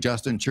to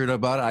Justin Trudeau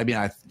about it. I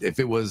mean, if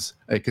it was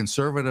a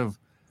conservative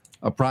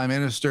prime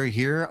minister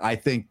here, I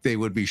think they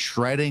would be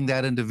shredding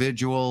that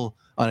individual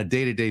on a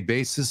day-to-day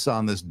basis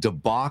on this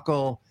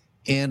debacle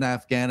in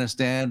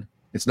Afghanistan.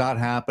 It's not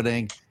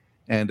happening,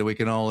 and we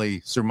can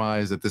only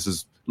surmise that this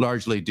is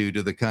largely due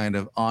to the kind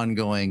of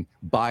ongoing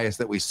bias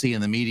that we see in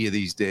the media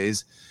these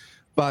days.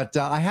 But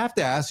I have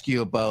to ask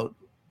you about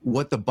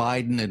what the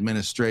Biden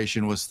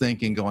administration was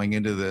thinking going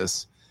into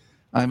this.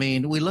 I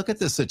mean, we look at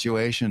this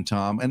situation,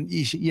 Tom, and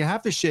you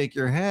have to shake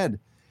your head.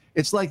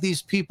 It's like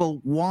these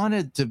people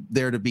wanted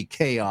there to be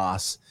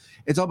chaos.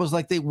 It's almost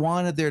like they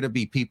wanted there to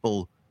be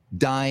people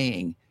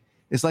dying.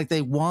 It's like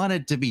they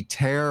wanted to be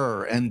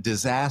terror and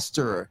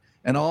disaster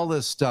and all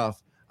this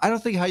stuff. I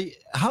don't think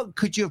how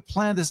could you have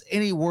planned this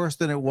any worse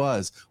than it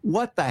was?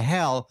 What the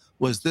hell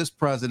was this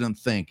president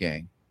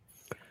thinking?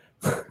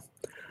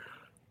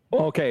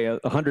 Okay,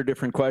 100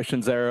 different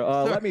questions there.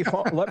 Let me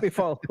fall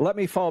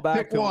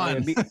back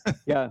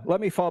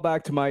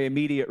to my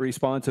immediate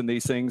response in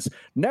these things.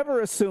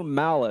 Never assume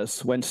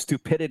malice when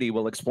stupidity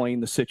will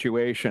explain the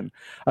situation.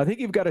 I think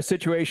you've got a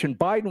situation.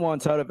 Biden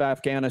wants out of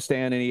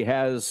Afghanistan, and he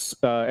has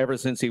ever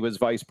since he was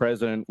vice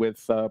president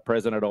with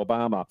President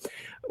Obama.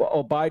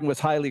 Well, Biden was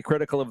highly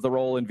critical of the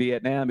role in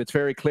Vietnam. It's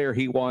very clear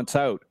he wants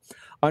out.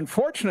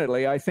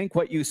 Unfortunately, I think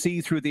what you see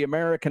through the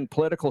American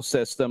political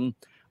system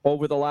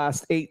over the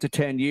last 8 to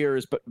 10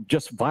 years, but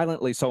just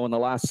violently so in the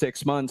last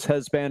 6 months,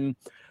 has been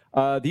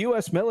the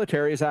U.S.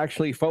 military is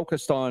actually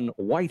focused on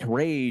white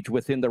rage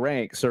within the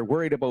ranks. They're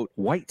worried about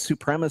white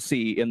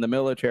supremacy in the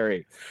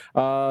military.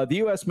 The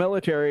U.S.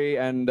 military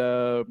and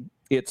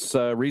its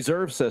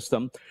reserve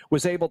system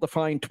was able to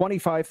find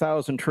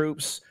 25,000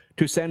 troops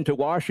to send to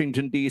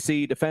Washington,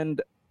 D.C.,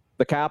 defend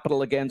the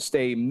Capitol against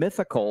a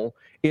mythical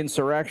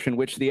insurrection,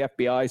 which the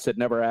FBI said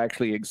never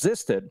actually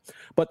existed,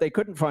 but they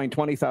couldn't find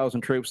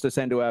 20,000 troops to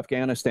send to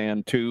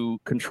Afghanistan to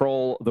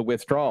control the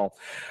withdrawal.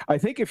 I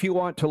think if you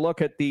want to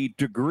look at the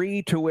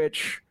degree to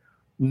which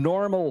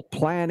normal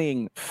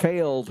planning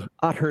failed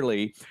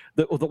utterly.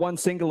 The one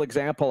single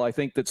example I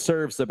think that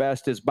serves the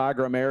best is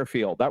Bagram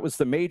Airfield. That was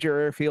the major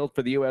airfield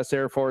for the U.S.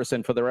 Air Force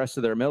and for the rest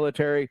of their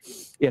military.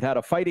 It had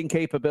a fighting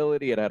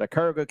capability, it had a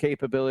cargo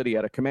capability, it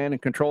had a command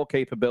and control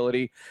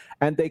capability,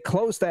 and they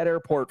closed that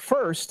airport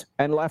first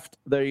and left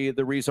the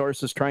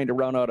resources trying to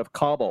run out of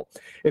Kabul.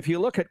 If you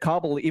look at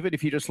Kabul, even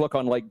if you just look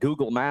on like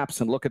Google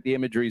Maps and look at the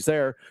imageries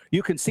there,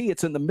 you can see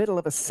it's in the middle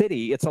of a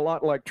city. It's a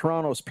lot like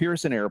Toronto's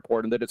Pearson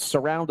Airport in that it's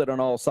surrounded on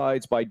all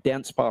sides by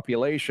dense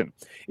population.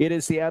 It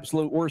is the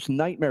absolute worst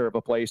nightmare of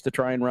a place to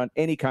try and run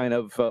any kind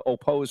of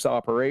opposed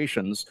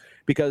operations,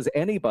 because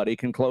anybody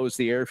can close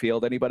the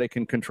airfield, anybody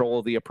can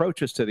control the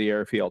approaches to the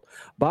airfield.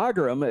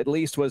 Bagram at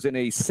least was in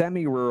a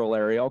semi-rural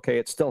area. Okay,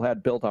 it still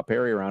had built-up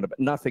area around it, but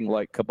nothing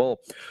like Kabul.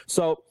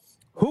 So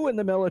who in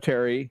the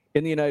military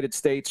in the United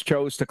States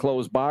chose to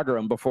close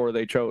Bagram before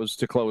they chose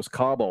to close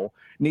Kabul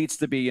needs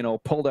to be,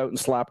 pulled out and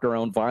slapped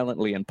around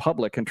violently in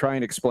public and try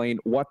and explain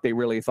what they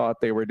really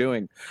thought they were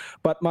doing.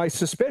 But my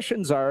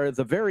suspicions are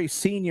the very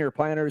senior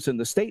planners in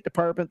the State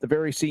Department, the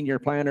very senior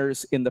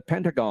planners in the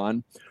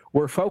Pentagon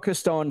were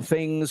focused on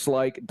things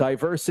like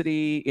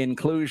diversity,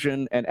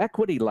 inclusion, and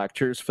equity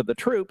lectures for the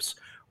troops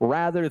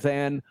rather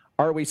than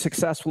are we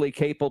successfully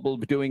capable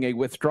of doing a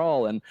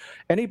withdrawal? And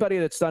anybody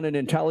that's done an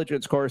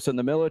intelligence course in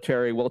the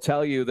military will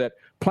tell you that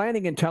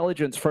planning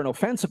intelligence for an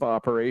offensive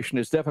operation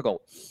is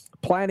difficult.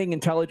 Planning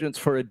intelligence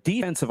for a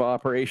defensive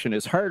operation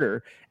is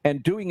harder,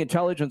 and doing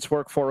intelligence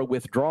work for a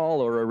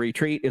withdrawal or a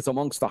retreat is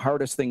amongst the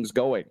hardest things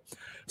going.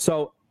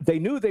 So they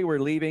knew they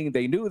were leaving.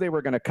 They knew they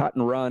were going to cut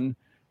and run.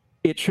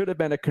 It should have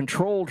been a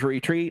controlled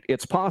retreat.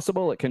 It's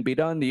possible. It can be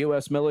done. The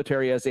U.S.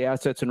 military has the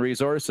assets and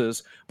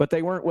resources, but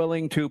they weren't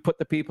willing to put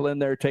the people in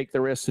there, take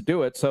the risk to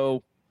do it.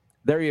 So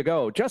there you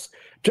go. Just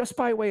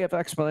by way of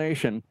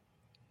explanation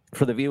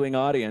for the viewing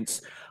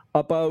audience,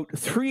 about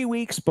 3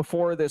 weeks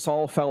before this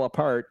all fell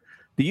apart,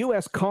 the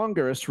U.S.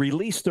 Congress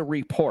released a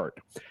report.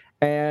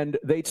 And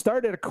they'd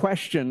started a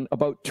question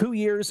about 2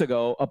 years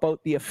ago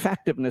about the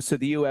effectiveness of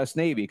the U.S.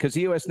 Navy, because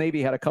the U.S.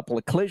 Navy had a couple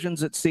of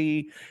collisions at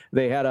sea.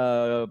 They had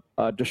a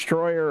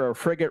destroyer or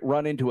frigate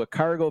run into a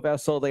cargo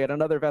vessel. They had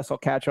another vessel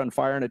catch on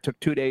fire, and it took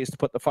 2 days to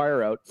put the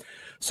fire out.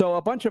 So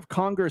a bunch of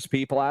Congress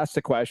people asked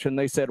the question.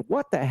 They said,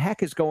 what the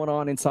heck is going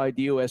on inside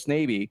the U.S.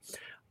 Navy?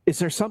 Is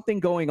there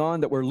something going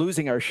on that we're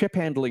losing our ship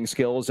handling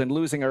skills and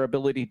losing our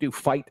ability to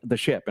fight the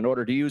ship in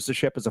order to use the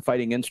ship as a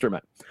fighting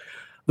instrument?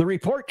 The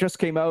report just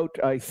came out,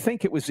 I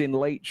think it was in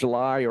late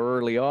July or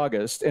early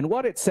August, and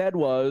what it said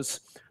was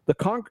the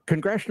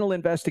congressional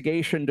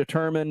investigation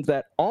determined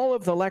that all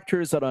of the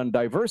lectures on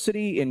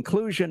diversity,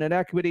 inclusion, and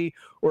equity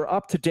were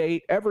up to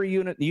date. Every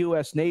unit in the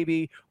U.S.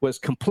 Navy was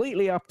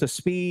completely up to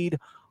speed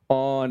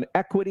on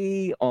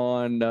equity,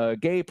 on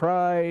gay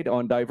pride,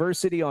 on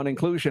diversity, on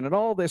inclusion, and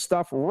all this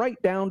stuff right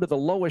down to the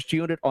lowest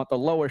unit on the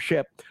lowest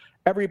ship.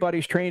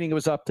 Everybody's training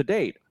was up to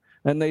date.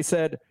 And they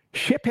said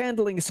ship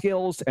handling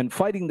skills and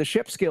fighting the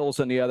ship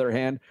skills, on the other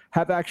hand,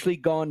 have actually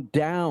gone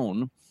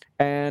down,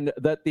 and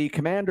that the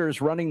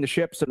commanders running the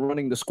ships and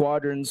running the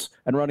squadrons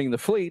and running the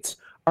fleets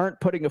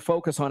aren't putting a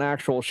focus on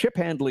actual ship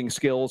handling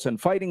skills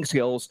and fighting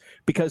skills,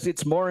 because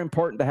it's more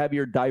important to have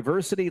your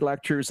diversity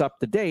lectures up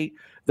to date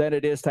than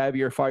it is to have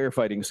your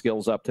firefighting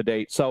skills up to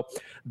date. So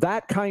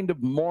that kind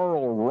of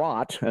moral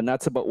rot, and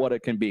that's about what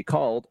it can be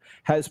called,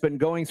 has been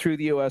going through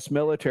the U.S.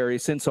 military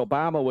since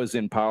Obama was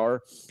in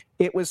power.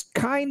 It was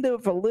kind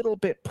of a little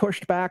bit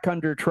pushed back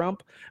under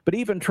Trump, but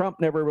even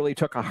Trump never really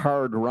took a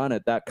hard run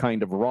at that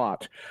kind of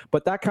rot.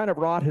 But that kind of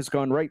rot has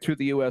gone right through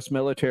the U.S.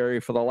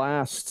 military for the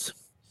last,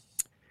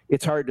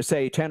 it's hard to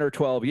say, 10 or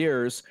 12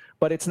 years,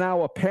 but it's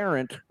now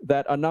apparent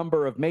that a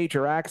number of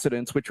major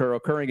accidents which are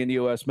occurring in the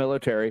U.S.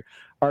 military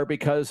are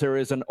because there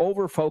is an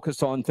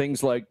over-focus on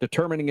things like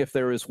determining if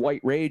there is white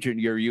rage in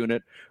your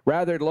unit,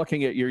 rather than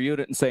looking at your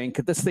unit and saying,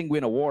 could this thing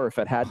win a war if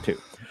it had to?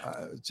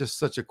 Just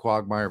such a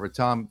quagmire. But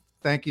Tom,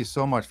 thank you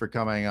so much for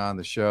coming on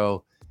the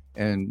show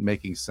and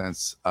making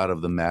sense out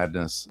of the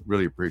madness.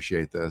 Really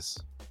appreciate this.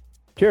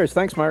 Cheers.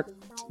 Thanks, Mark.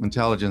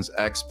 Intelligence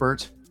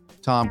expert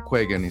Tom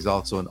Quiggin. He's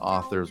also an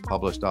author,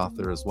 published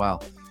author as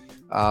well.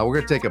 We're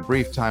going to take a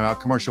brief timeout,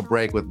 commercial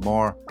break with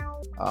more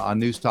on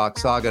News Talk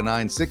Saga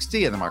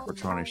 960 and the Marc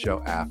Patrone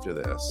Show after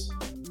this.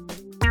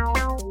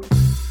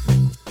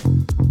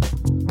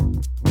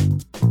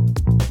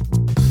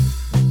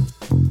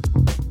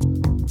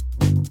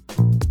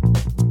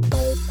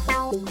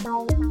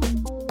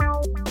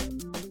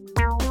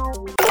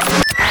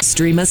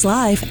 Stream us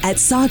live at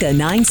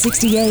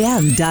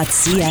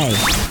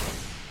saga960am.ca.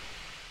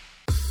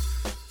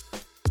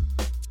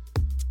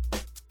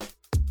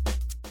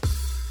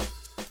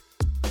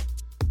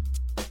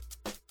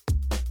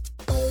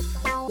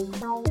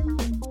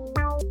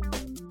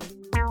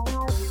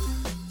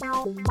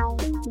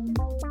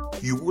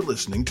 You were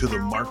listening to the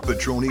Marc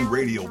Patrone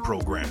radio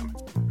program,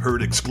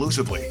 heard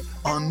exclusively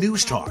on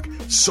News Talk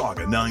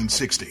Saga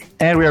 960.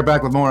 And we are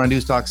back with more on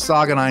News Talk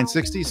Saga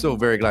 960. So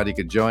very glad you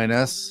could join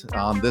us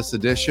on this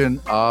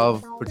edition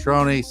of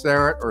Patrone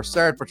Syrett, or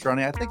Syrett Patrone.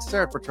 I think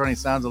Syrett Patrone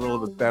sounds a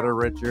little bit better,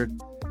 Richard.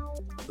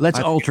 Let's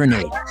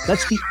alternate.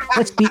 Let's be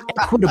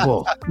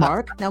equitable,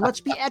 Marc. Now let's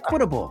be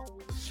equitable.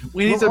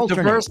 We need some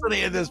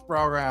diversity in this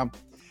program.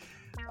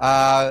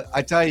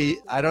 I tell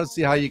you, I don't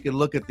see how you can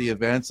look at the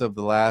events of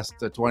the last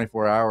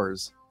 24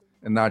 hours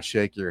and not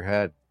shake your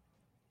head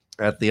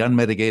at the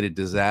unmitigated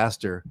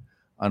disaster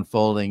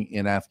unfolding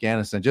in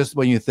Afghanistan. Just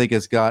when you think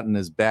it's gotten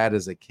as bad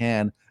as it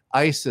can,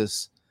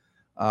 ISIS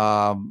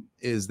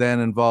is then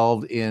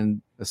involved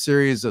in a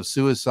series of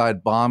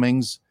suicide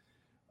bombings.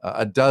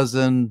 A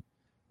dozen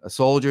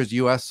soldiers,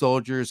 U.S.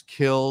 soldiers,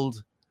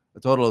 killed, a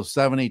total of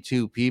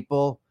 72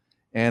 people,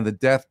 and the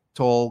death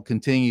toll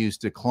continues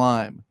to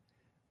climb.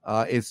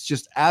 It's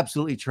just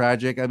absolutely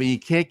tragic. I mean, you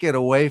can't get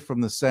away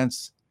from the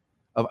sense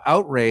of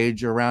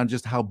outrage around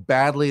just how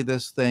badly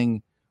this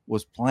thing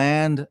was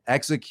planned,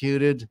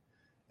 executed,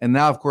 and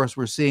now, of course,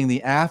 we're seeing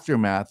the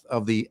aftermath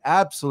of the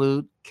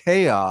absolute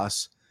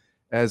chaos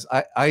as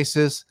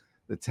ISIS,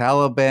 the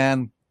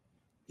Taliban,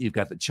 you've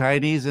got the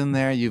Chinese in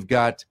there, you've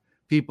got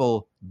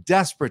people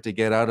desperate to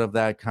get out of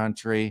that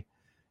country,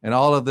 and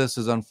all of this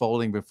is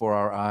unfolding before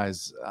our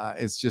eyes.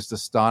 It's just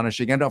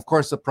astonishing. And, of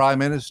course, the Prime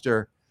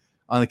Minister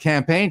on the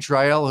campaign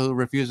trail who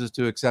refuses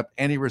to accept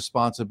any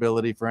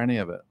responsibility for any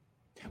of it.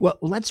 Well,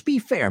 let's be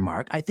fair,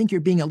 Marc. I think you're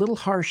being a little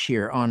harsh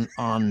here on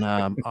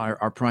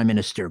our Prime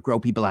Minister,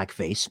 Gropey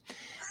Blackface.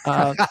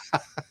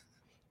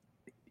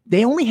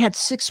 They only had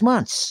 6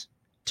 months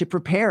to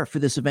prepare for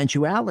this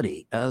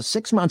eventuality.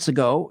 6 months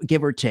ago,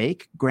 give or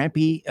take,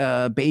 Grampy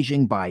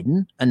Beijing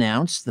Biden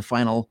announced the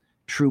final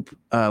troop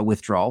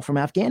withdrawal from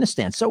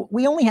Afghanistan. So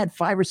we only had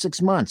 5 or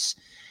 6 months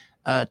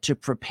to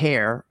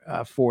prepare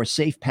for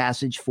safe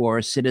passage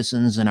for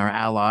citizens and our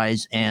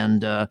allies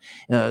and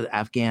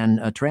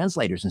Afghan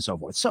translators and so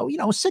forth. So,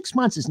 6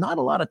 months is not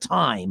a lot of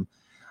time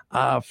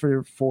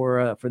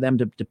for them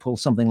to pull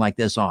something like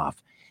this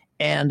off.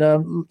 And,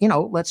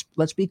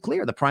 let's be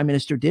clear. The Prime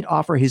Minister did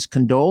offer his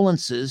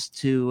condolences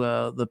to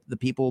the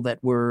people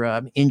that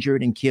were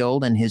injured and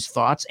killed, and his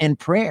thoughts and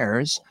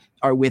prayers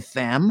are with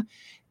them.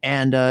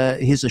 And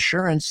his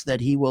assurance that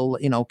he will,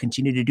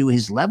 continue to do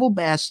his level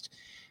best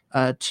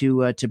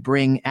to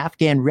bring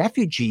Afghan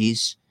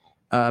refugees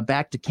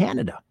back to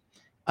Canada.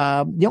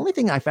 The only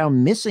thing I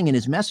found missing in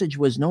his message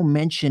was no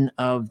mention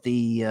of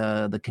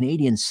the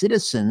Canadian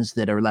citizens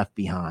that are left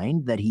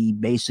behind that he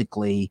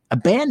basically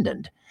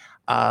abandoned.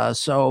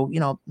 So,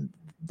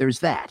 there's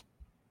that.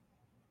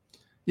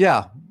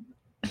 Yeah,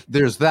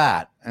 there's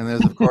that. And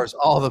there's, of course,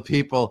 all the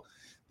people,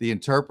 the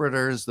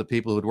interpreters, the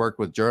people who'd worked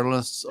with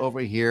journalists over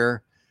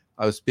here.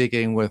 I was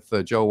speaking with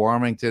Joe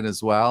Warmington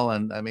as well.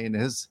 And I mean,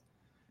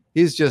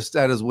 he's just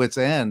at his wit's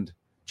end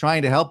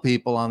trying to help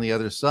people on the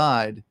other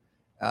side.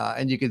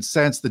 And you can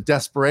sense the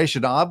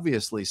desperation,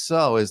 obviously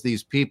so, as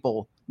these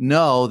people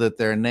know that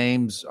their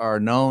names are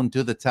known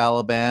to the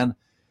Taliban.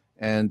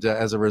 And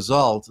as a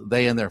result,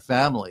 they and their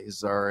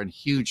families are in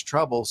huge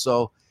trouble.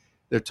 So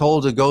they're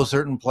told to go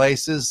certain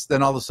places.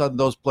 Then all of a sudden,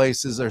 those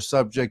places are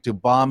subject to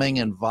bombing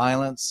and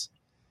violence.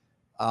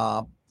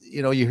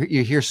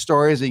 You hear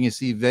stories and you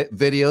see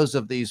videos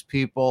of these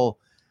people,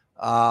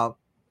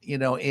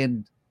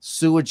 in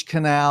sewage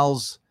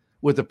canals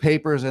with the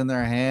papers in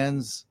their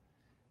hands.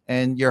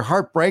 And your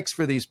heart breaks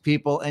for these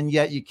people. And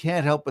yet you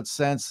can't help but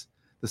sense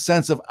the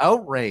sense of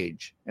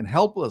outrage and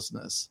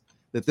helplessness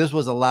that this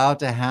was allowed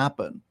to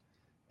happen.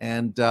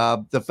 And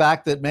the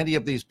fact that many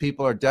of these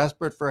people are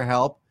desperate for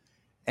help,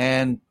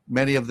 and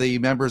many of the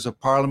members of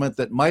parliament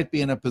that might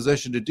be in a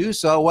position to do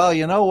so, well,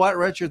 you know what,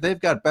 Richard, they've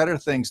got better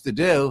things to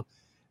do,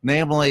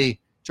 namely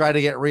try to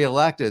get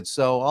reelected.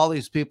 So all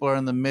these people are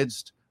in the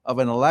midst of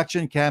an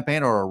election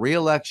campaign or a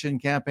re-election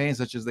campaign,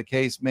 such as the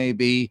case may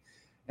be,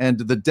 and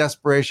the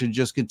desperation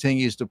just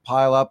continues to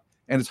pile up,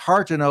 and it's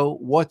hard to know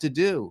what to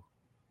do.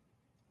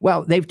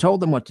 Well, they've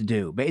told them what to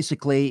do.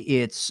 Basically,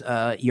 it's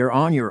you're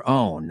on your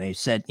own. They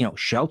said,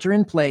 shelter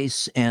in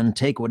place and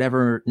take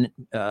whatever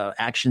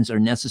actions are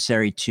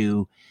necessary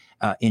to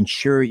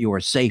ensure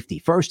your safety.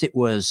 First, it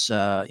was,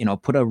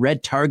 put a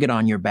red target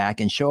on your back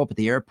and show up at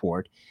the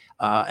airport.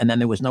 And then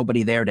there was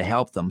nobody there to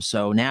help them.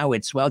 So now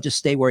it's, well, just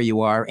stay where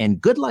you are and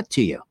good luck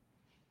to you.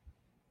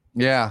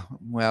 Yeah,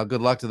 well,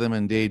 good luck to them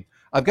indeed.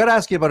 I've got to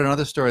ask you about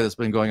another story that's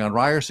been going on.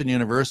 Ryerson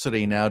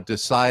University now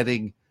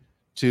deciding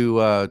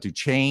to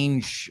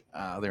change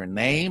their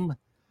name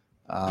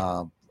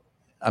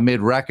amid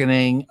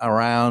reckoning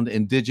around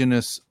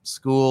Indigenous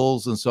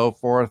schools and so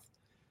forth.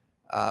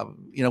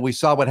 We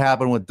saw what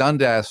happened with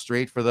Dundas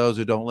Street. For those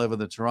who don't live in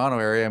the Toronto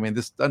area, I mean,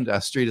 this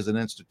Dundas Street is an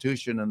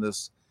institution in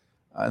this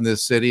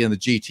city, in the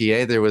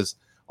GTA. There was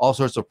all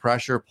sorts of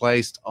pressure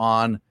placed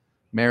on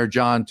Mayor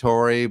John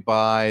Tory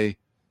by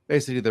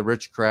basically the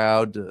rich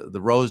crowd,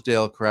 the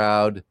Rosedale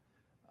crowd.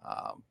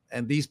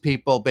 And these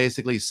people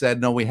basically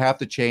said, no, we have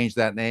to change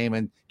that name.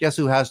 And guess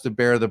who has to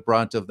bear the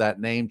brunt of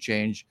that name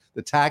change?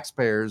 The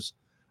taxpayers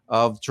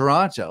of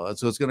Toronto. And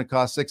so it's going to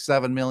cost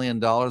 $6-7 million,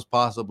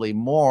 possibly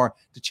more,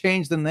 to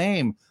change the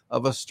name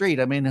of a street.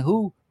 I mean,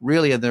 who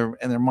really in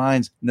their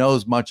minds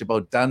knows much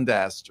about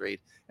Dundas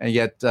Street? And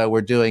yet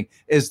we're doing,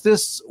 is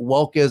this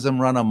wokeism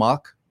run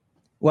amok?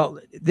 Well,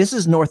 this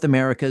is North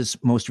America's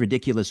most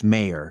ridiculous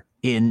mayor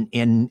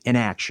in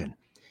action.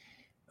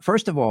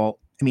 First of all,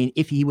 I mean,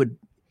 if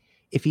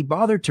he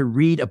bothered to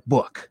read a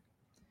book,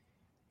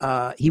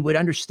 he would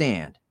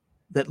understand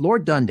that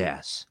Lord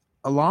Dundas,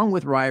 along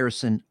with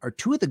Ryerson, are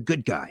two of the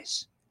good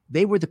guys.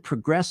 They were the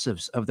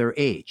progressives of their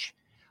age.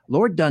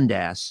 Lord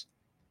Dundas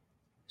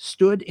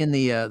stood in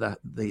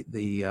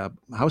the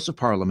House of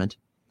Parliament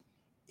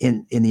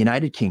in the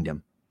United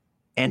Kingdom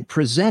and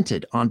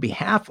presented on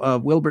behalf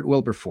of Wilbert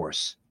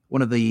Wilberforce,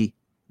 one of the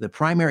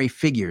primary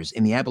figures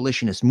in the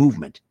abolitionist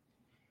movement,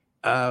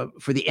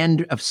 for the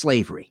end of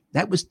slavery.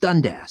 That was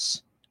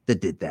Dundas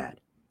that did that.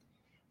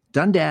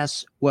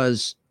 Dundas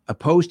was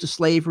opposed to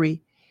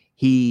slavery.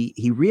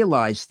 He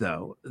realized,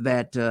 though,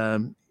 that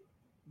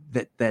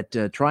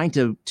trying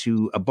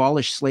to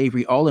abolish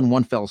slavery all in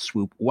one fell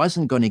swoop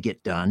wasn't going to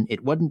get done.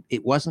 It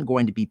wasn't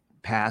going to be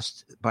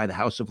passed by the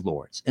House of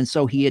Lords, and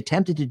so he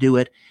attempted to do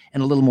it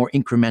in a little more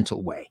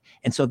incremental way.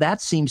 And so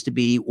that seems to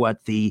be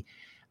what the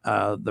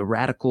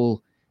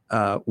radical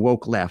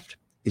woke left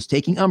is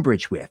taking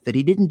umbrage with, that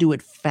he didn't do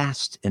it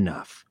fast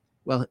enough.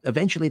 Well,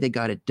 eventually they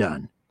got it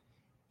done,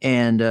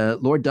 and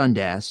Lord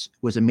Dundas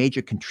was a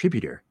major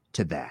contributor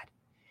to that.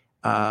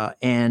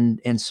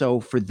 And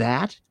so for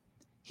that,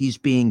 he's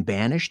being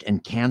banished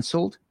and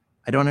canceled.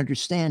 I don't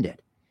understand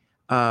it.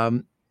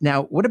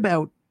 Now, what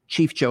about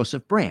Chief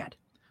Joseph Brant?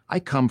 I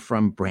come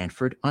from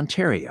Brantford,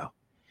 Ontario.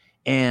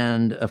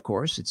 And of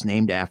course, it's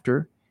named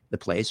after the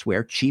place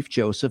where Chief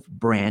Joseph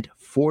Brant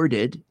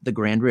forded the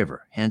Grand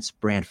River, hence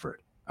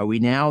Brantford. Are we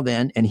now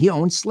then? And he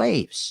owned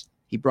slaves.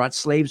 He brought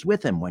slaves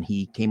with him when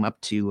he came up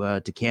to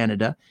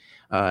Canada.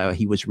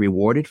 He was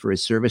rewarded for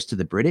his service to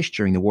the British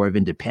during the War of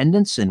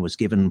Independence and was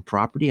given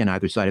property on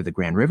either side of the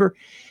Grand River.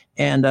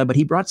 But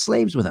he brought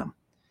slaves with him,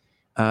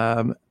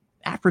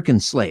 African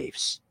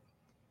slaves.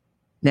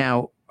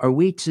 Now, are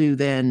we to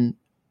then,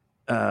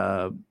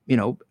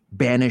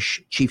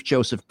 banish Chief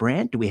Joseph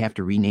Brant? Do we have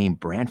to rename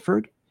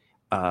Brantford,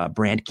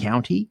 Brant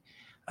County?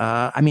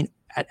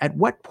 At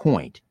what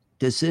point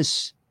does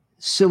this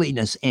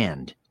silliness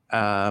end?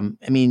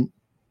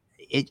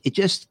 It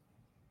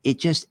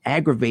just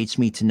aggravates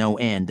me to no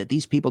end that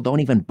these people don't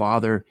even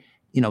bother,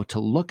 to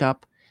look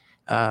up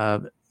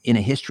in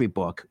a history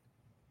book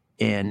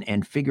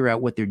and figure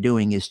out what they're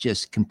doing is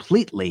just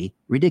completely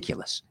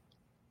ridiculous.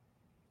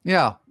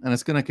 Yeah, and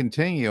it's going to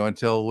continue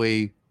until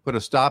we put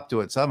a stop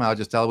to it somehow,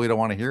 just tell we don't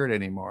want to hear it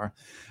anymore.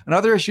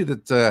 Another issue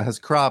that has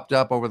cropped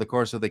up over the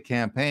course of the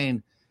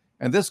campaign,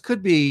 and this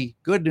could be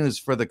good news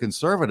for the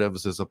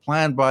Conservatives, is a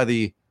plan by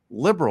the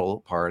Liberal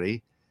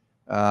Party,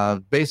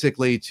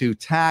 basically to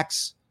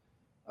tax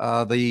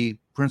the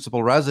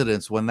principal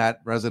residence when that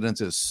residence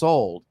is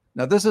sold.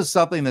 Now, this is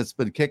something that's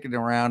been kicking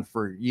around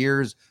for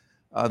years.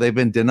 They've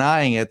been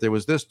denying it. There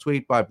was this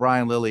tweet by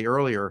Brian Lilly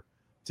earlier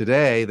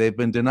today. They've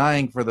been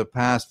denying for the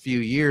past few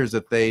years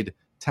that they'd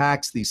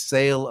tax the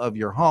sale of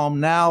your home.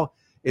 Now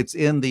it's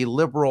in the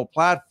Liberal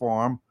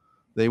platform.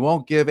 They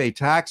won't give a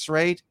tax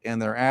rate,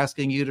 and they're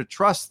asking you to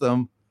trust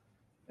them.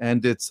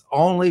 And it's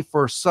only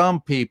for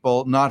some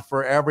people, not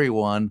for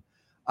everyone.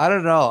 I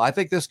don't know. I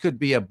think this could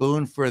be a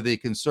boon for the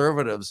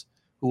Conservatives,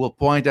 who will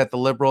point at the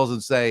Liberals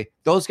and say,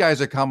 those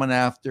guys are coming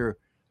after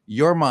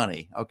your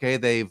money. Okay,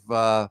 they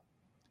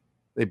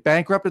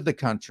bankrupted the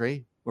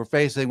country. We're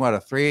facing what, a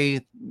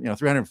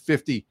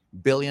 $350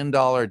 billion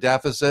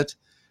deficit.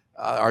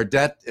 Our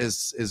debt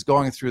is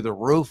going through the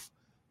roof,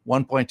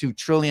 $1.2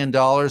 trillion.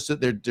 So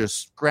they're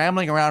just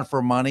scrambling around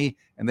for money,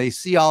 and they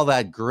see all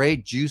that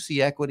great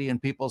juicy equity in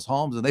people's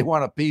homes, and they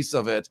want a piece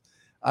of it.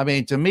 I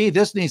mean, to me,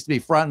 this needs to be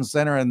front and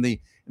center in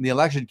the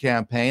election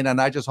campaign, and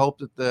I just hope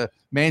that the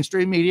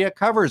mainstream media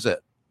covers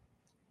it.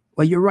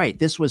 Well, you're right.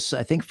 This was,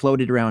 I think,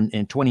 floated around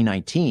in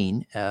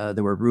 2019.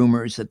 There were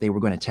rumors that they were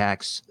going to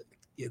tax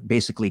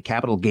basically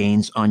capital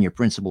gains on your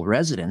principal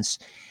residence.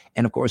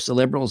 And of course, the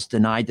Liberals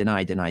denied.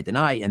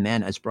 And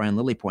then, as Brian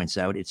Lilly points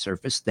out, it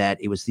surfaced that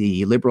it was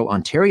the Liberal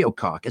Ontario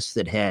caucus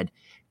that had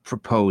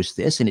proposed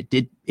this, and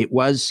it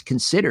was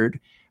considered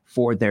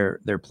for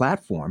their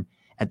platform.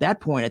 At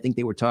that point, I think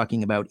they were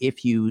talking about they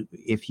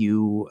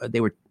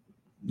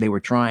were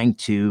trying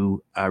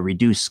to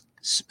reduce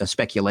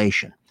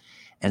speculation.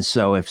 And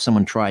so if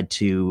someone tried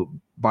to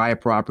buy a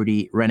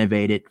property,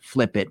 renovate it,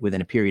 flip it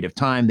within a period of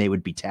time, they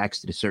would be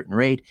taxed at a certain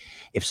rate.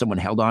 If someone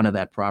held on to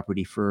that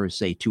property for,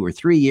 say, 2 or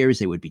 3 years,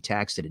 they would be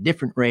taxed at a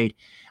different rate.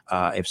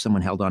 If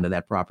someone held on to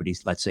that property,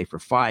 let's say, for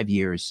 5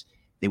 years,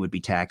 they would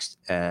be taxed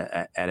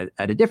at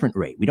a different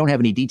rate. We don't have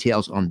any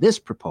details on this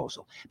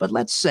proposal. But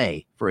let's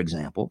say, for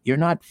example, you're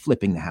not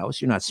flipping the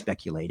house, you're not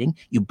speculating.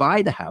 You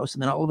buy the house,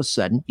 and then all of a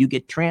sudden you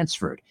get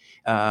transferred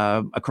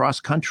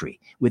across country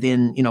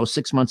within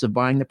 6 months of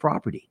buying the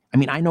property. I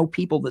mean, I know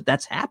people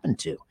that's happened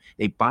to.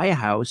 They buy a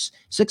house,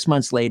 6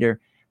 months later,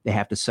 they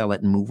have to sell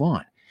it and move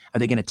on. Are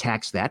they going to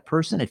tax that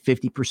person at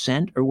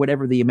 50% or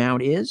whatever the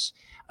amount is?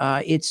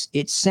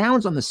 It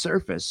sounds on the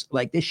surface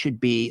like this should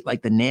be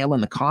like the nail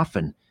in the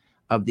coffin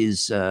of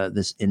this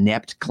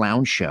inept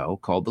clown show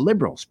called the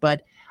Liberals.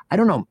 But I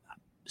don't know.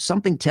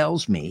 something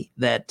tells me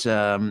that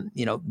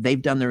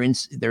they've done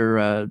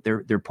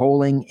their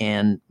polling,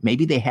 and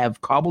maybe they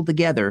have cobbled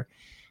together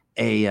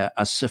a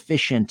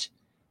sufficient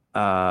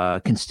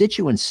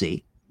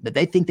constituency that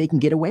they think they can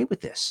get away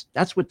with this.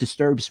 That's what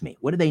disturbs me.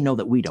 What do they know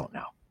that we don't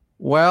know?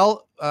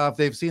 Well, if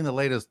they've seen the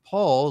latest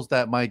polls,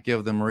 that might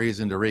give them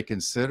reason to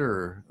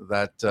reconsider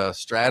that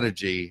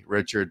strategy,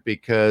 Richard,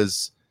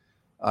 because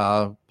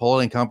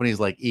polling companies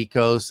like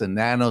Ecos and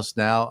Nanos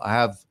now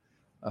have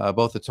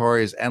both the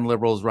Tories and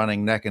Liberals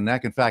running neck and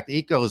neck. In fact,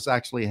 Ecos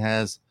actually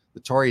has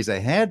the Tories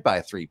ahead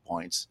by 3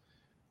 points.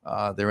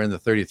 They're in the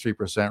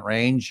 33%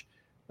 range.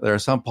 There are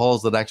some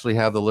polls that actually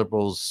have the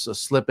Liberals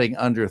slipping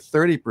under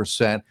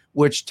 30%,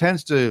 which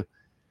tends to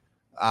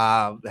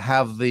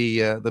have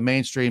the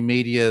mainstream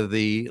media,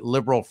 the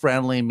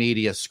liberal-friendly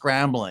media,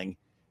 scrambling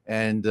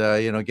and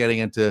getting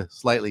into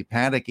slightly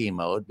panicky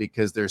mode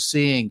because they're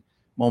seeing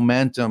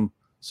momentum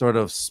sort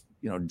of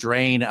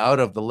drain out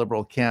of the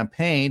Liberal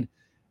campaign.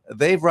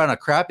 They've run a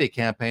crappy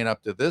campaign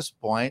up to this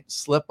point,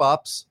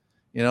 slip-ups,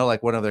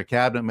 like one of their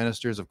cabinet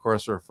ministers, of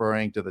course,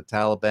 referring to the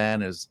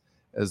Taliban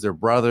as their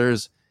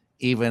brothers,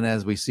 even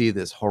as we see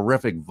this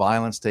horrific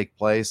violence take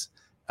place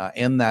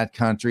in that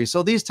country.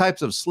 So these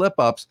types of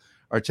slip-ups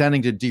are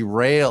tending to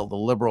derail the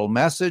Liberal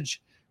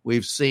message.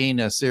 We've seen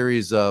a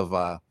series of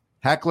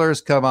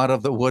hecklers come out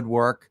of the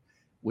woodwork.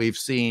 We've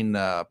seen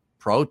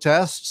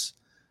protests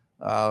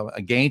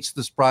against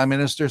this prime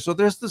minister. So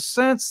there's the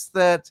sense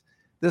that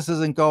this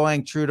isn't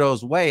going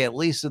Trudeau's way, at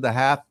least at the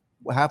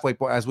halfway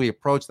point. As we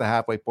approach the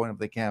halfway point of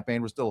the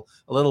campaign, we're still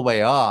a little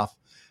way off.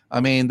 I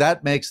mean,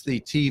 that makes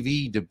the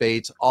TV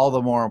debates all the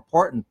more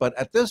important. But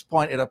at this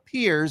point, it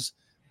appears,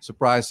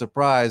 surprise,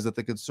 surprise, that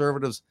the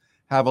Conservatives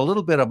have a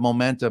little bit of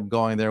momentum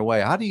going their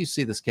way. How do you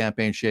see this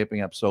campaign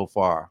shaping up so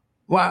far?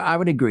 Well, I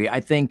would agree. I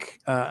think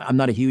I'm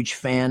not a huge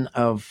fan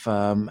of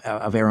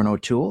Aaron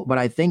O'Toole, but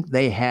I think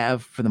they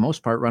have, for the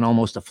most part, run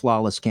almost a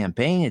flawless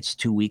campaign. It's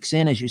 2 weeks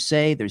in, as you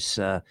say. It's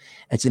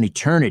an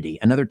eternity.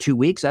 Another 2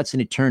 weeks, that's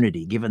an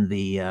eternity, given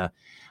the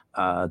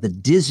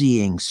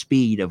dizzying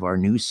speed of our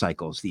news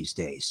cycles these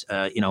days.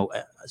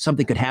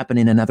 Something could happen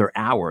in another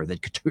hour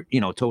that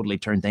could, totally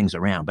turn things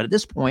around. But at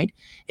this point,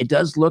 it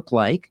does look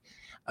like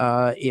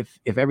if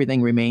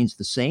everything remains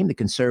the same, the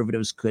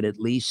Conservatives could at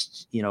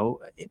least,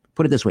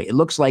 put it this way. It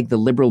looks like the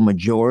Liberal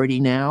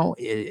majority now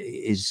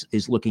is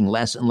looking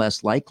less and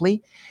less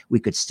likely. We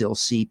could still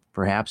see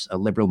perhaps a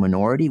Liberal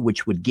minority,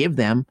 which would give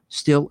them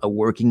still a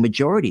working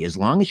majority, as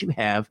long as you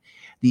have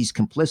these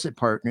complicit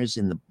partners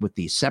with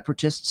the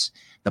separatists,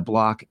 the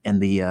Bloc, and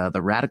the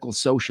radical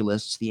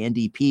socialists, the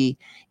NDP,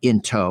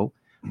 in tow.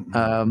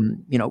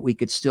 We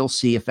could still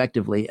see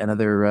effectively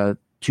another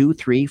 2,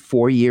 3,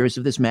 4 years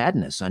of this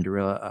madness under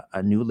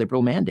a new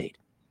Liberal mandate.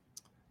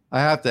 I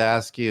have to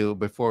ask you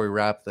before we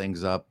wrap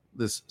things up,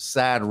 this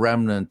sad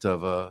remnant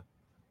of a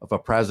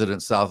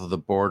president south of the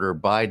border,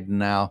 Biden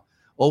now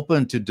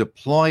open to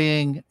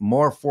deploying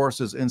more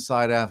forces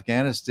inside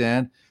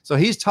Afghanistan. So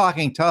he's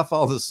talking tough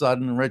all of a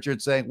sudden,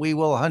 Richard, saying, we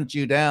will hunt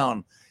you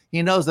down.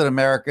 He knows that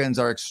Americans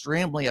are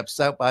extremely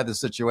upset by the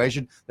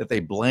situation, that they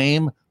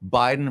blame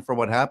Biden for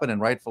what happened,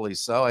 and rightfully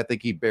so. I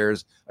think he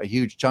bears a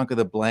huge chunk of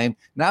the blame.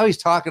 Now he's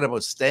talking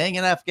about staying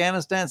in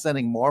Afghanistan,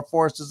 sending more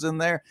forces in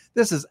there.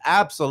 This is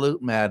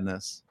absolute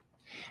madness.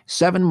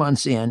 7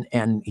 months in,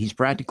 and he's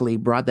practically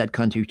brought that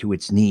country to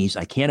its knees.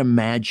 I can't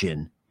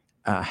imagine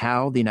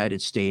how the United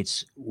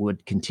States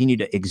would continue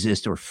to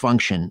exist or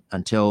function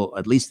until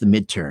at least the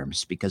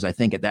midterms, because I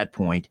think at that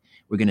point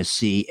we're going to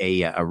see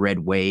a red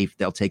wave.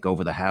 They'll take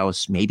over the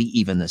House, maybe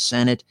even the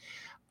Senate.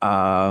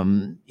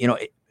 I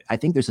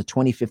think there's a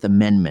 25th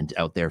Amendment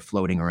out there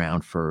floating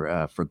around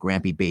for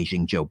Grampy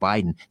Beijing Joe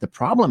Biden. The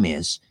problem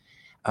is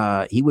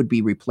he would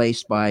be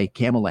replaced by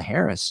Kamala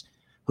Harris,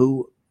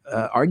 who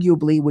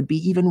arguably would be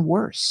even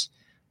worse.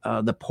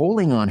 The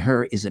polling on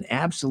her is an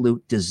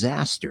absolute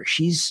disaster.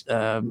 She's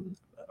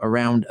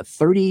around a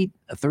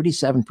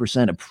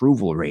 37%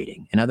 approval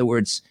rating. In other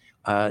words,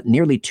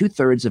 nearly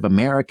 2/3 of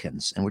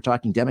Americans, and we're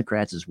talking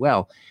Democrats as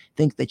well,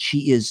 think that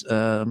she is,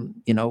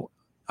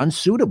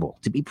 unsuitable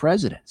to be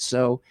president.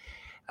 So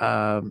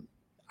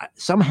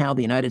somehow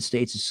the United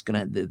States is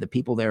going to, the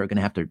people there are going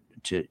to have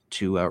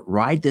to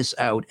ride this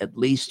out at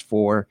least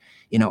for,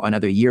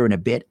 another year and a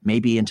bit,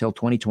 maybe until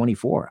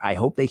 2024. I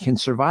hope they can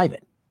survive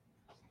it.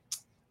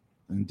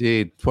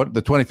 Indeed.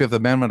 The 25th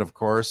Amendment, of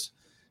course,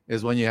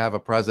 is when you have a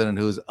president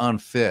who's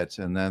unfit,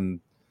 and then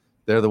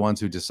they're the ones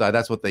who decide.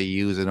 That's what they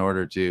use in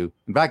order to.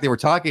 In fact, they were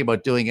talking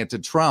about doing it to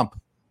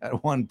Trump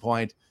at one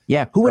point.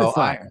 Yeah, who would have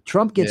thought?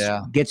 Trump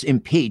gets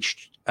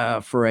impeached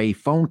for a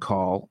phone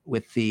call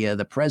with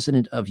the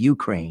president of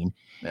Ukraine.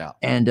 Yeah,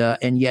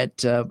 and yet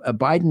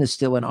Biden is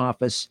still in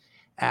office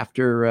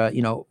after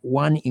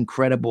one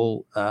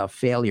incredible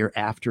failure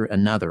after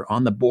another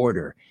on the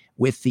border,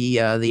 with the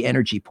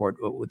energy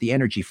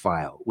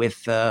file, with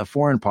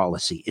foreign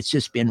policy. It's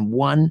just been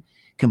one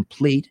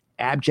complete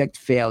abject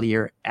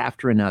failure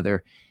after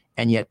another,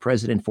 and yet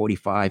President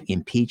 45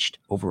 impeached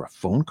over a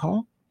phone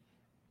call.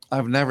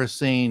 I've never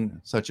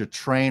seen such a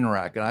train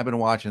wreck. And I've been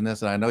watching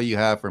this, and I know you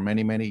have for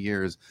many, many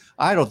years.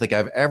 I don't think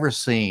I've ever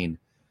seen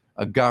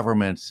a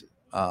government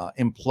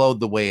implode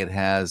the way it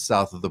has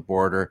south of the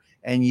border.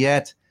 And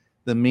yet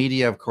the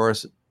media, of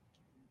course,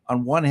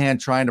 on one hand,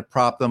 trying to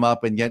prop them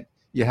up, and yet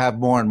you have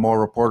more and more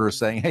reporters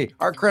saying, hey,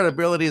 our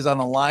credibility is on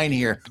the line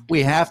here.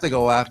 We have to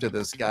go after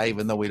this guy,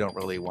 even though we don't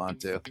really want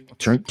to.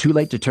 Too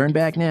late to turn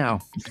back now.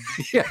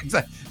 Yeah,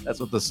 exactly.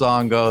 That's what the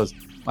song goes.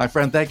 My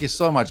friend, thank you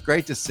so much.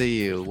 Great to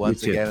see you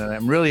once again. And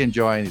I'm really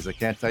enjoying these. I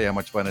can't tell you how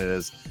much fun it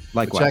is.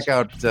 Likewise. Check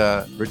out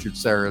Richard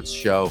Syrett's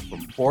show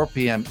from 4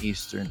 p.m.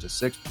 Eastern to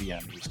 6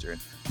 p.m. Eastern,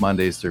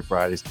 Mondays through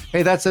Fridays.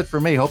 Hey, that's it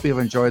for me. Hope you've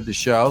enjoyed the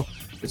show.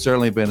 It's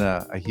certainly been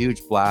a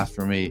huge blast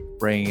for me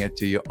bringing it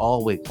to you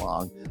all week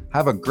long.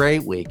 Have a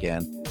great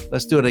weekend.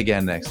 Let's do it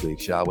again next week,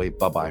 shall we?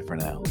 Bye-bye for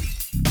now.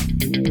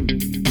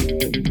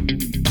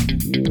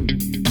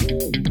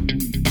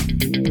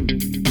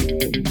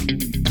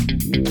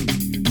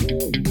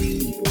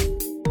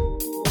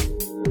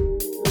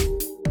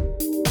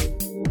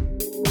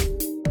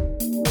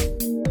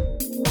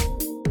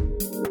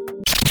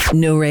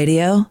 No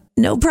radio?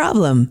 No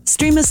problem.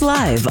 Stream us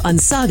live on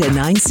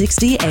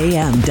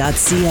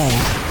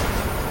saga960am.ca.